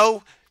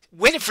 no,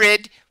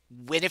 Winifred.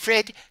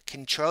 Winifred,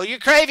 control your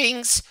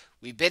cravings.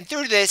 We've been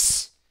through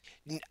this.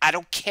 I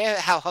don't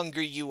care how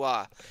hungry you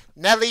are.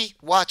 Nellie,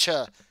 watch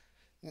her.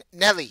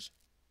 Nellie,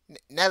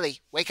 Nellie,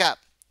 wake up.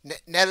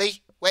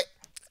 Nellie, wait.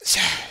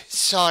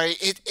 Sorry,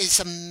 it's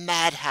a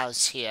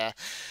madhouse here.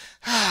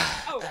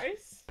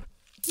 Always.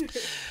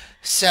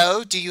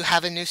 So, do you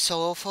have a new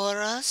soul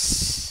for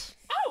us?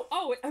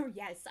 Oh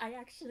yes, I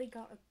actually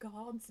got a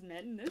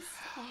guardsman this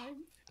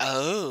time.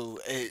 Oh,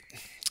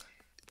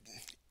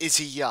 is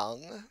he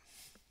young?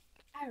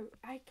 Oh,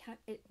 I can't.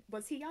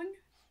 Was he young?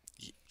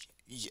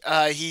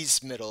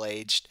 He's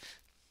middle-aged.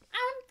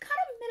 I'm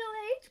kind of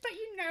middle-aged, but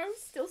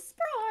still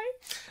spry.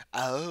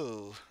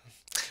 Oh,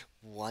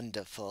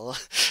 wonderful.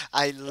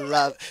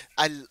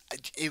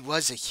 It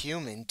was a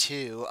human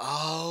too.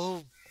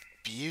 Oh,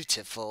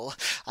 beautiful.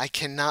 I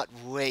cannot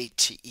wait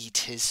to eat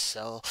his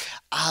soul.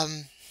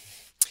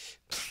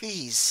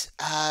 Please,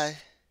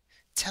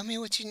 tell me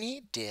what you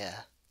need,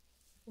 dear.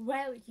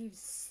 Well, you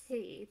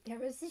see, there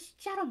was this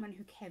gentleman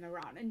who came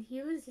around, and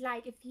he was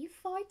like, if you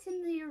fight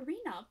in the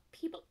arena,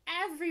 people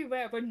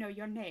everywhere would know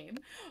your name.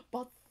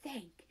 But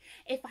think,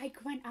 if I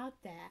went out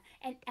there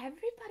and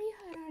everybody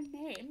heard our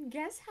name,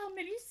 guess how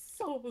many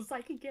souls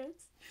I could get?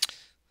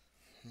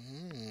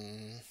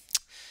 Hmm.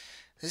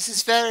 This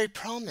is very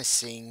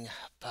promising,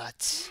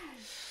 but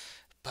Yes.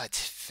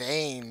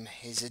 fame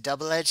is a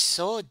double-edged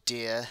sword,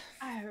 dear.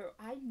 Oh,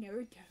 I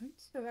know,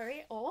 don't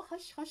worry. All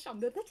hush hush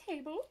under the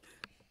table.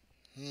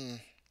 Hmm.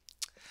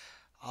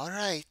 All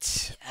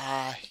right.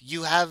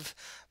 You have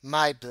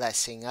my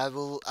blessing. I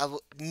will.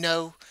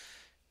 No,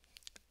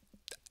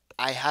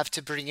 I have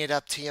to bring it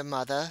up to your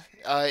mother.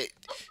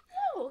 Of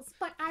course,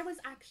 but I was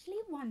actually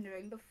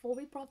wondering before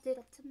we brought it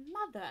up to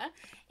Mother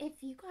if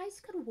you guys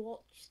could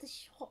watch the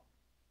shop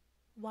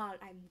while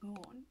I'm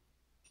gone.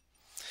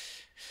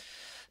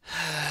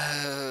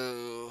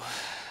 Oh,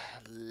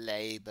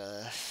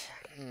 labor.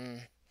 Hmm.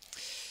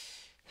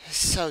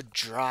 So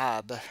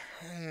drab.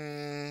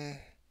 Hmm.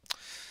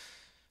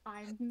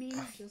 I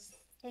mean, just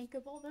think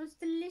of all those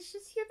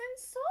delicious human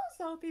souls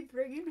I'll be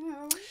bringing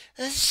home.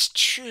 That's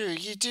true.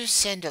 You do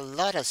send a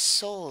lot of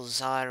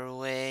souls our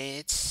way.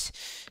 It's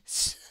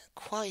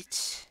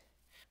quite,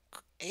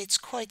 it's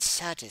quite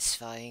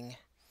satisfying.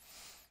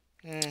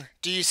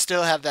 Do you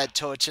still have that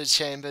torture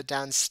chamber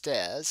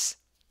downstairs?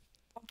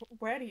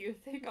 Where do you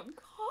think I'm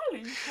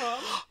calling from?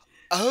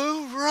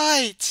 Oh,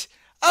 right.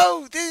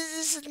 Oh,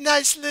 this is a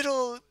nice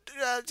little.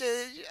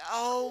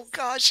 Oh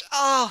gosh.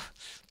 Oh.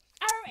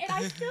 Oh, and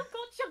I still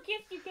got your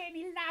gift you gave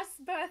me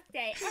last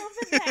birthday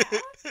over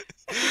there.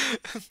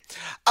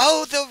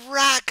 Oh, the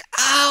rack.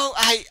 Oh,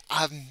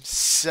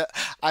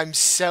 I'm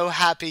so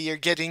happy you're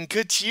getting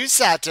good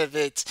use out of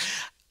it.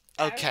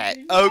 Oh,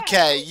 Okay,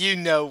 okay, no. you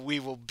know we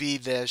will be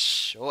there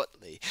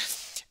shortly.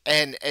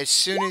 And as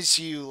soon as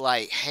you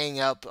like hang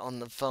up on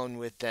the phone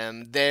with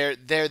them, there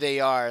they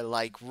are,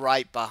 like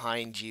right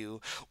behind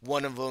you.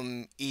 One of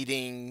them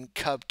eating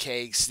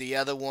cupcakes, the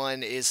other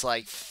one is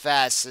like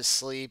fast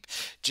asleep,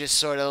 just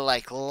sort of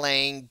like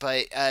laying.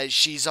 But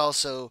she's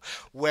also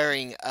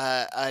wearing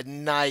a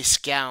nice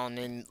gown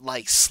and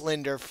like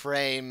slender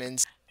frame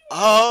and.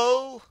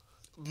 Oh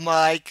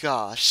my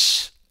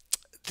gosh,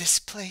 this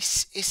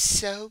place is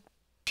so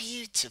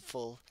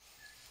beautiful.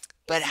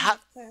 But how?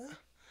 Isn't it so?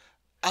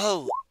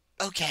 Oh,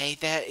 okay.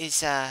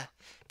 There's a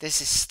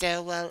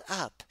stairwell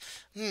up.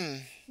 Hmm.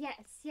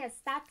 Yes, yes,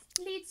 that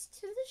leads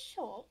to the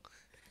shop.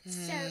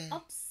 So Hmm.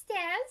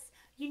 upstairs,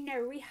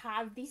 we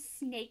have these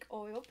snake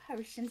oil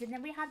potions, and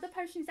then we have the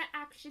potions that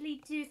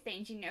actually do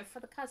things, for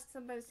the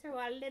customers who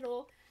are a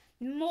little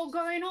more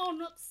going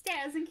on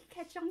upstairs and can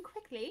catch on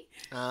quickly.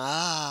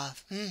 Ah.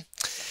 Hmm.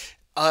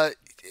 Uh,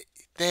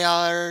 they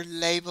are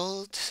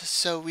labeled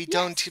so we Yes,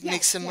 don't yes,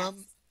 mix them up.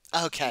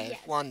 yes, Okay. yes.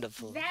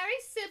 Wonderful. Very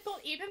simple,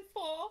 even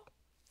for.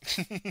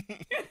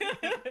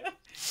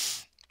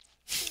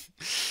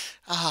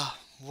 Ah,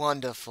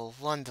 wonderful,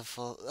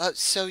 wonderful.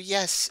 So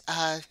yes.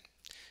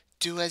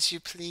 Do as you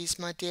please,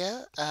 my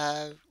dear.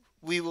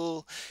 We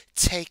will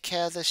take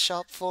care of the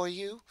shop for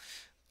you.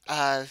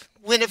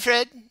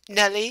 Winifred,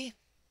 Nellie,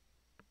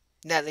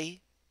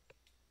 Nellie,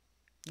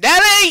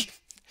 Nellie!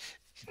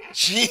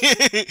 She,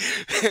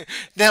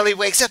 Nellie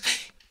wakes up.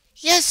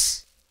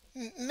 Yes,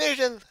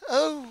 Myrtle.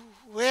 Oh,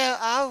 where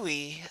are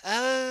we?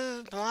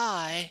 Oh,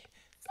 my.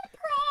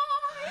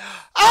 Surprise!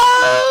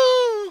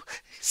 Oh,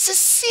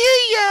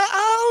 Cecilia.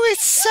 Oh,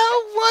 it's so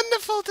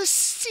wonderful to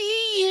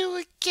see you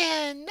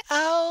again.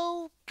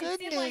 Oh, And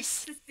see, like, goodness.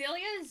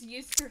 Cecilia is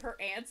used to her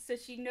aunts, so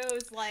she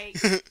knows, like,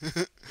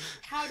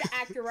 how to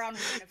act around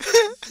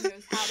Winifred. She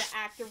knows how to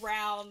act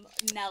around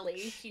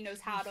Nellie. She knows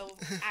how to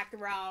act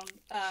around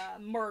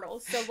Myrtle.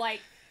 So,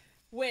 like,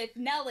 with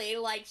Nellie,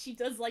 like, she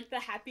does, like, the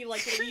happy,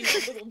 like,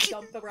 little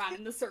jump around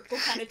in the circle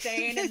kind of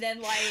thing, and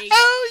then, like...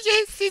 Oh,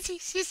 yes,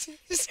 yes.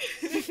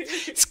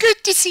 It's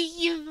good to see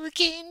you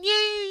again.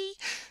 Yay.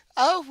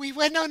 Oh, we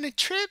went on a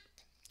trip.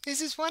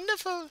 This is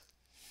wonderful.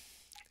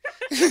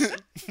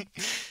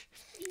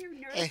 You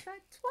Eh, noticed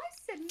that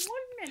twice in 1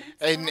 minute.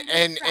 So and I'm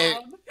and and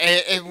proud.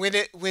 and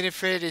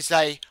Winifred is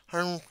like,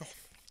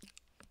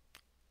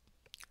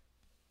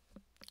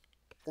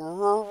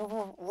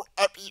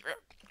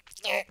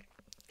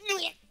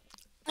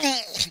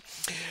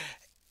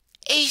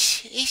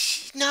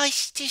 it's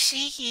nice to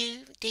see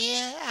you,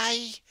 dear.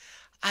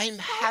 I'm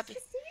Nice happy. to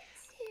see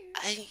you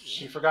too. I,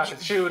 She forgot to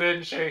chew,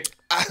 didn't she?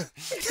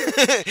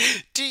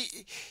 do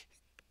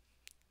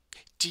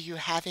do you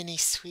have any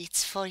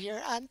sweets for your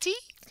auntie?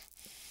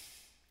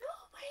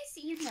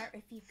 Always,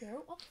 if you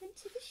go up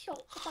into the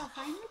shop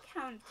behind the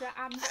counter,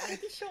 I'm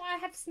pretty sure I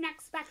have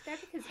snacks back there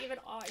because even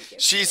I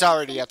get She's bored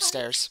already sometimes.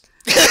 upstairs.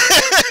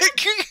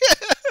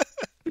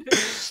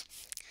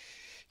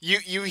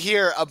 You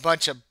hear a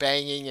bunch of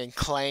banging and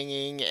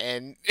clanging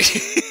and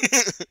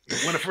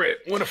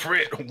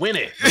Winifred,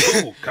 Winnie,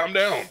 ooh, calm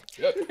down.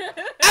 Yep.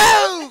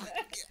 oh,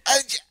 uh,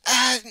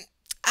 uh,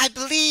 I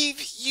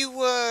believe you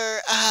were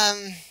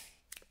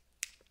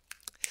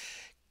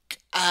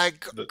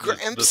The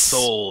Grimps.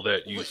 soul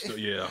that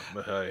yeah.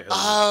 Hey, hello.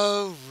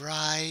 Oh,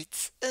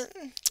 right.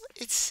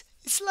 It's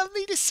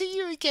lovely to see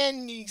you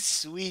again, you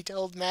sweet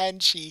old man.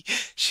 She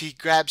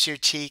grabs your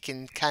cheek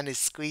and kind of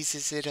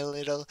squeezes it a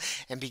little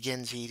and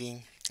begins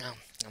eating.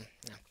 Um,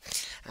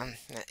 um,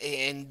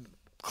 and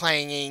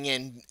clanging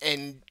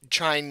and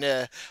trying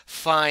to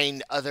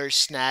find other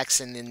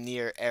snacks in the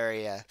near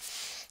area.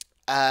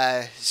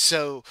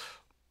 So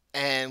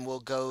and we'll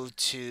go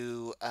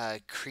to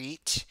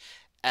Crete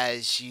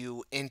as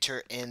you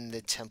enter in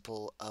the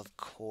Temple of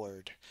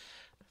Cord.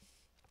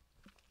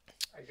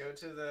 I go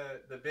to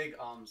the big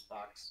alms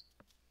box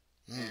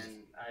Mm.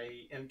 and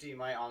I empty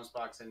my alms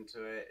box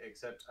into it.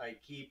 Except I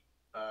keep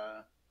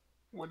uh,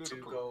 Winnie the two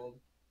Pooh. gold.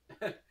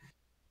 I,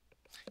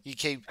 You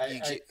keep.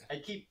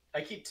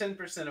 I keep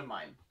 10% of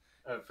mine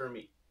for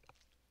me.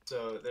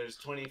 So there's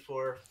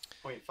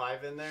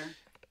 24.5 in there,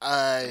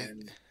 Uh,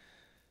 and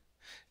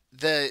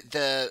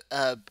the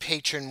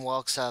patron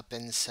walks up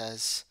and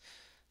says,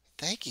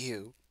 "Thank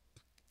you.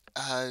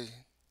 Uh,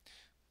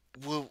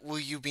 will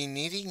you be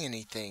needing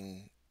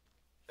anything?"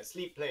 a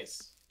sleep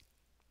place.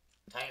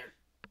 Tired.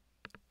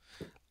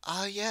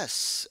 Ah,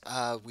 yes.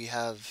 We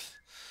have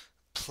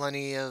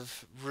plenty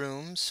of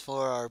rooms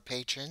for our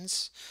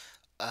patrons.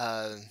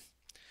 Uh,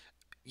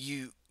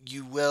 you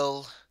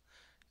will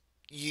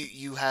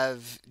you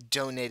have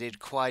donated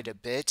quite a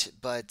bit,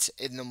 but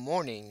in the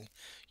morning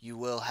you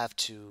will have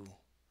to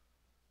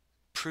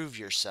prove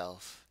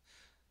yourself,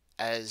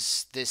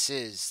 as this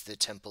is the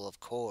Temple of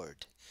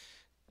Cord,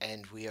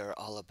 and we are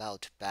all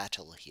about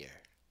battle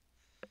here.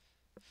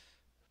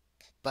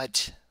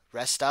 But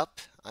rest up,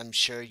 I'm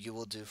sure you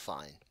will do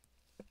fine.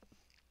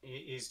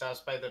 He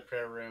stops by the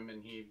prayer room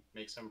and he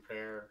makes some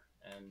prayer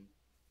and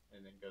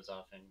then goes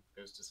off and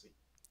goes to sleep.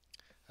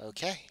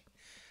 Okay.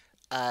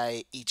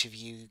 Each of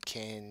you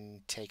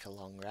can take a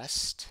long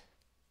rest.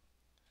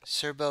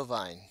 Sir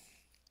Bovine,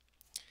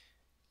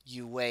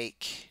 you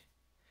wake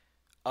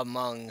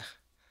among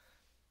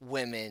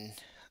women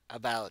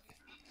about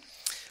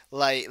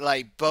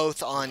like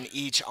both on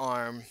each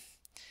arm,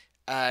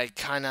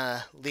 kind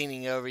of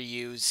leaning over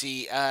you.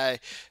 See,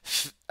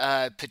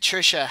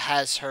 Patricia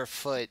has her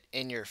foot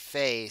in your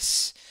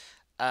face.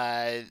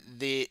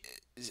 The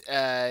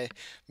uh,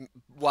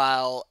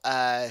 while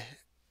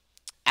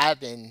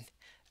Abin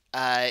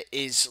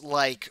is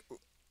like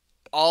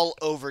all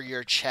over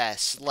your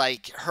chest,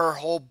 like her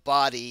whole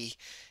body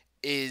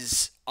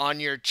is on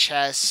your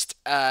chest,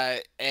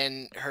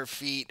 and her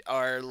feet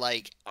are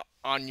like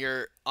on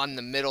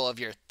the middle of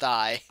your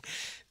thigh.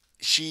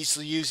 She's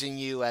using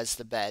you as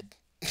the bed.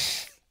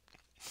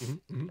 Mm-hmm,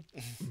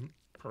 mm-hmm.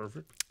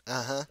 Perfect.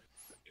 Uh huh.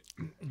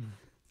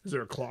 Is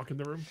there a clock in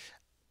the room?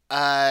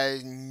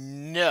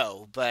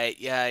 No, but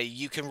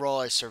you can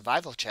roll a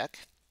survival check.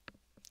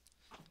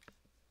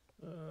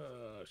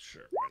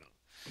 Sure. Why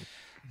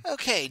not?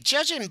 Okay,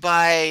 judging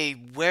by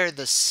where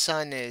the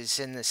sun is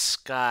in the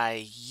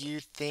sky, you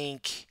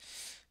think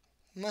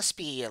must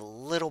be a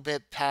little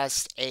bit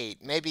past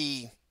 8,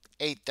 maybe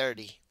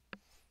 8:30.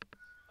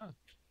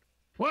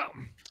 Well,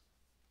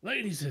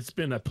 ladies, it's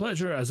been a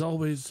pleasure as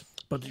always,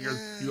 but your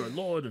Uh,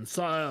 lord and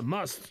sire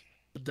must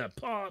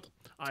depart.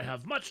 I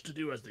have much to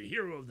do as the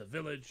hero of the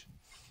village.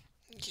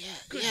 yeah,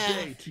 Good yeah.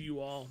 day to you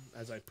all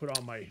as I put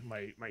on my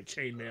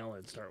chainmail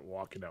and start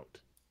walking out,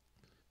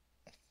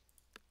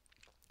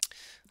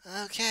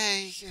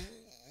 Okay.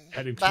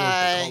 heading towards the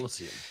Bye.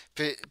 Colosseum.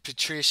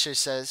 Patricia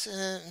says,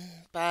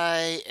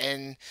 bye.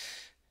 And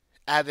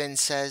Abin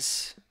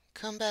says,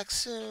 come back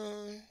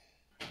soon.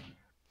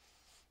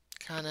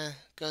 Kind of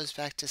goes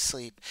back to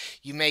sleep.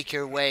 You make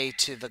your way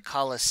to the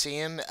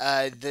Colosseum.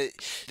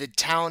 The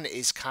town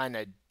is kind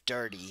of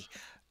dirty.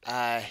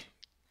 Uh,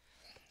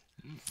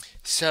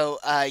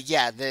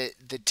 yeah,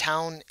 the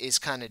town is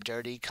kind of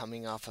dirty,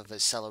 coming off of a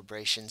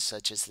celebration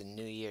such as the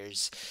New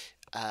Year's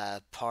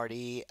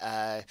party.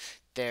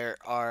 There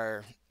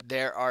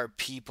are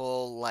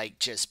people like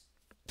just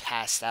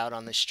passed out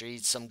on the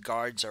streets. Some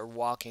guards are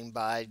walking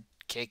by,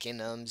 kicking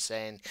them,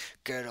 saying,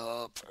 "Get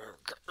up!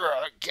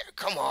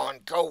 Come on,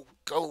 go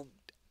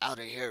out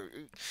of here!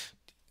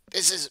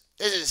 This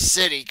is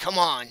city. Come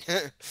on!"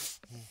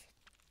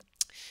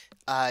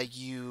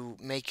 You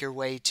make your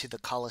way to the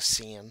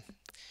Colosseum,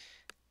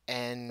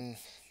 and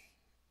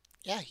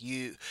yeah,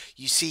 you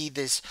see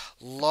this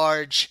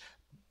large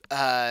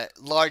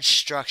large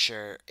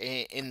structure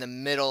in the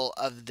middle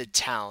of the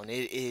town.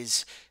 It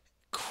is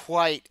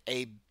quite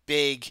a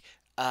big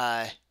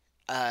The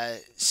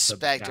castle.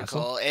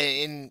 spectacle.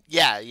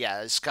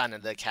 Yeah, it's kind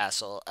of the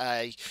castle.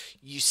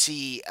 You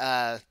see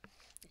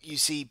you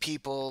see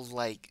people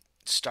like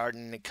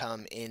starting to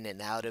come in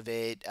and out of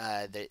it.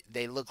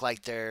 They look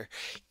like they're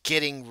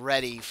getting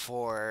ready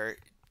for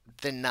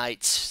the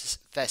night's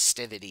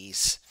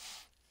festivities.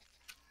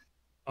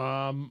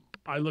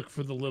 I look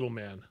for the little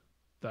man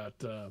that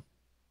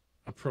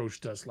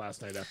approached us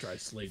last night after I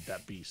slayed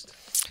that beast.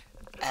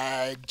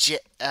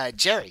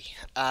 Jerry.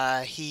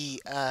 He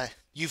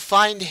You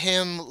find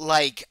him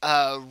like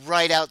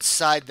right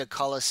outside the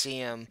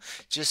Colosseum,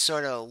 just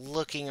sort of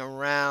looking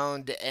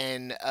around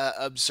and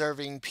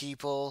observing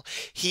people.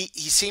 He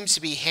seems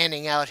to be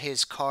handing out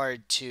his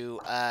card to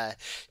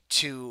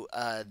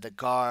the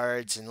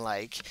guards and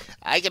like,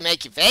 I can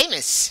make you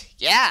famous.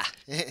 Yeah.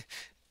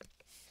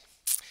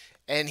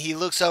 And he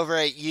looks over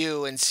at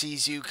you and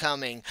sees you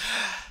coming.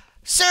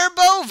 Sir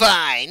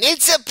Bovine,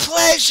 it's a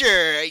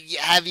pleasure.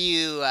 Have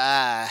you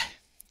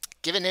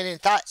given any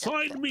thought?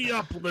 Sign me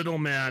up, little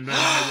man, and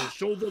I will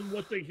show them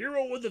what the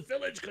hero of the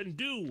village can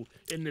do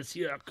in this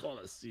here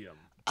Colosseum.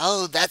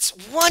 Oh, that's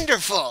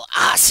wonderful.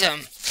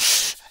 Awesome.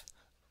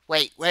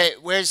 Wait,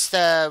 where's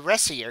the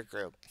rest of your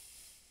group?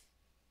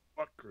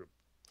 What group?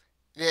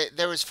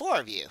 There was four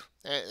of you.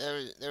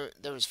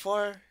 There was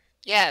four.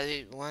 Yeah,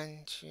 one,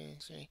 two,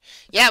 three.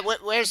 Yeah,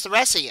 where's the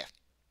rest of you?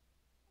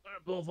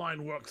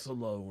 Bovine works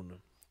alone.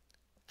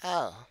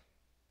 Oh,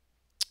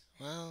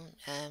 well,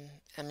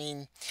 I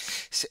mean,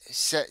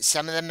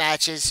 some of the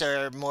matches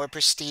are more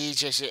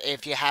prestigious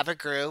if you have a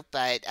group,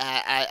 but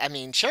I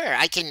mean, sure,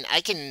 I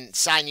can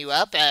sign you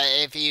up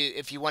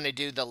if you want to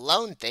do the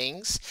loan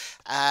things.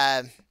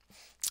 Uh,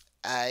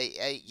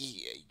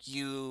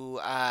 you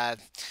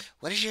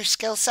what is your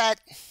skill set?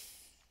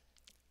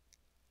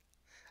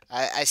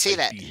 I see I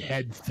that.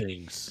 behead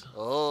things.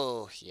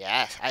 Oh,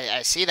 yeah,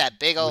 I see that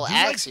big Would old you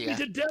like axe me you.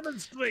 to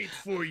demonstrate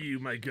for you,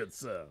 my good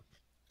sir?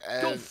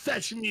 Go Uh,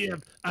 fetch me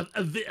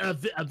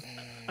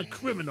a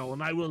criminal,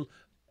 and I will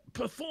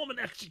perform an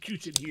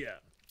execution here.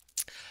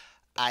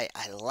 I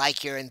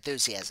like your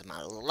enthusiasm.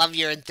 I love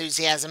your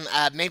enthusiasm.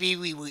 Maybe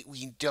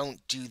we don't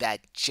do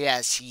that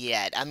just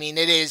yet. I mean,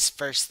 it is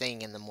first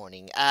thing in the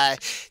morning.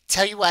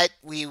 Tell you what,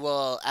 we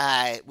will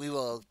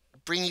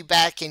bring you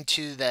back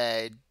into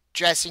the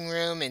dressing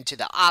room, into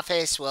the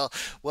office.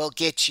 We'll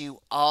get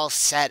you all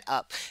set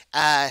up.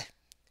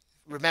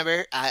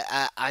 Remember,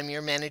 I'm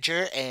your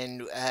manager,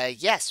 and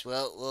yes,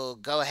 we'll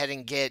go ahead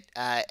and get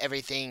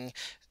everything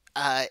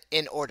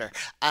in order.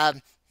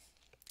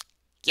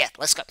 Yeah,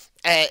 let's go.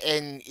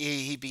 And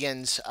he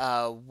begins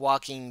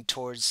walking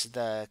towards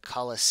the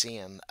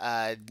Colosseum.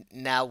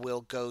 Now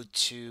we'll go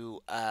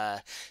to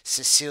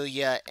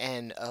Cecilia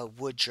and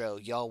Woodrow.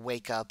 Y'all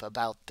wake up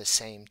about the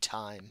same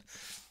time.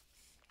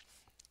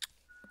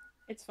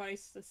 It's funny,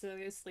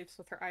 Cecilia sleeps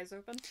with her eyes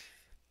open.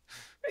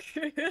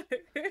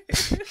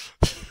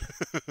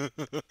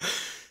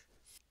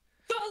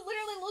 So it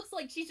literally looks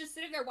like she's just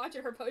sitting there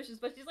watching her potions,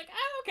 but she's like,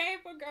 oh, okay,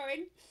 we're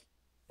going.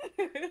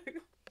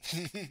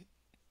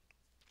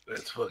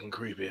 That's fucking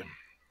creepy.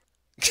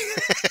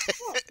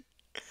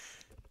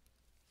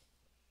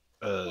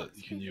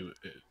 Can you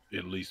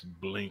at least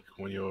blink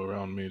when you're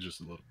around me just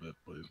a little bit,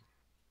 please?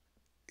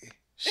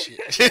 She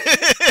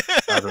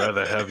I'd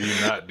rather have you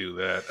not do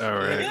that. All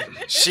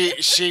right.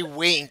 she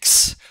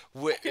winks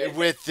with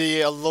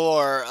the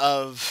allure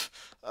of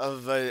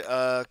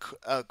a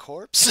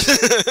corpse.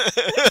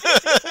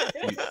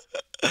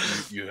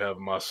 You have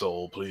my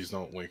soul. Please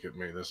don't wink at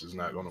me. This is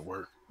not going to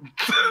work.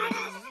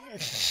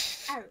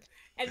 Oh,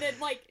 and then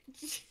like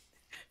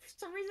for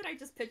some reason I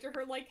just picture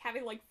her like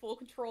having like full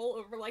control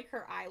over like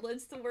her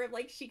eyelids to where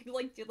like she can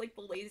like do like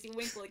the lazy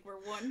wink like where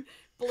one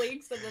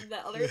blinks and then the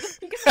other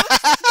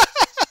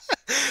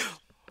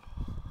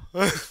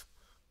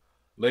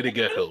Lady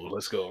Gecko,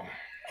 let's go.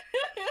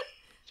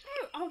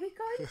 Oh, are we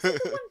going to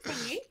the one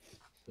thingy?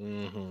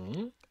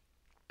 Mm-hmm.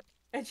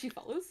 and she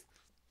follows.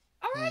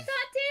 Alright,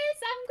 Gladys,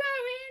 I'm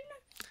going.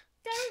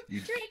 Don't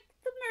You- drink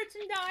the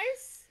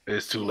merchandise.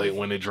 It's too late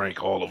when they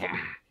drank all of them.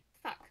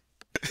 Fuck.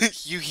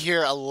 You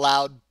hear a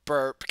loud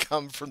burp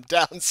come from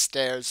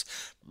downstairs.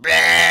 Blah!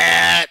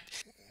 How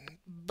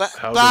did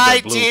Bye,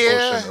 that blue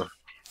dear. potion?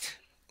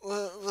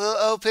 We'll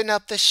open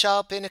up the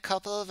shop in a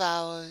couple of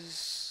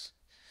hours.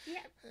 Yeah,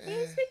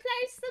 please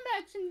replace the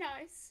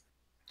merchandise.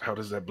 How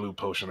does that blue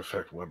potion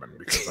affect women?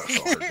 Because I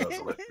saw her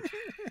guzzle it.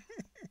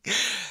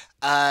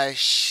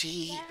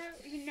 She. So,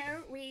 you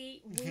know,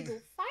 we will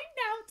find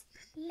out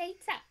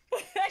later.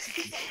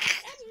 She's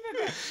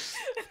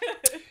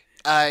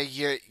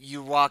like,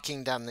 You're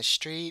walking down the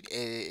street.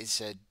 It's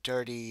a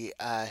dirty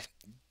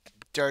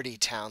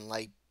town.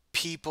 Like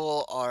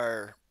people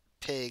are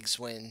pigs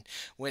when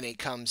it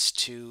comes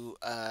to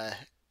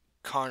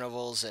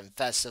carnivals and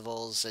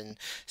festivals and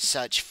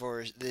such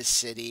for this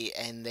city,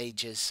 and they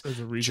just There's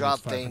a reason drop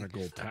it's 500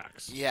 gold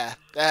tax. yeah,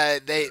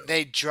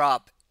 they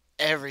drop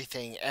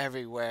everything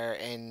everywhere,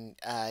 and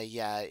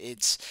yeah,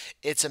 it's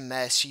a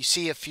mess. You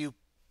see a few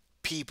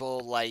people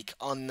like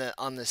on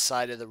the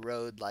side of the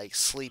road like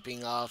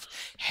sleeping off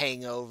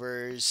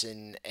hangovers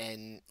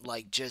and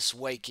like just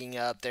waking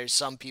up. There's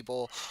some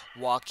people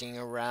walking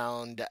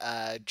around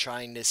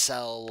trying to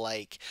sell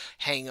like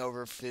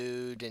hangover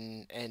food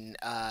and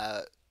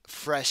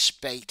fresh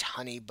baked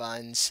honey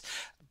buns.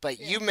 But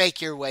Yeah. you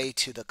make your way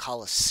to the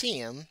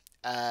Colosseum,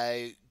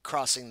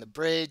 crossing the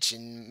bridge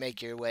and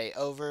make your way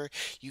over.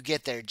 You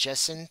get there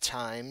just in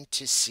time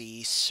to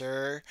see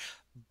Sir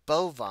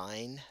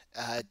Bovine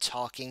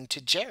talking to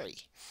Jerry.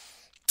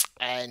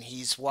 And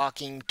he's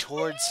walking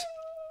towards.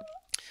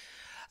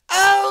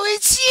 Oh,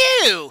 it's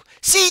you!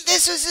 See,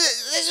 this was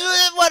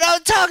what I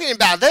was talking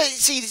about.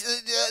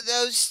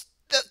 Those.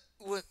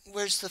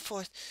 Where's the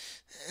fourth?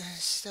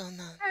 Still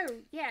not. Oh,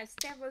 yes,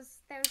 there was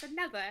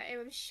another.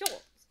 It was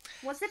short.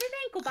 Was it an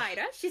ankle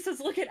biter? She says,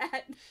 looking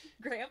at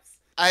Gramps.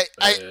 I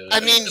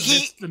mean,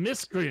 The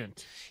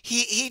miscreant.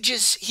 he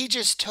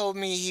just told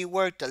me he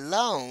worked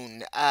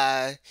alone.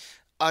 Are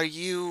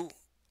you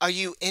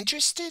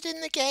interested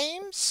in the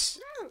games?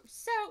 Oh,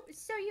 so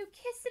you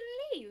kiss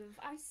and leave.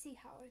 I see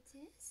how it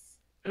is.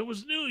 It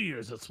was New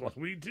Year's. That's what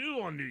we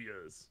do on New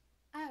Year's.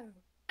 Oh,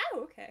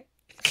 okay.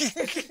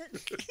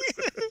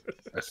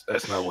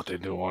 That's not what they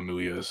do on New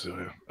Year's.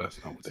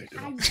 That's not what they do.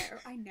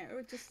 I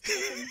know. Just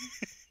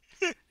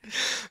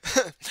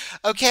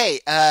Okay,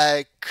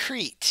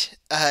 Crete.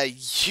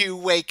 You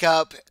wake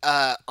up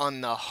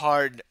on the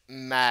hard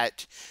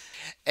mat,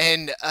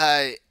 and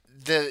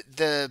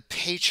the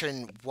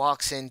patron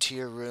walks into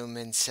your room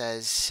and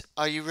says,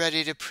 "Are you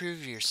ready to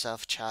prove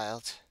yourself,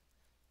 child?"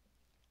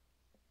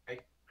 I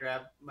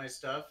grab my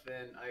stuff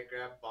and I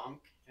grab Bonk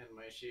and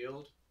my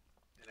shield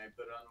and I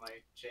put on my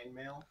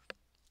chainmail.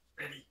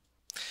 Ready.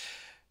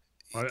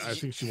 I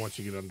think she wants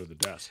you to get under the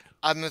desk.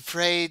 I'm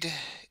afraid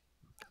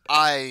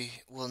I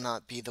will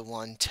not be the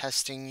one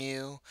testing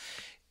you.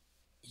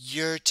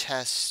 Your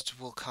test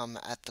will come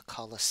at the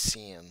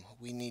Colosseum.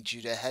 We need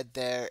you to head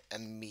there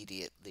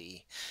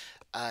immediately.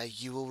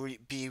 You will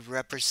be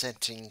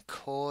representing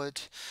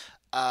Cord.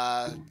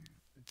 Uh,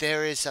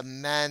 there is a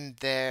man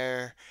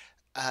there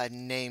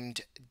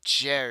named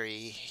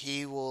Jerry.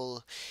 He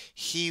will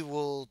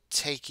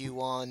take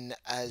you on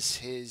as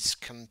his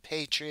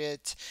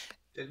compatriot.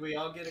 Did we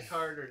all get a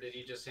card or did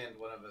he just hand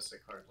one of us a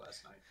card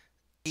last night?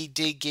 He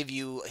did give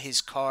you his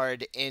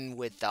card in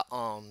with the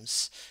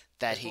alms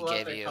that he pull out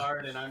gave the you.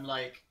 card and I'm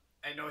like,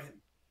 I know him.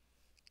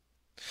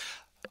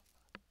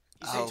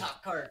 He's Oh. a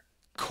top card.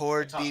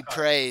 Cord top be card.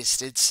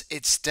 praised.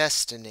 It's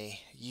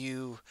destiny.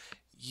 You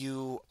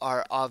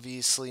are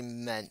obviously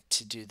meant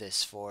to do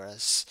this for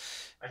us.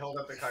 I hold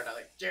up the card. I'm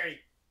like, Jerry,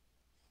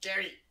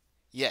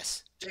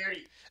 Yes.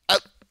 Jerry, Uh,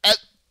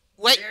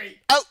 wait. Jerry.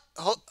 Oh,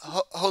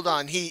 hold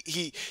on.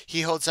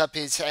 He holds up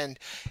his hand.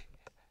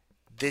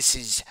 This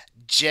is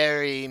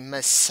Jerry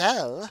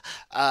Massel.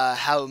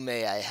 How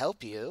may I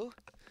help you?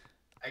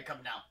 I come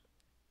now.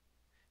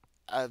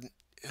 Um,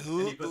 And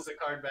who? he puts the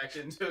card back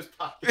into his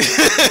pocket.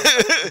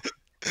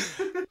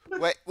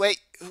 Wait.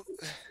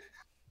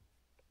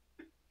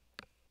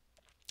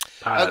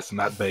 Pies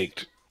not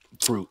baked,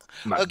 fruit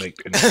not Okay.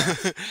 baked. In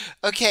the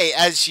Okay,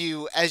 as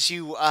you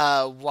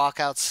walk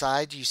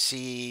outside, you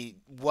see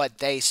what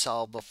they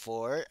saw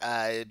before,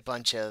 a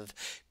bunch of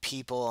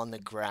people on the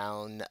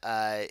ground,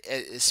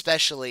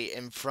 especially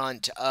in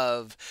front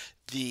of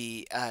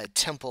the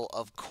Temple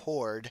of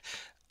Cord,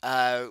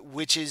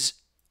 which is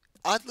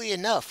oddly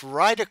enough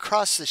right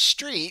across the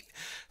street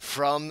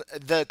from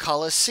the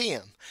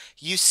Colosseum.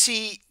 You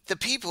see the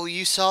people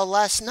you saw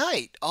last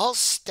night, all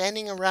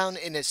standing around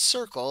in a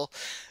circle.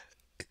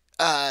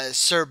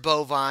 Sir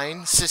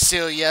Bovine,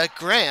 Cecilia,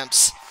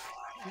 Gramps.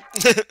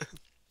 I walk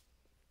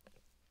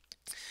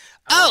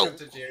Oh, up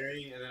to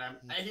Jerry and then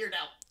I hear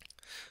now.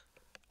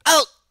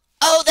 oh,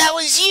 oh, that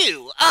was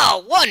you.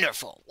 Oh,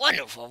 wonderful.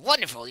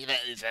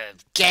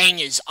 The gang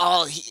is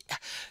all he.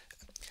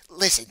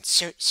 Listen,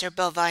 Sir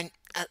Bovine.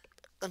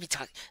 Let me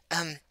talk.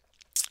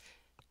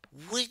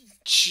 Would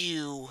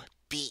you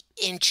be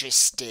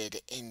interested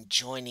in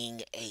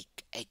joining a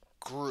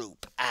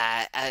group?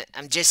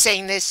 I'm just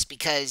saying this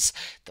because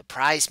the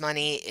prize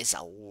money is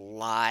a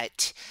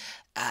lot.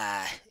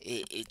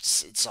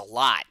 It's a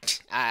lot.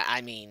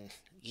 I mean,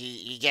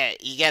 you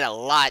get a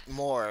lot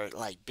more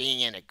like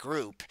being in a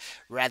group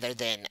rather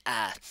than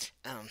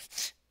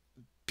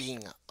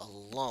being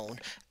alone.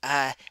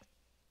 I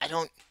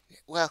don't.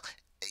 Well,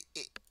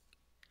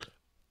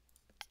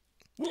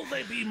 Will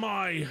they be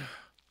my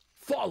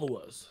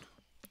followers?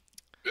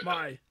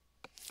 My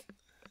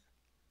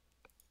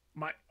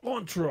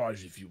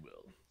entourage, if you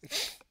will.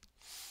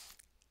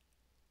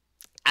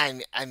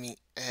 I mean,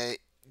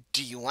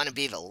 do you want to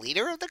be the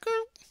leader of the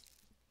group?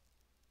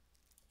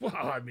 Well,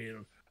 I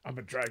mean, I'm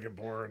a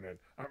dragonborn and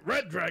a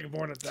red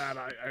dragonborn at that.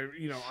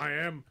 I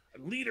am.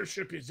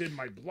 Leadership is in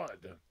my blood.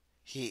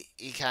 He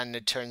kind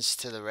of turns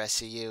to the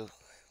rest of you.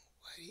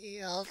 What do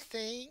y'all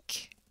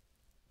think?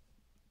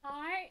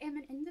 I am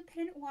an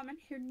independent woman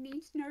who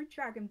needs no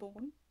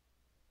dragonborn.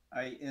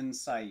 I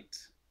incite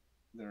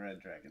the red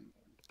dragon.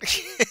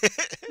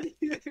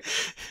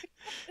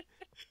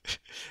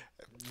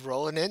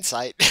 Roll an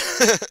insight.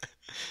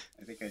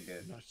 I think I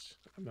did.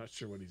 I'm not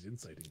sure what he's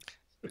inciting.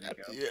 There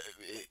you go.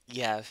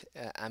 Yeah,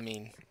 I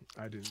mean,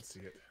 I didn't see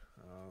it.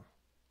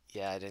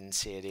 yeah, I didn't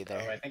see it either.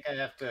 Oh, I think I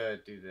have to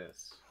do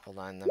this. Hold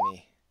on, let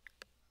me.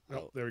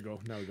 Oh, there we go.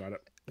 Now we got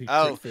it. He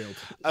Oh. failed.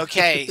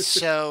 Okay,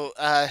 so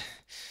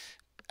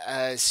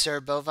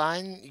Sir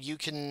Bovine, you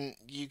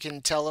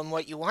can tell him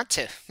what you want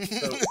to.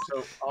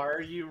 So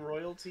are you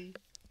royalty?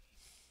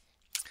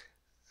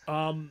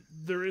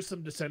 There is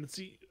some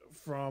descendancy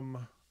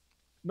from,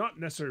 not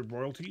necessarily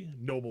royalty,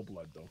 noble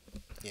blood though.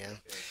 Yeah.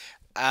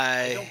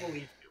 I don't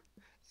believe you.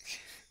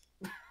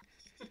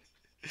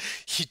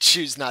 You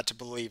choose not to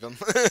believe him.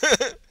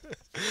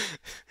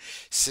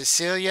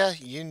 Cecilia,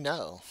 you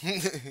know.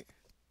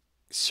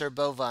 Sir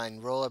Bovine,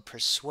 roll a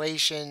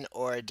persuasion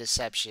or a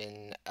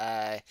deception.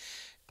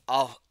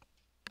 I'll.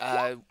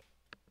 Uh,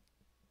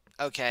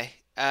 okay.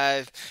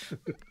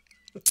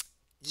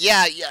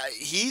 Yeah, yeah.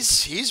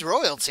 He's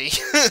royalty.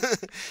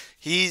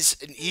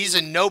 He's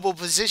a noble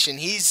position.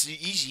 He's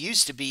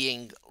used to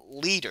being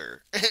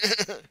leader.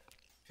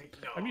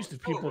 I'm used to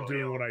people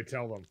doing what I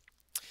tell them.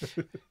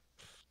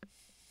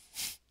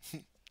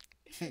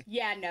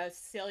 Yeah, no,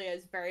 Cecilia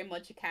is very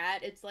much a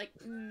cat. It's like,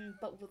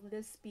 but will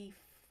this be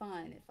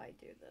fun if I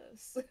do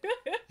this?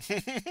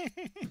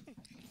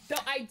 So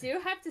I do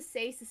have to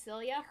say,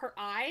 Cecilia, her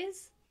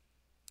eyes,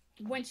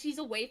 when she's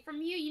away from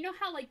you, you know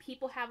how like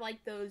people have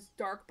like those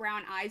dark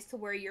brown eyes to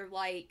where you're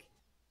like,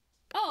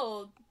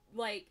 oh,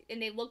 like,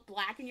 and they look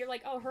black, and you're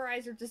like, oh, her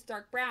eyes are just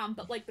dark brown.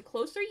 But like the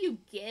closer you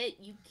get,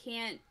 you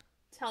can't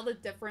tell the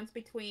difference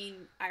between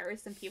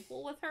iris and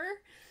pupil with her.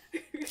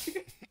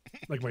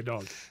 Like my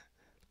dog.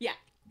 Yeah.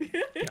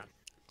 Yeah.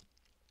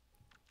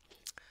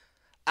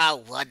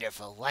 Oh,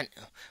 wonderful.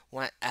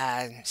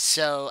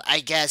 So I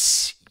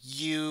guess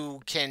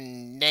you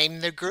can name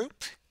the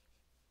group?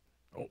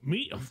 Oh,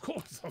 me? Of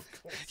course.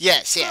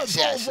 Yes, yes, The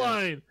yes.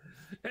 Bovine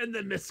and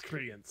the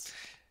Miscreants.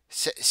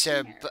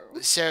 Sir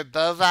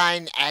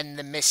Bovine and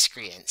the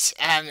Miscreants.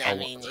 I I'll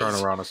mean, turn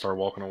around and start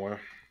walking away.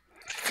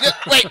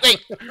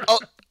 wait. Oh,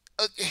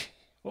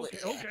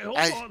 Okay,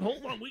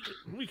 hold on.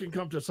 We can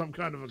come to some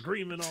kind of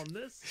agreement on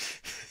this.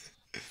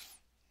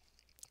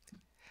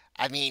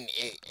 I mean,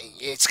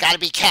 it's got to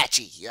be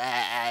catchy.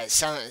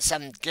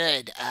 Some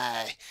good.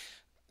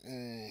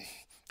 Mm,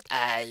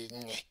 uh,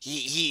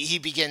 he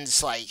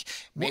begins like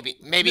maybe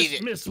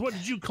Miss, what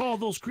did you call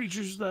those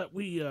creatures that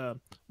we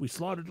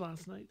slaughtered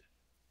last night?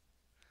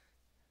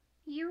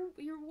 You're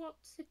what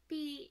to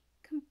be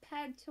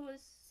compared to a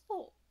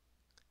soul.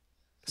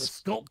 The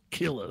Skulk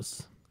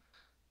Killers.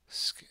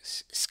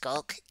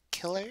 Skulk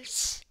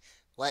killers.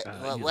 What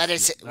Yes, what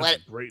is it? That's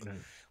a great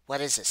name.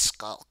 What is a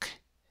skulk?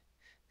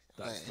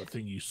 That's the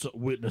thing you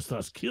witnessed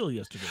us kill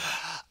yesterday.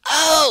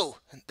 Oh,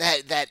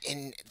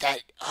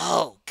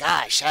 Oh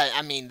gosh,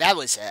 I mean that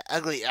was a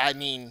ugly. I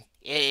mean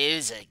it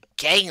is a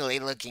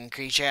gangly looking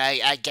creature.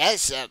 I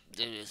guess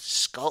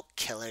skulk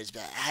killers,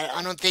 but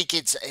I don't think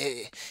it's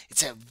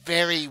a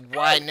very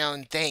wide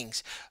known thing.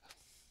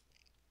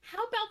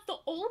 How about the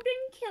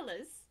Olden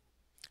Killers?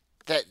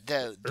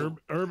 The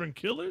Urban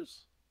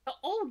Killers? The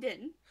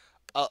Olden.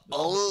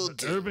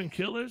 old Urban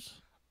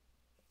Killers?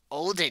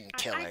 olden I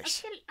killers.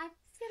 feel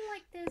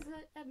like there's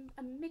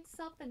a mix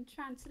up in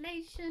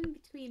translation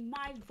between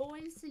my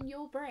voice and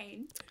your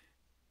brain.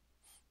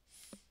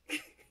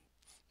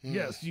 Hmm.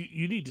 Yes,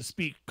 you need to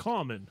speak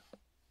common.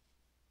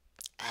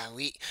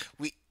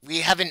 We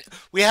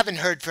haven't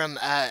heard from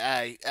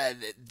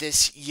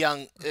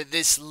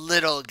this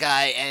little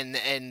guy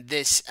and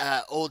this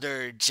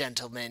older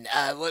gentleman.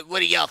 What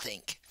do y'all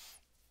think?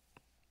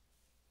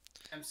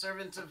 I'm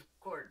servant of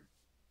court.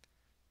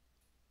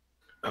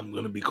 I'm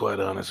gonna be quite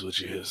honest with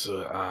you here,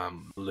 sir.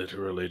 I'm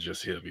literally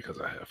just here because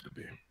I have to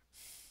be.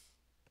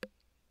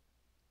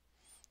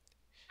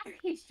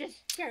 He's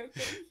just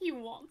joking. He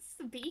wants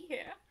to be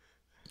here.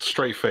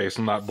 Straight face,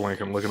 not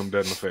blinking, looking him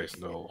dead in the face.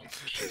 No,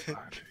 she's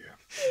not here.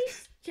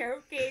 He's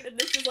joking, and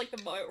this is like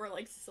the moment where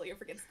like Cecilia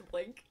forgets to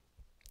blink.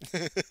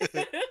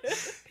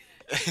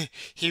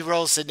 He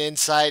rolls an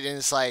insight and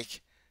it's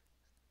like,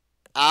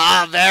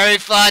 ah, very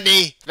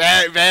funny,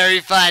 very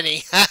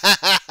funny.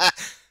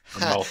 My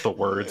mouth the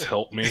words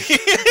help me.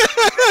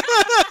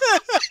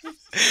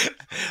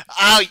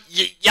 Oh,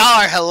 y'all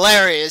are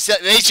hilarious.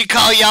 They should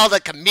call y'all the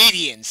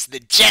comedians, the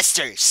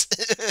jesters.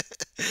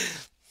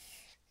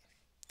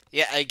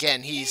 Yeah,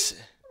 again, he's.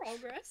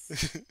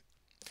 Progress.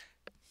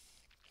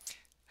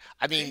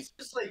 I mean, He's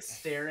just like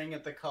staring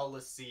at the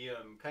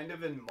Colosseum, kind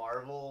of in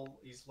marvel.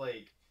 He's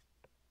like,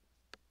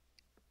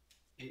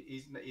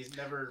 he's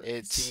never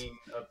seen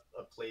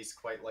a place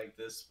quite like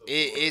this before.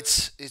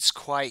 it's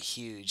quite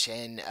huge,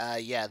 and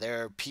yeah,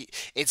 there are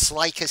it's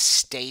like a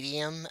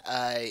stadium.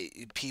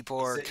 People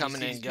are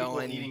coming and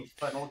going. Eating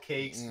funnel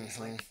cakes. And it's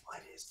Mhm. like,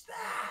 what is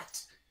that?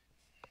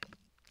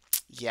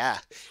 Yeah,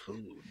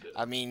 Food.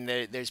 I mean,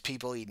 there's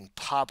people eating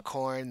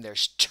popcorn.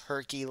 There's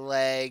turkey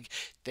leg.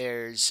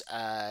 There's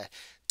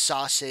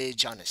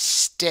sausage on a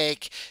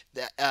stick.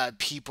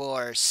 People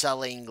are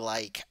selling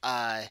like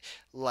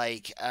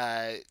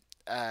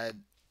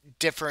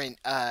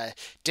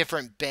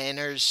different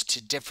banners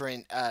to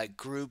different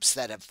groups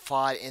that have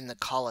fought in the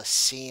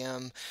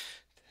Colosseum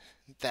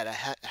that I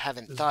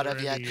haven't Is thought there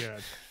of yet. any,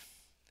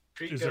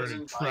 Treat is there goes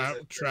any and buys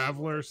it.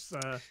 travelers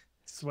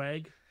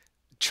swag?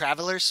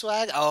 Traveler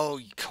swag? Oh,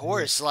 of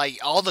course. Like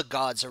all the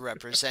gods are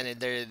represented.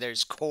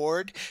 There's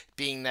Cord,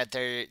 being that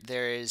there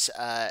is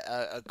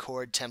a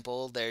Cord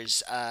temple.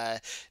 There's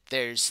the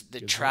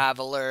Good one.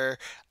 Traveler,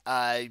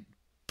 uh,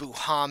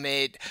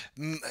 Buhamid.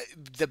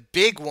 The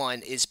big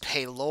one is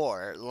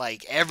Paylor.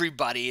 Like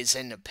everybody is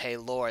into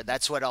Paylor.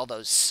 That's what all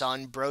those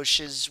sun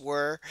broches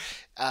were.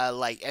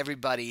 Like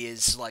everybody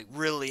is like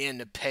really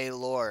into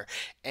Paylor,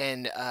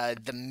 and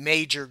the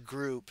major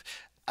group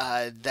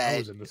I that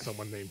was into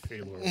someone named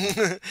Paylor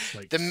once,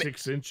 like the ma-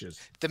 6 inches.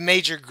 the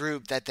major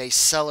group that they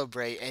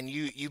celebrate, and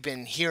you've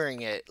been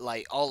hearing it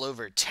like all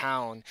over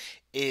town,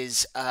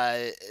 is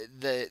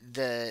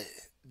the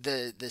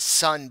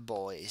Sun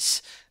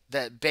Boys.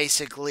 That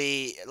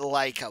basically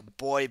like a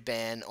boy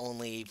band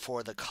only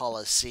for the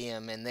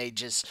Coliseum, and they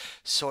just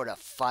sort of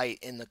fight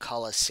in the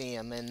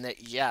Coliseum, and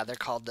yeah, they're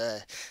called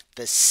the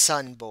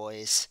Sun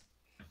Boys.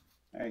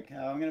 All right,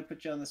 Cal, I'm gonna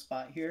put you on the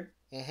spot here.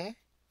 Mhm.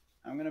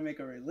 I'm gonna make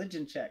a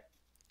religion check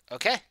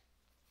Okay.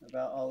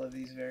 about all of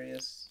these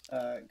various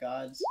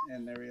gods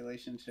and their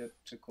relationship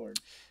to Cord.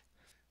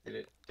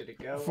 Did it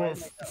go? Why For,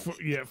 didn't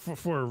it go?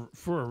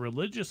 for a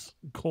religious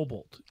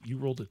kobold, you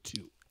rolled a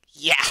 2.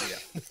 Yeah.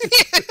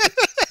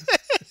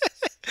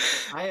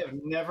 I have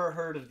never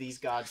heard of these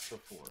gods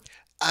before.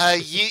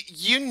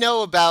 You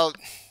know about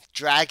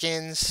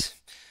dragons,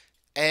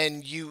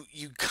 and you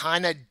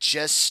kind of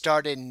just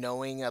started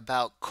knowing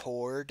about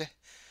Cord.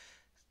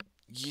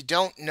 You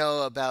don't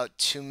know about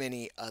too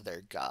many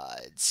other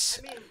gods.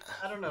 I mean,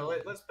 I don't know.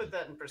 Let's put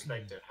that in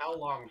perspective. How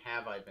long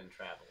have I been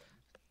traveling?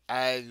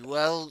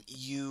 Well,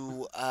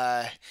 you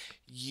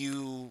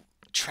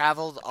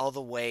traveled all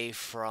the way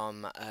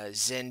from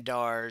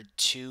Zendar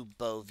to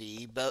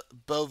Bovi.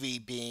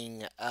 Bovi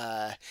being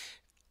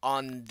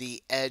on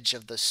the edge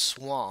of the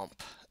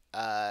swamp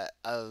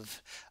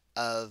of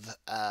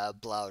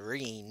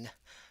Blaurine.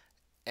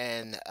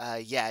 And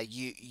yeah,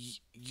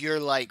 you're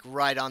like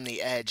right on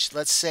the edge.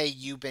 Let's say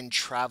you've been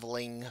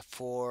traveling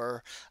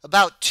for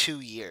about 2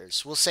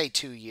 years. We'll say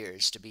 2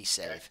 years to be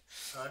safe.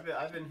 So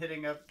I've been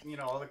hitting up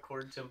all the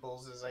cord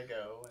temples as I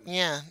go. And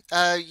Yeah.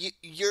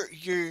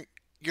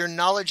 Your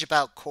knowledge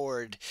about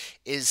Cord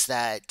is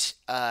that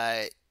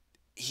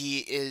he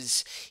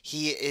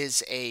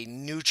is a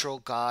neutral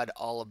god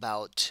all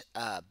about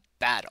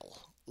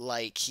battle.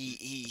 Like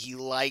he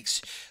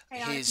likes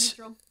Chaotic his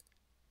neutral.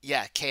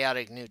 yeah,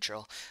 chaotic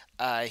neutral.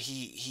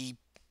 He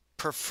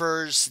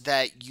prefers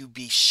that you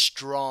be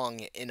strong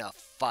in a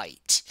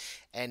fight,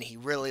 and he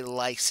really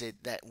likes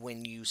it that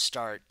when you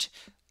start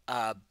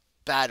uh,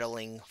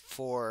 battling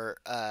for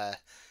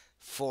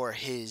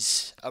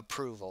his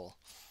approval.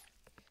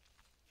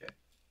 okay.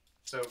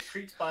 So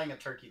Creek's buying a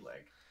turkey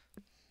leg.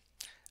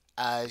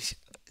 Uh,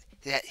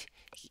 that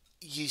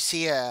you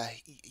see a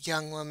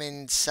young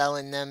woman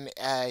selling them.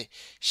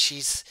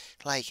 She's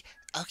like,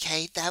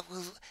 okay, that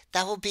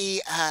will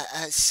be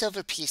a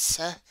silver piece,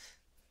 sir.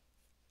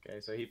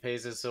 Okay, so he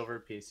pays his silver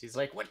piece. He's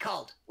like, "What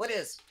called? What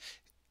is?"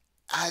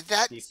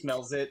 That He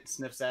smells it,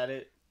 sniffs at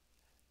it.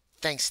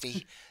 thanks,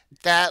 Steve.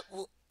 That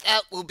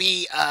will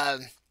be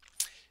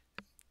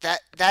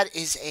that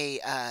is a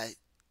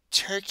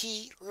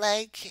turkey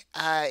leg.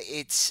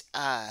 It's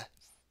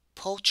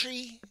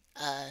poultry.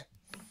 I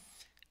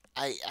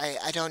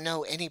don't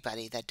know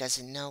anybody that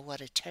doesn't know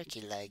what a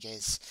turkey leg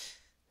is.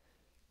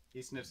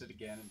 He sniffs it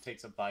again and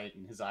takes a bite,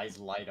 and his eyes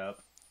light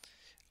up.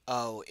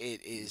 Oh,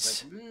 it He's is.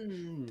 like,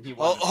 He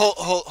Oh, wants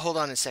hold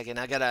on a second.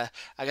 I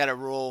gotta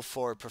roll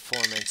for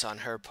performance on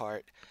her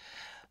part.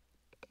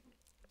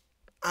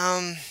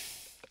 Um,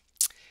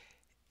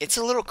 it's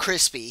a little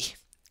crispy.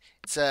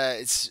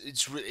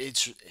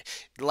 It's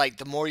like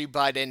the more you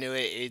bite into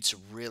it, it's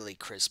really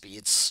crispy.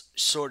 It's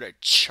sort of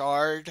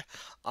charred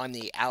on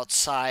the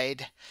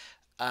outside,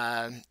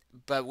 um,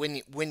 but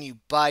when you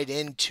bite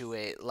into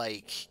it,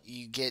 like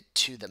you get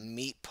to the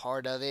meat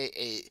part of it,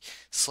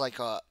 it's like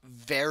a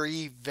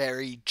very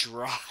very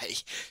dry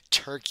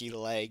turkey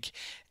leg,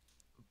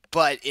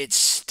 but it's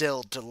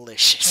still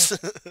delicious.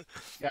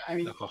 Yeah, I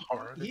mean, How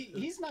hard?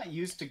 he's not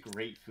used to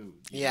great food.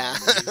 Yeah.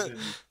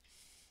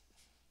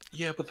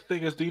 Yeah, but the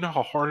thing is, do you know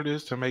how hard it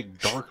is to make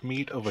dark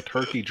meat of a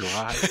turkey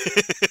dry?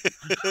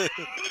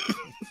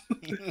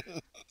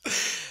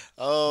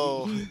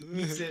 Oh, He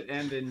eats it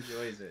and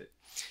enjoys it.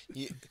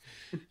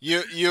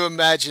 you, you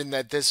imagine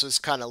that this was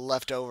kind of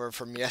left over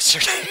from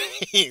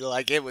yesterday,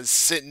 like it was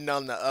sitting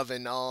on the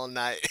oven all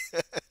night.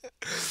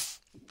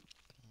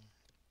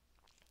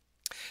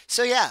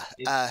 So yeah,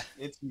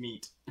 It's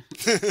meat.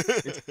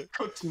 It's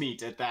cooked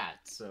meat at that.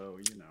 So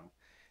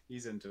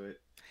he's into it.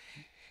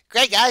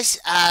 great guys.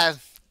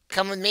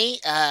 Come with me.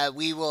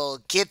 We will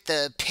get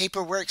the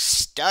paperwork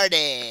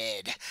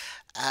started.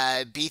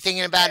 Be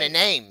thinking about a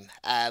name.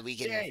 We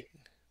can. Jay,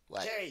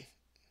 What? Jay,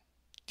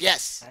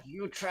 Yes. have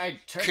you tried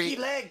turkey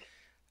leg?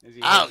 As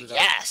he Oh holds it up.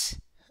 yes.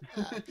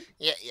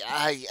 Yeah.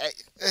 Yeah.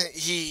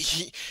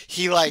 He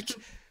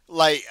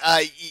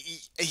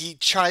he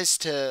tries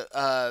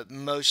to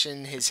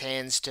motion his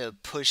hands to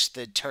push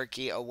the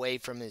turkey away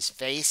from his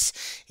face.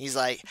 He's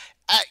like,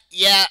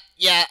 yeah,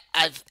 yeah.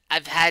 I've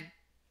had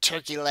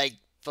turkey leg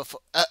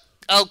before.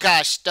 Oh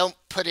gosh, don't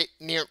put it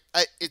near.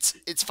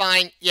 It's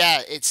fine.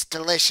 Yeah, it's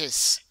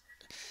delicious.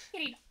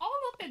 Getting all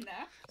up in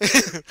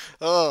there.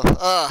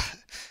 Oh,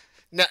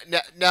 no, no,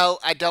 no.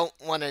 I don't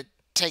want to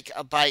take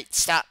a bite.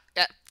 Stop.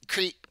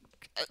 Crete.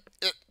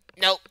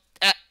 No.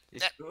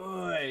 It's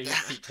good.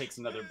 He takes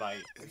another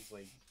bite. He's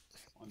like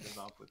wanders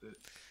off with it,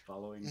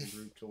 following the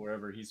group to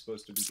wherever he's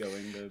supposed to be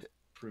going to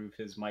prove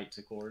his might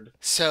to Cord.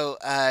 So,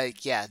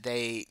 yeah,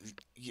 he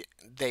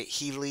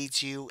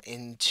leads you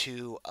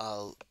into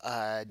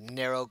a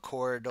narrow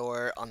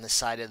corridor on the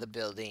side of the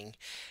building.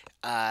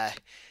 Uh,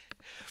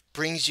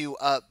 Brings you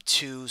up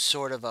to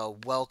sort of a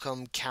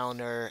welcome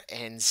counter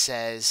and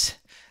says,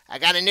 "I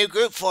got a new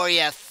group for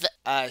you,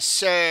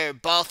 Sir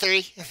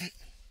Balthery."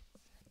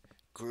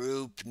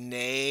 Group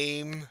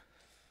name,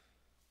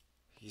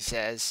 he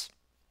says.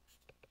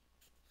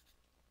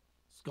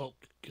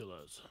 Skulk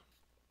killers.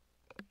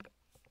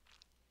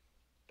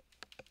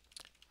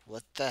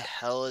 What the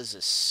hell is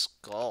a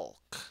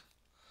skulk?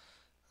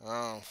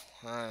 Oh,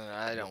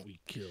 I What don't. we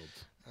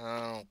killed.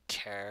 I don't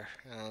care.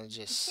 I'll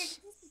just. This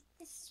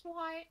is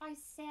why I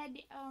said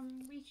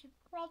we should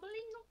probably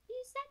not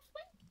use that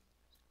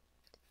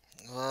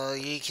one. Well,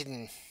 you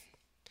can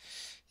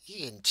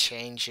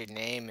change your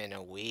name in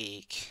a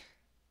week.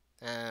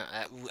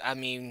 I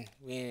mean,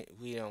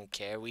 we don't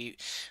care.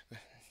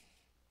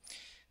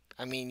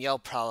 I mean, you'll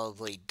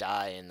probably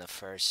die in the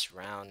first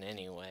round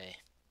anyway.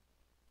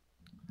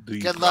 Do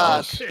you Good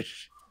luck.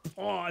 Fish.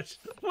 Pause.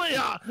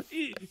 Well,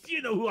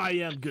 you know who I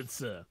am, good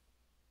sir.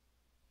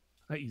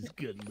 I use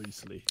good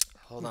loosely.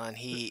 Hold on.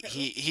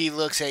 He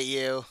looks at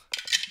you.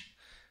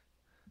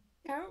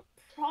 Don't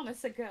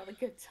promise a girl a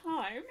good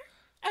time.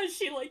 As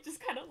she like just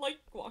kind of like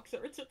walks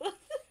over to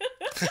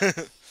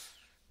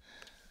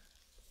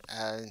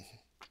the.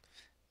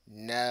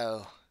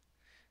 No.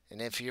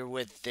 And if you're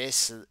with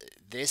this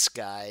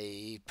guy,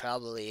 he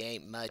probably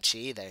ain't much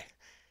either.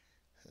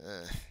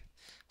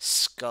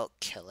 Skulk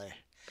killer.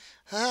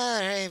 All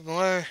right,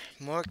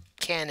 more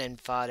cannon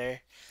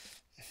fodder.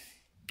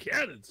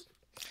 Cannons?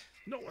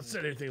 No one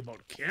said anything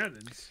about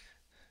cannons.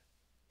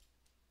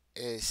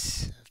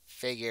 Is a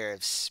figure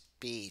of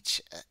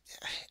speech.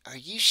 Are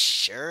you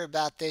sure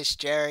about this,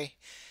 Jerry?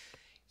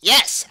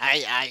 Yes,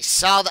 I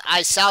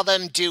saw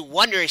them do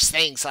wondrous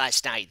things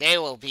last night. They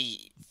will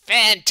be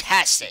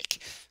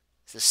fantastic.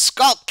 The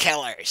Skulk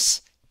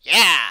Killers.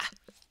 Yeah.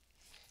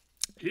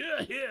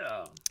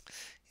 Yeah.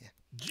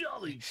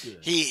 Jolly good.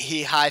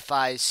 He high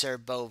fives Sir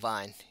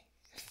Bovine.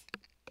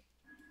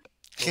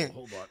 Oh,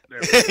 hold on.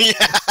 There we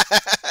go.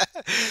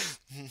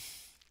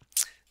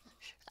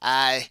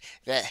 Yeah.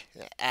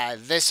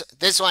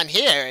 This one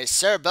here is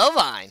Sir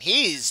Bovine.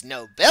 He's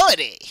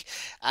nobility.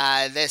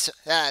 This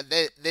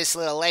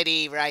little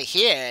lady right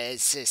here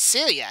is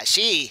Cecilia.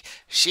 She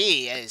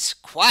is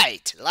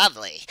quite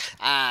lovely.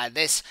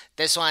 This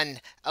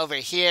one over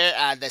here,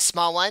 the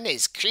small one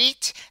is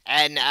Crete,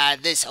 and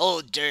this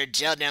older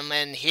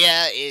gentleman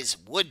here is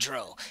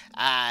Woodrow.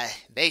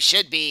 They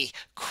should be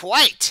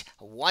quite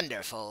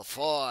wonderful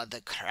for the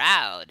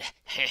crowd.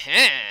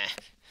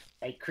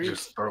 Hey, Creep.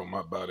 Just throw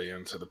my body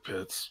into the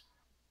pits.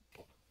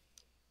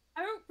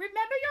 Oh,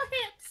 remember your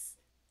hips.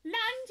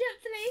 Land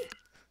gently.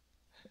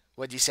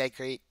 What'd you say,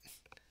 Crete?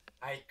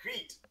 Hey,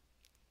 Creep.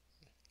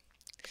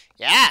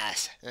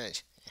 Yes.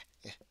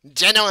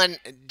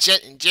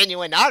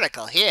 Genuine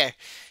article here.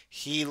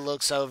 He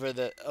looks over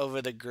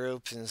the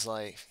group and is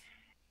like,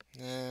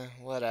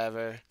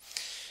 whatever.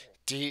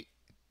 Do you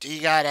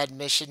got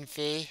admission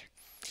fee?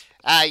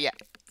 Yeah.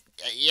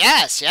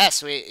 Yes,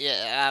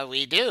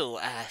 we do.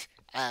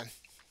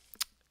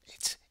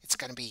 It's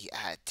gonna be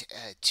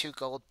 2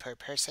 gold per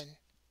person.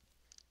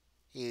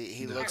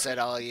 He looks at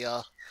all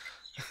y'all.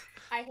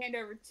 I hand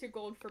over 2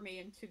 gold for me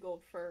and 2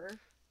 gold for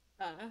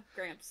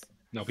Gramps.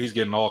 No, he's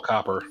getting all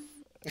copper.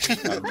 He's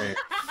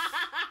that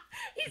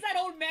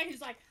old man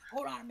who's like,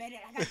 hold on a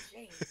minute, I got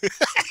change.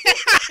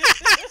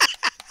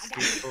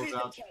 He pulls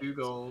out 2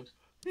 gold.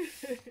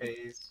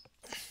 Pays.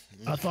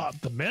 I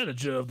thought the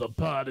manager of the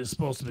pod is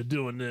supposed to be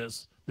doing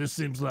this. This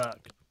seems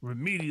like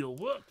remedial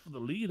work for the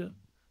leader.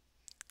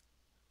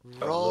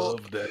 I Roll.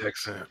 love the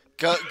accent.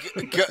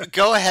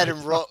 Go ahead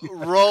and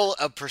roll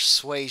a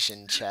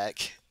persuasion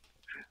check.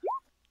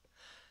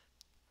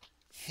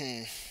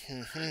 Give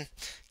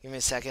me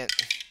a second.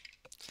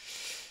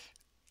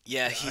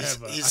 Yeah,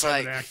 he's I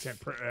like, have an accent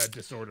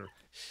disorder.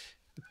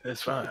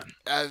 It's fine.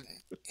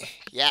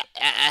 yeah,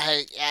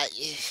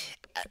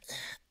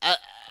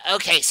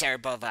 okay, Sarah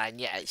Bovine.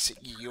 Yes,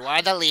 you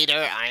are the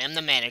leader. I am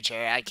the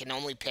manager. I can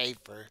only pay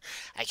for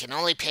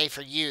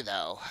you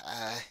though.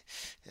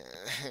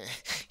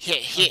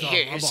 Here's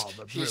That's all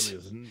that really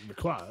isn't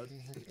required.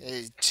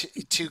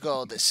 2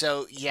 gold.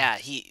 So yeah,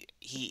 he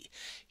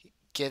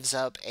gives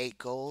up 8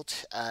 gold.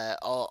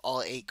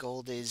 All 8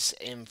 gold is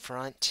in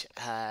front.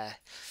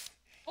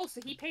 Oh,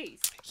 so he pays.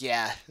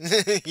 Yeah,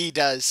 he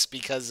does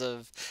because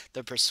of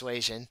the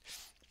persuasion.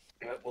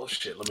 Well,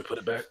 shit. Let me put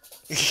it back.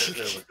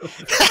 There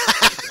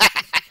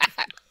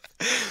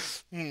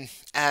we go.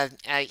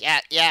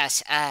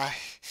 Yes. I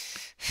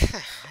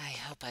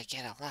hope I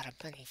get a lot of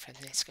money from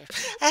this group.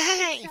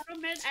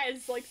 Gentleman,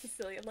 as like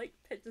Cecilia like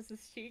pinches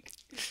his cheek.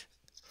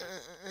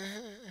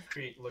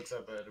 Crete looks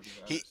up at him.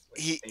 he Like,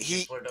 he thank you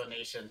he for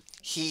donation.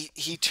 he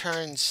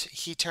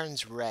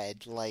turns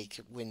red like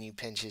when you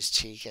pinch his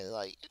cheek and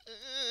like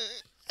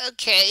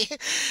okay.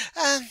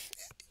 Um,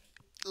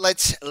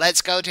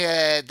 let's go to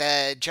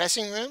the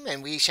dressing room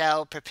and we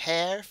shall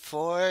prepare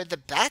for the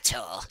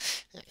battle.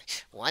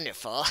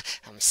 Wonderful.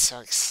 I'm so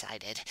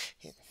excited.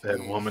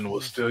 That woman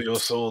will steal your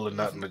soul and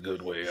not in a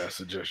good way. I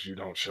suggest you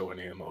don't show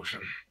any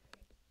emotion.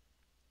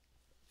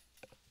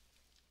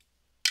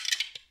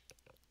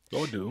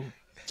 Or do.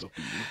 It's up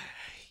to you.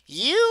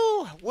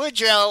 You,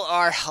 Woodrow,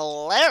 are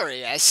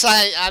hilarious.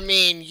 I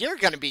mean, you're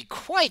going to be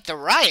quite the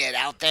riot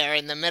out there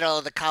in the middle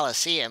of the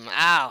Coliseum.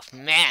 Oh,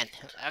 man.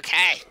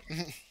 Okay.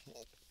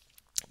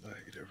 I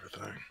hate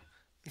everything.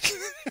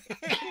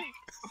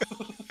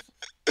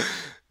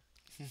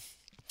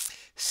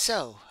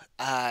 So,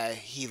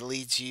 he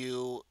leads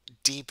you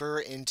deeper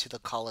into the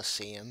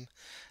Coliseum,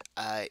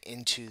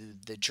 into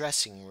the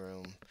dressing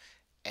room,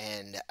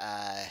 and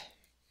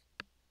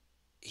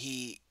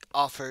he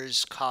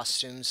offers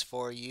costumes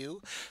for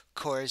you. Of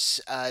course,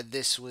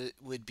 this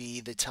would be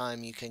the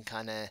time you can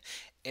kind of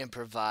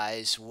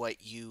improvise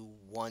what you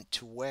want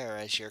to wear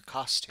as your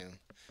costume.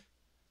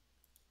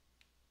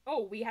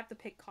 Oh, we have to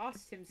pick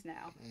costumes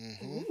now.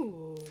 Hmm.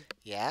 Ooh.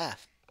 Yeah.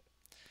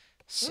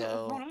 Ooh,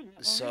 hold So, on. Let me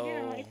get so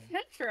my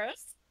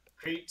Pinterest.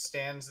 Crete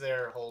stands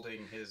there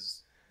holding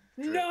his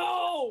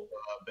No!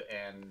 club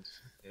and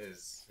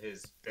his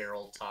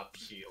barrel top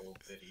shield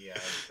that he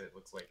has that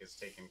looks like it's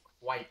taken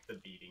quite the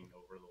beating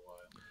over the while.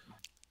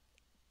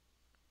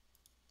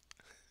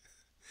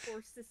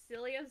 For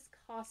Cecilia's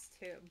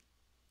costume,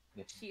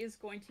 she is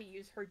going to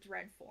use her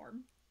dread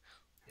form.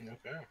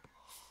 Okay.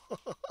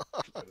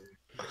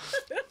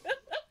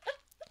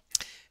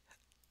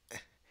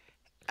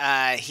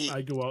 he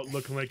I go out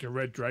looking like a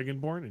red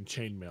dragonborn in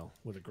chainmail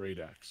with a great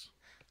axe.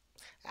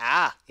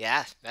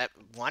 yeah, that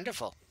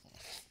wonderful.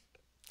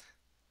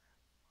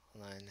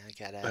 Hold on, I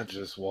I gotta.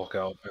 just walk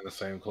out in the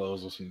same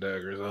clothes with some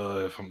daggers.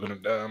 If I'm gonna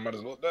die, I might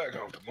as well die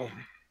comfortable.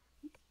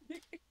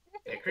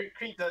 Yeah,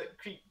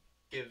 Crete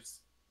gives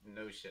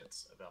no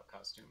shits about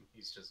costume.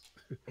 He's just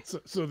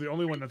So the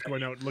only one that's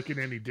going out looking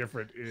any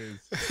different is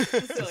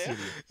Cecilia.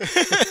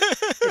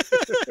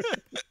 Cecilia.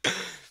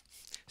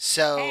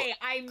 So Hey,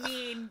 I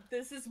mean,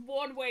 this is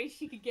one way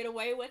she could get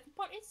away with,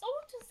 but it's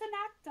all just an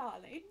act,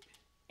 darling.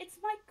 It's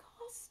my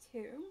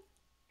costume.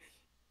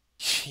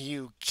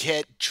 you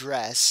get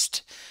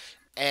dressed,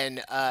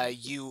 and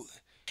you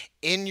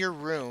in your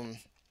room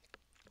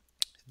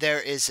there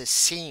is a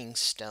seeing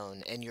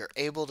stone, and you're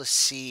able to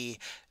see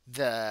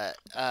the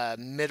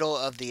middle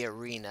of the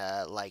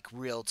arena like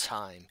real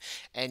time,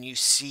 and you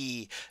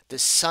see the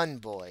Sun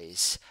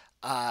Boys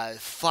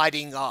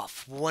fighting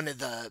off one of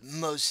the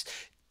most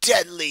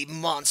deadly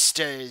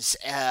monsters,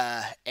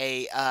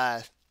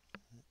 an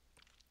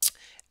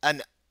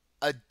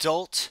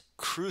adult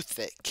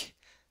Kruthic,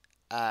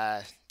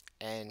 uh,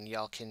 and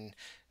y'all can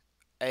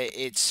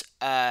it's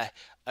a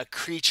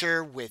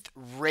creature with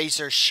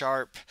razor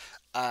sharp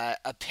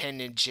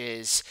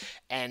appendages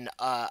and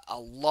a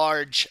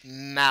large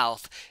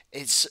mouth.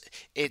 It's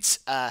it's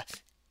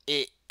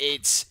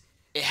it's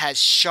it has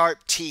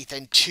sharp teeth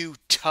and two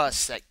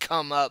tusks that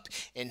come up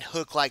in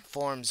hook-like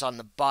forms on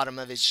the bottom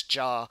of its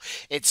jaw.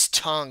 Its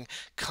tongue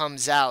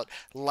comes out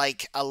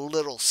like a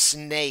little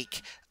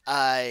snake.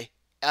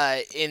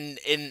 In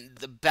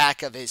the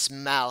back of his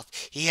mouth,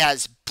 he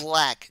has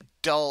black,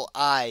 dull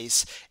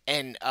eyes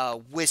and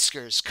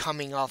whiskers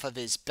coming off of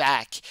his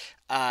back,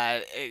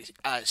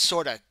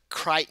 sort of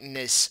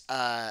chitinous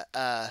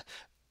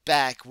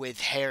back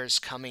with hairs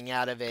coming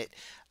out of it.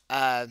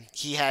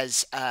 He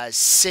has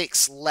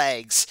 6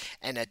 legs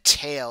and a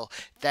tail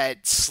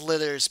that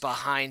slithers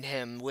behind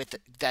him with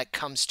that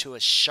comes to a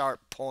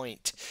sharp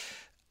point.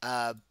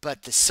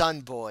 But the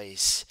Sun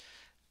Boys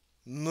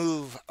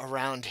move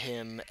around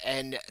him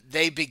and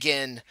they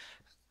begin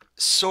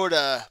sort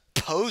of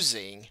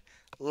posing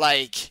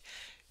like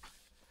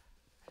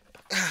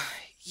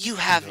you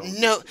have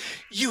no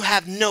you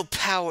have no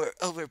power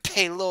over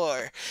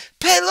Paylor.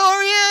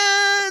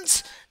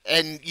 Paylorians!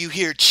 And you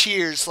hear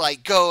cheers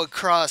like go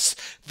across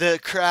the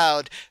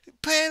crowd.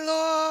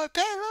 Paylor,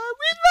 Paylor,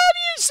 we love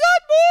you,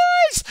 Sun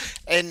Boys!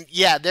 And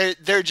yeah,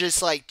 they're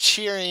just like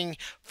cheering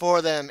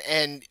for them,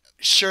 and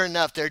sure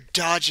enough, they're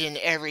dodging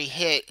every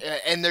hit,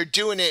 and they're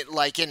doing it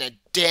like in a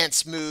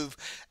dance move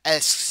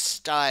esque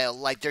style.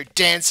 Like they're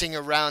dancing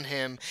around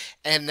him,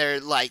 and they're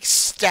like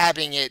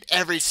stabbing it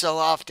every so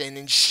often, and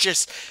it's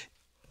just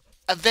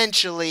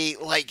eventually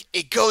like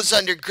it goes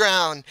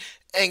underground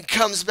and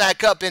comes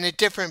back up in a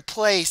different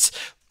place.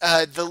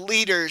 The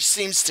leader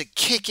seems to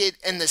kick it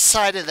in the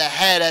side of the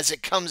head as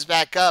it comes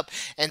back up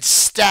and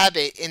stab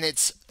it in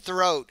its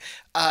throat.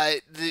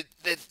 The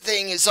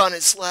thing is on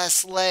its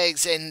last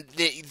legs, and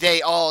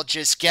they all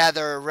just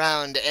gather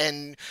around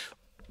and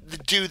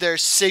do their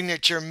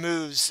signature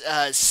moves,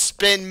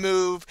 spin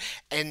move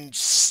and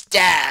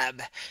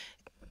stab,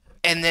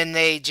 and then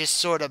they just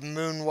sort of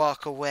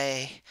moonwalk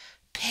away.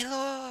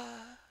 Paylor.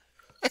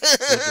 What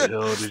the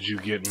hell did you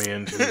get me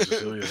into,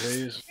 Cecilia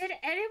Hayes? Did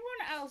anyone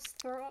else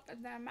throw up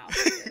in their mouth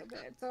a little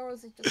bit, or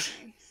was it just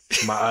me?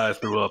 My eyes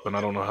threw up, and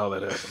I don't know how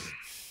that happened.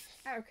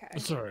 Okay.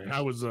 Sorry,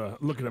 I was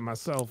looking at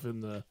myself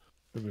in the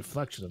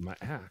reflection of my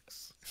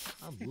axe.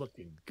 I'm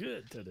looking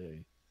good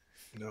today.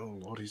 No,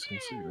 Lord, he's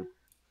considered.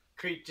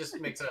 Creek just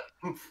makes a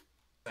oomph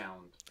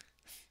sound,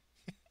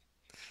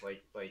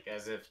 like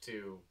as if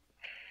to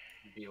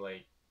be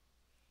like,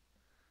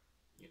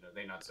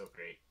 they're not so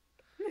great.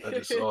 I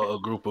just saw a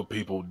group of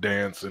people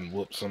dance and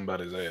whoop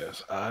somebody's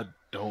ass. I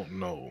don't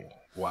know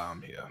why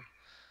I'm here.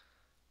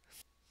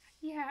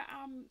 Yeah,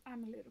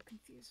 I'm a little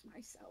confused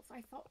myself.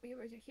 I thought we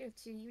were here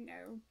to,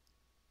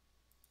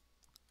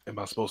 Am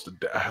I supposed to?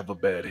 I have a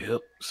bad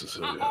hip,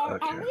 Cecilia. Are, I are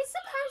can't. we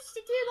supposed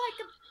to do like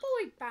a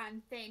boy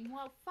band thing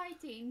while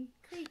fighting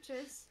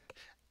creatures?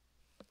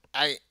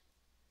 I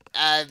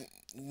uh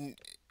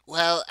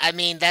well, I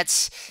mean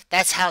that's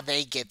how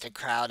they get the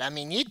crowd. I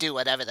mean, you do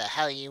whatever the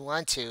hell you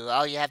want to.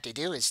 All you have to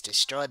do is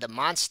destroy the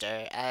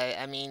monster.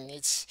 I mean,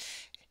 it's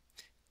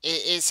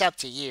up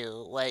to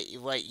you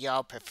what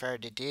y'all prefer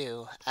to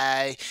do.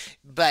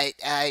 But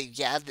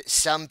yeah,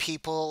 some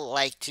people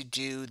like to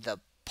do the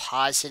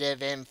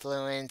positive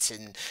influence,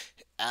 and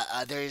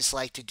others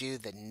like to do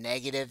the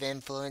negative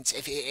influence.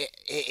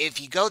 If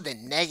you go the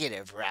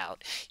negative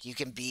route, you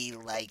can be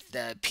like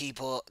the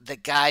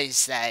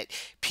guys that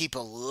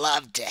people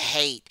love to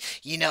hate.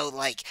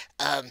 Like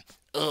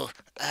oh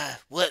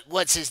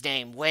what's his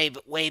name? Way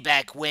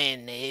back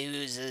when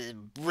he was a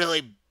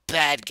really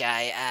bad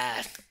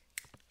guy.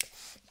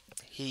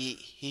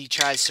 He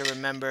tries to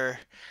remember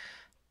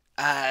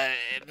uh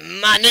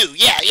Manu.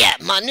 Yeah,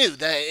 Manu,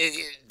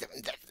 the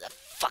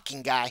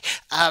fucking guy.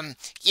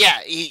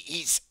 Yeah,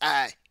 he's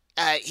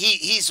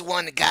one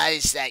of the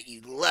guys that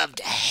you love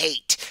to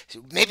hate.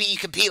 So maybe you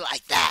could be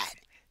like that.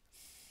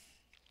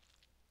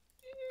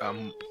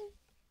 I'm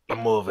I'm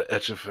more of an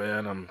Etcher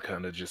fan. I'm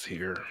kind of just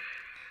here.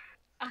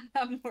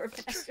 I'm more of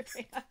an extra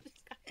fan. I'm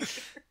just kind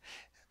of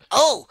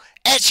Oh,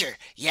 Etcher.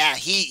 Yeah,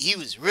 he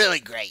was really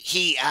great.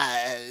 The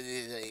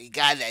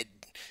guy that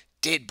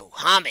did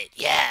Bahamut.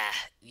 Yeah,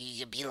 you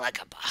could be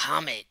like a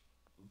Bahamut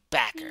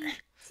backer.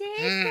 Did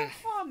Hmm.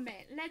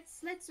 Bahamut.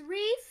 Let's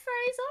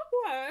rephrase our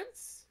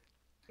words.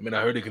 I mean,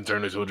 I heard he can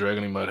turn into a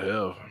dragon. He might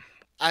have.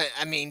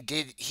 I mean,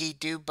 did he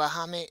do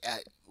Bahamut?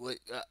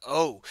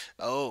 Oh.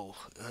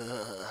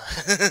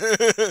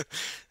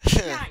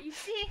 Yeah, you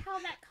see how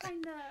that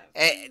kind of.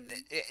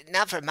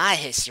 Not from my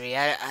history.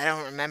 I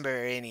don't remember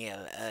any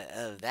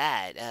of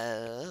that.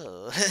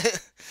 Oh.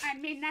 I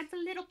mean, that's a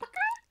little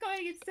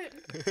going into.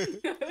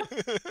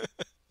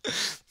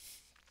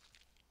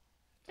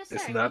 Just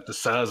It's saying. not the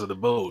size of the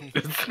boat.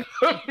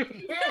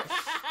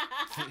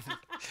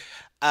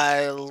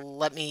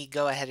 Let me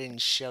go ahead and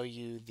show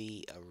you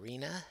the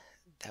arena.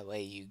 That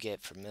way you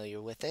get familiar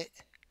with it.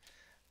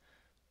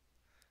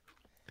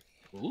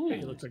 Hey,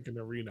 it Ooh. looks like an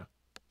arena.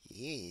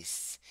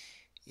 Yes,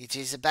 it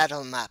is a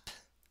battle map.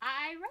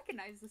 I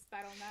recognize this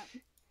battle map.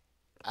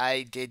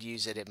 I did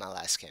use it in my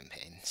last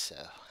campaign, so.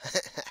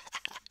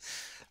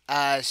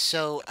 Yeah,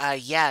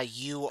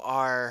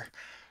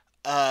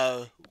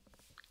 uh,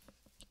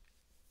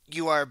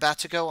 you are about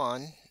to go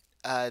on.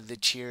 The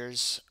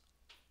cheers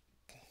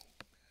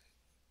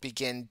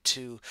begin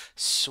to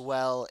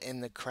swell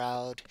in the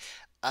crowd.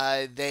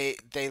 They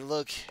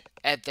look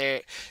at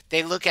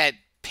they look at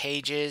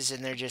pages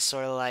and they're just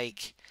sort of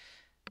like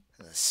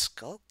the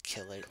skull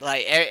killer.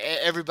 Like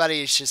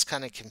everybody is just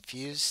kind of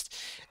confused,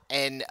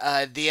 and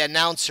the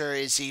announcer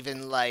is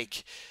even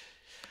like,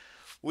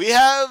 "We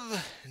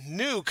have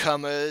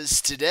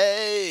newcomers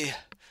today.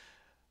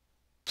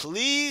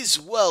 Please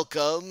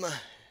welcome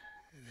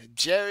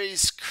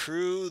Jerry's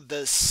crew,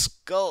 the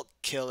Skull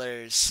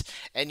Killers."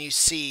 And you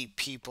see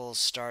people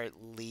start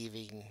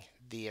leaving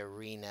the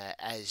arena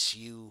as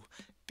you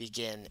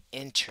begin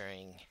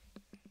entering.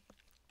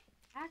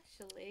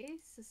 Actually,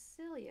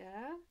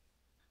 Cecilia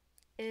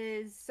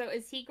is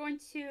he going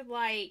to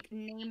like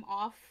name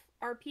off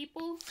our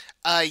people?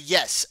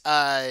 Yes.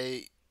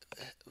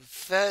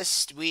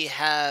 First we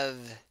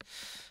have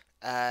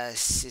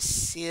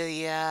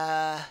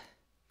Cecilia.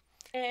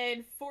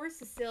 And for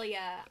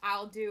Cecilia,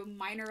 I'll do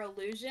minor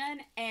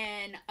illusion,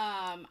 and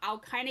I'll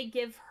kind of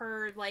give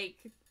her like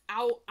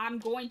I'm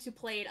going to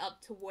play it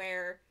up to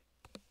where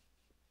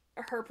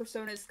her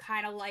persona is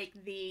kind of like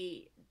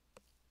the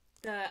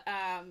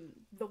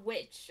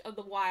witch of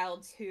the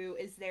wilds who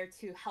is there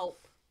to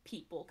help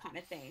people kind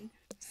of thing.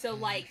 So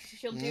like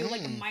she'll do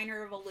like a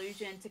minor of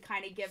illusion to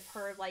kind of give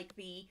her like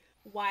the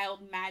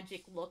wild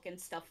magic look and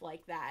stuff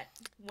like that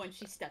when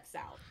she steps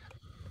out.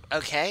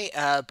 Okay,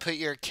 put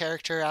your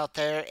character out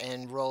there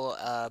and roll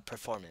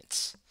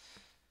performance.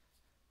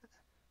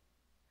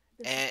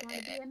 This is And, going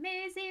to be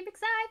amazing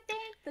because I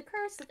think the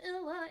curse of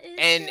Illa is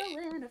and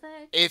still in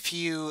effect. if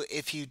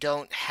you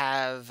don't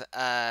have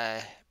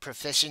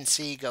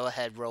proficiency, go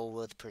ahead roll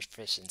with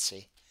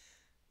proficiency.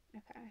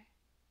 Okay.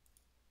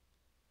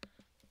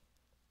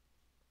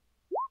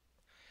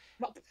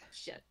 Well,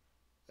 shit.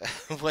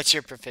 What's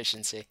your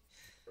proficiency?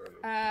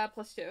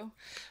 +2.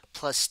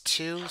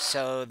 +2,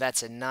 so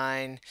that's a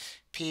 9.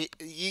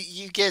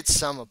 you get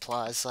some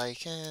applause,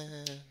 like,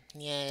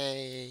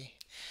 yay.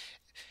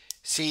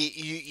 See,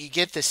 you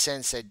get the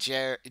sense that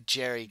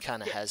Jerry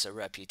kind of has a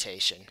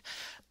reputation.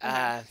 Okay.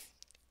 Uh,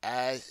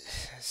 uh,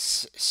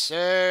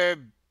 Sir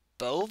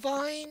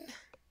Bovine?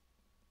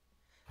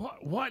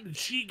 Why did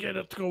she get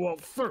it to go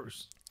out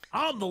first?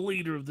 I'm the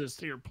leader of this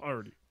here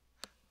party.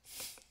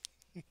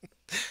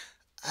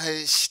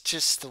 It's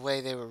just the way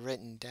they were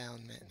written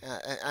down, man.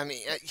 I mean,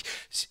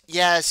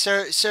 yeah,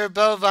 Sir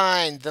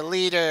Bovine, the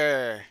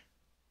leader.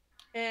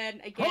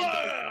 And again,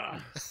 I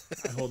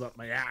hold up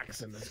my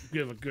axe and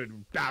give a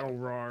good battle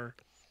roar.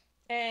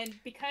 and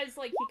because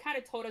like he kind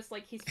of told us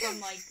like he's from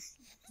like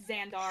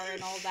Xandar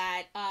and all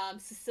that,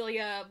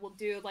 Cecilia will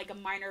do like a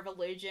minor of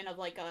illusion of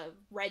like a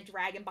red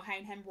dragon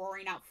behind him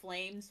roaring out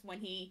flames when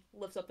he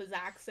lifts up his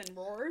axe and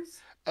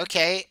roars.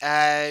 Okay.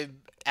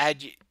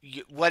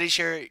 What is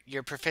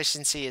your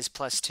proficiency is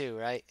 +2,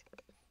 right?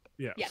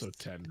 Yeah, Yes. so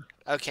 10.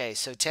 Okay,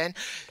 so 10.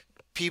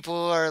 People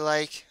are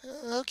like,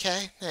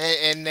 okay,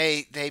 and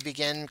they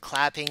begin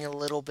clapping a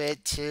little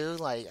bit too,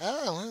 like,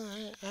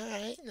 oh, all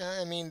right.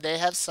 I mean, they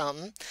have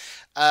something.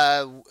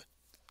 Uh,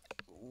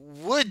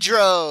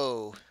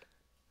 Woodrow.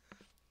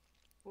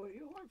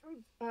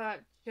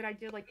 Should I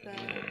do like the?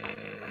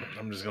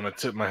 I'm just gonna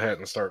tip my hat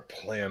and start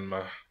playing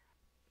my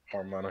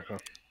harmonica.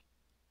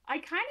 I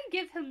kind of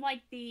give him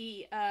like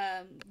the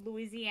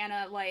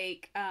Louisiana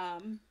like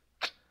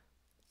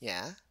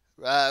Yeah.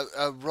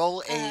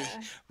 Roll a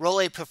uh,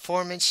 roll a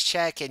performance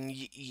check, and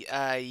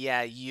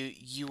yeah,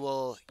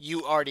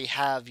 you already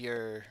have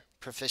your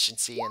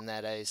proficiency in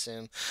that, I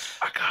assume.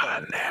 I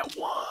got a nat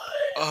 1.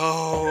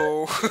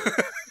 Oh.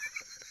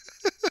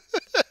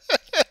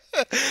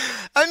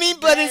 I mean,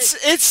 but But-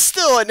 it's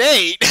still an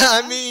 8.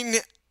 I Yeah. mean,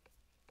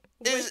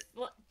 with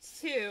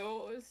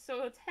 2,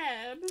 so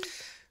 10.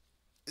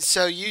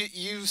 so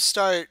you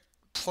start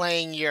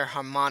playing your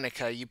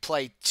harmonica. You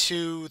play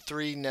 2,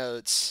 3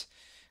 notes,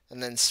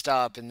 and then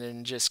stop, and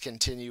then just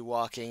continue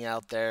walking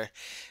out there.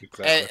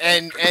 Exactly.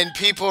 And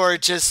people are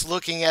just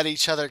looking at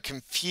each other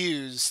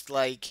confused,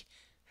 like,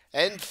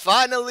 and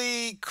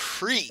finally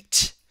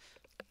Crete.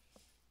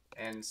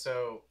 And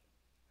so,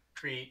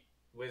 Crete,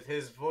 with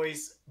his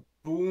voice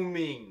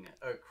booming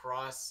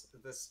across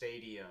the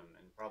stadium,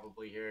 and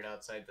probably hear it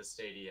outside the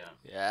stadium,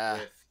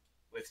 Yeah.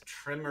 with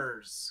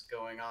tremors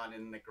going on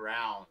in the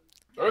ground,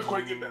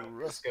 Earthquake it down.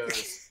 just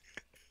goes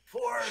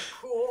for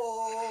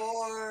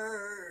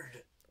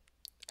chord.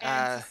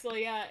 And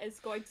Cecilia is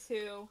going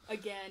to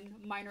again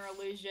minor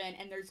illusion,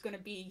 and there's going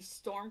to be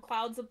storm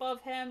clouds above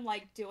him,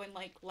 like doing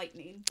like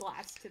lightning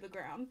blasts to the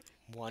ground.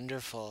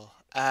 Wonderful.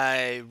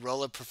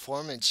 Roll a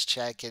performance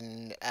check,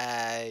 and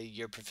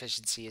your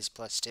proficiency is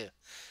 +2.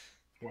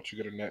 Once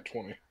you get a nat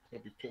 20, I'll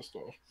be pissed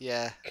off.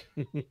 Yeah,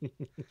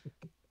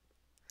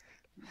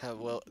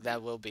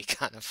 that will be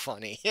kind of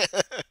funny.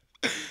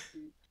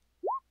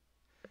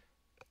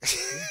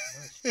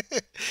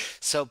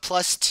 So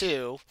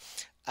 +2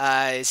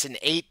 is an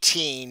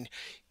 18.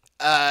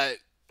 Uh,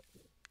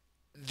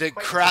 the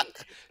Quite crowd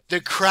good.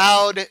 the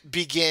crowd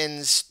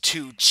begins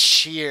to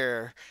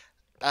cheer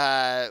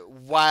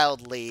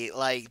wildly,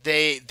 like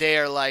they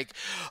are like,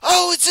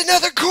 oh, it's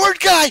another chord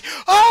guy,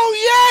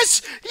 oh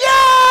yes,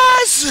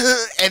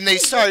 and they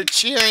start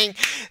cheering,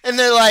 and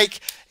they're like,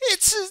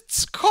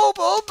 it's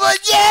Kobold, but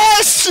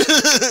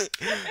yes.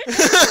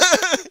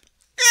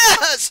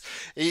 Yes.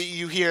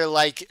 You hear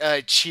like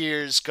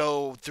cheers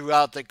go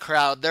throughout the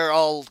crowd. They're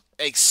all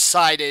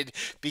excited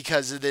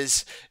because of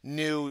this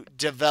new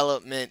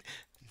development.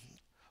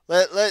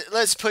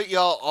 Let's put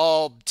y'all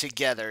all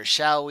together,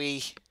 shall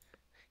we?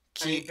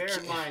 I mean, bear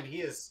in mind,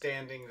 he is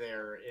standing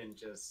there in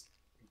just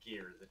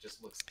gear that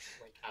just looks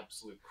like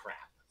absolute crap.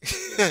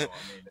 You know,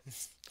 I mean,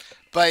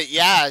 But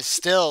yeah,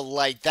 still,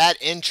 like, that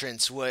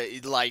entrance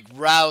would like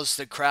rouse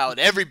the crowd.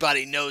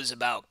 Everybody knows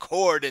about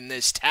Cord in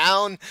this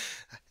town.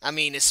 I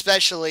mean,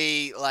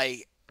 especially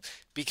like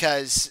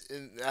because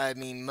I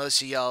mean,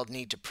 most of y'all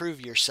need to prove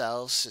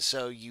yourselves,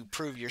 so you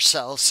prove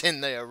yourselves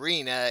in the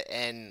arena,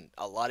 and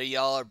a lot of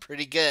y'all are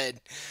pretty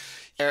good.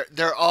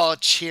 They're all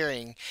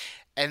cheering,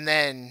 and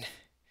then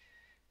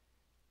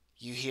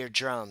you hear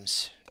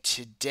drums.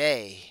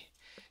 Today,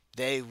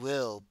 they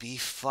will be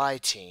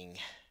fighting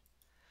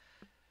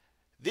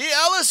the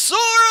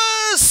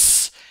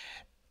Allosaurus!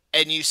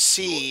 And you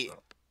see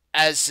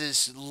as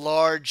this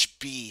large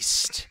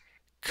beast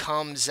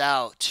comes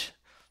out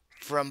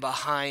from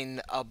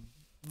behind a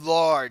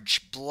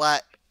large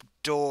black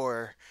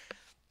door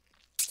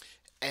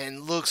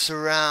and looks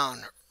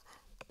around.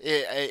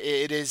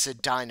 It is a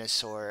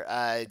dinosaur,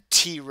 a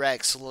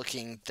T-Rex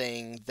looking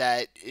thing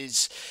that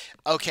is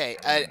okay.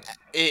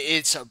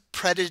 It's a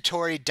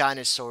predatory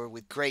dinosaur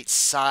with great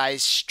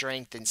size,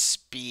 strength, and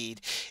speed.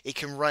 It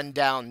can run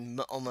down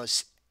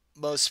almost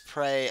most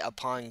prey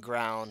upon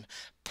ground,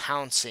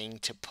 pouncing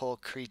to pull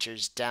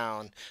creatures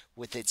down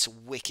with its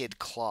wicked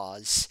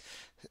claws.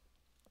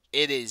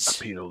 It I is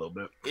peed a little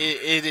bit.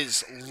 it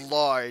is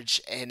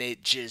large, and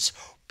it just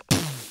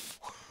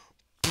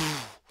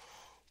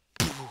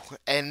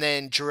and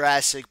then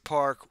Jurassic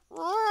Park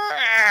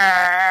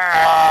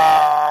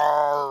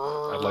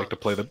I'd like to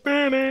play the.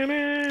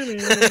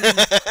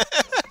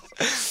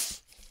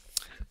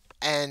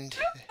 And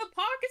The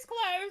park is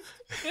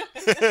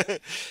closed.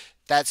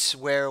 that's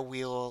where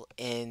we'll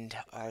end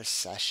our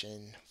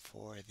session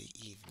for the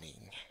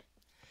evening.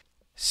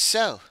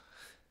 So,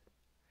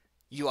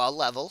 you all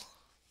level.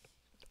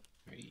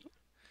 You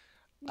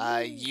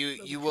Level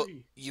you will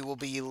three. you will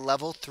be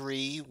level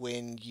 3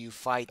 when you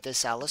fight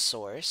this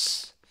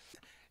Allosaurus.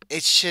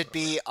 It should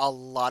be a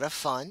lot of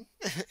fun.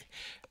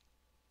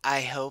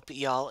 I hope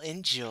y'all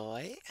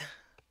enjoy.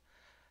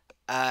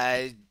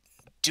 Uh,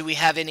 do we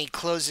have any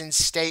closing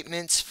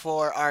statements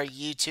for our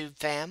YouTube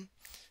fam?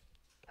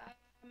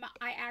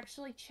 I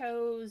actually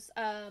chose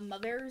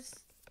Mother's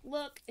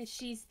look.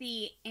 She's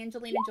the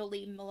Angelina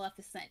Jolie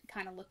Maleficent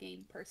kind of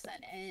looking person,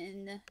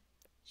 and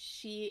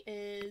she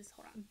is.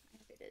 Hold on, I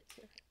have it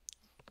too.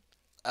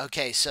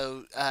 Okay,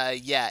 so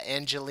yeah,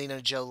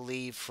 Angelina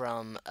Jolie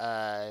from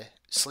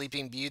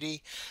Sleeping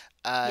Beauty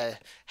Yeah,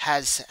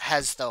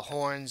 has the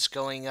horns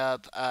going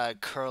up,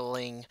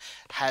 curling,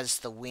 has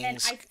the and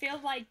wings. I feel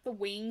like the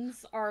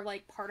wings are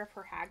like part of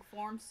her hag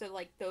form, so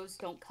like those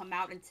don't come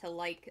out until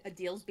like a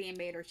deal's being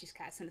made or she's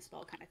casting a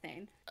spell kind of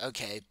thing.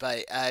 Okay,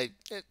 but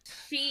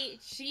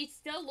She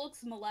still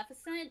looks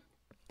Maleficent,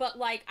 but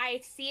like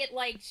I see it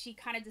like she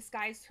kind of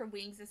disguised her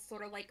wings as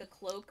sort of like a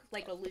cloak,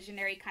 like a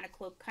illusionary kind of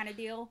cloak kind of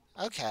deal.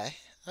 okay,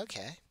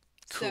 okay,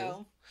 cool,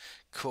 So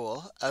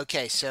cool.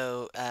 Okay,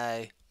 so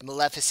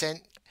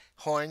Maleficent,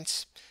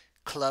 horns,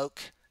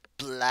 cloak,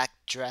 black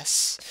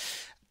dress.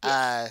 yes.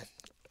 Uh,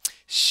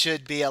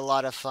 should be a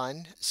lot of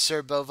fun.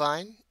 Sir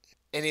Bovine,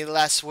 any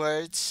last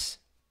words?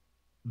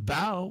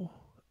 Bow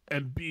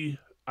and be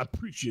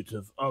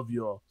appreciative of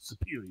your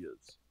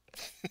superiors.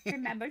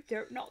 Remember,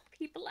 don't knock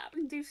people out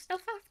and do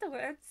stuff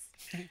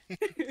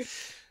afterwards.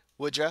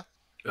 Woodrow?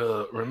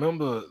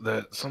 Remember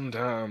that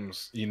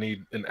sometimes you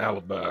need an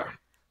alibi.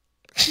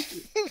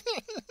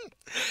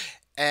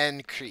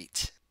 And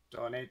Crete.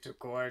 Donate to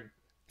Cord.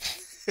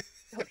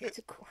 Donate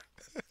to court.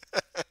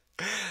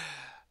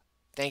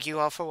 Thank you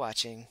all for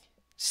watching.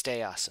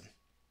 Stay awesome.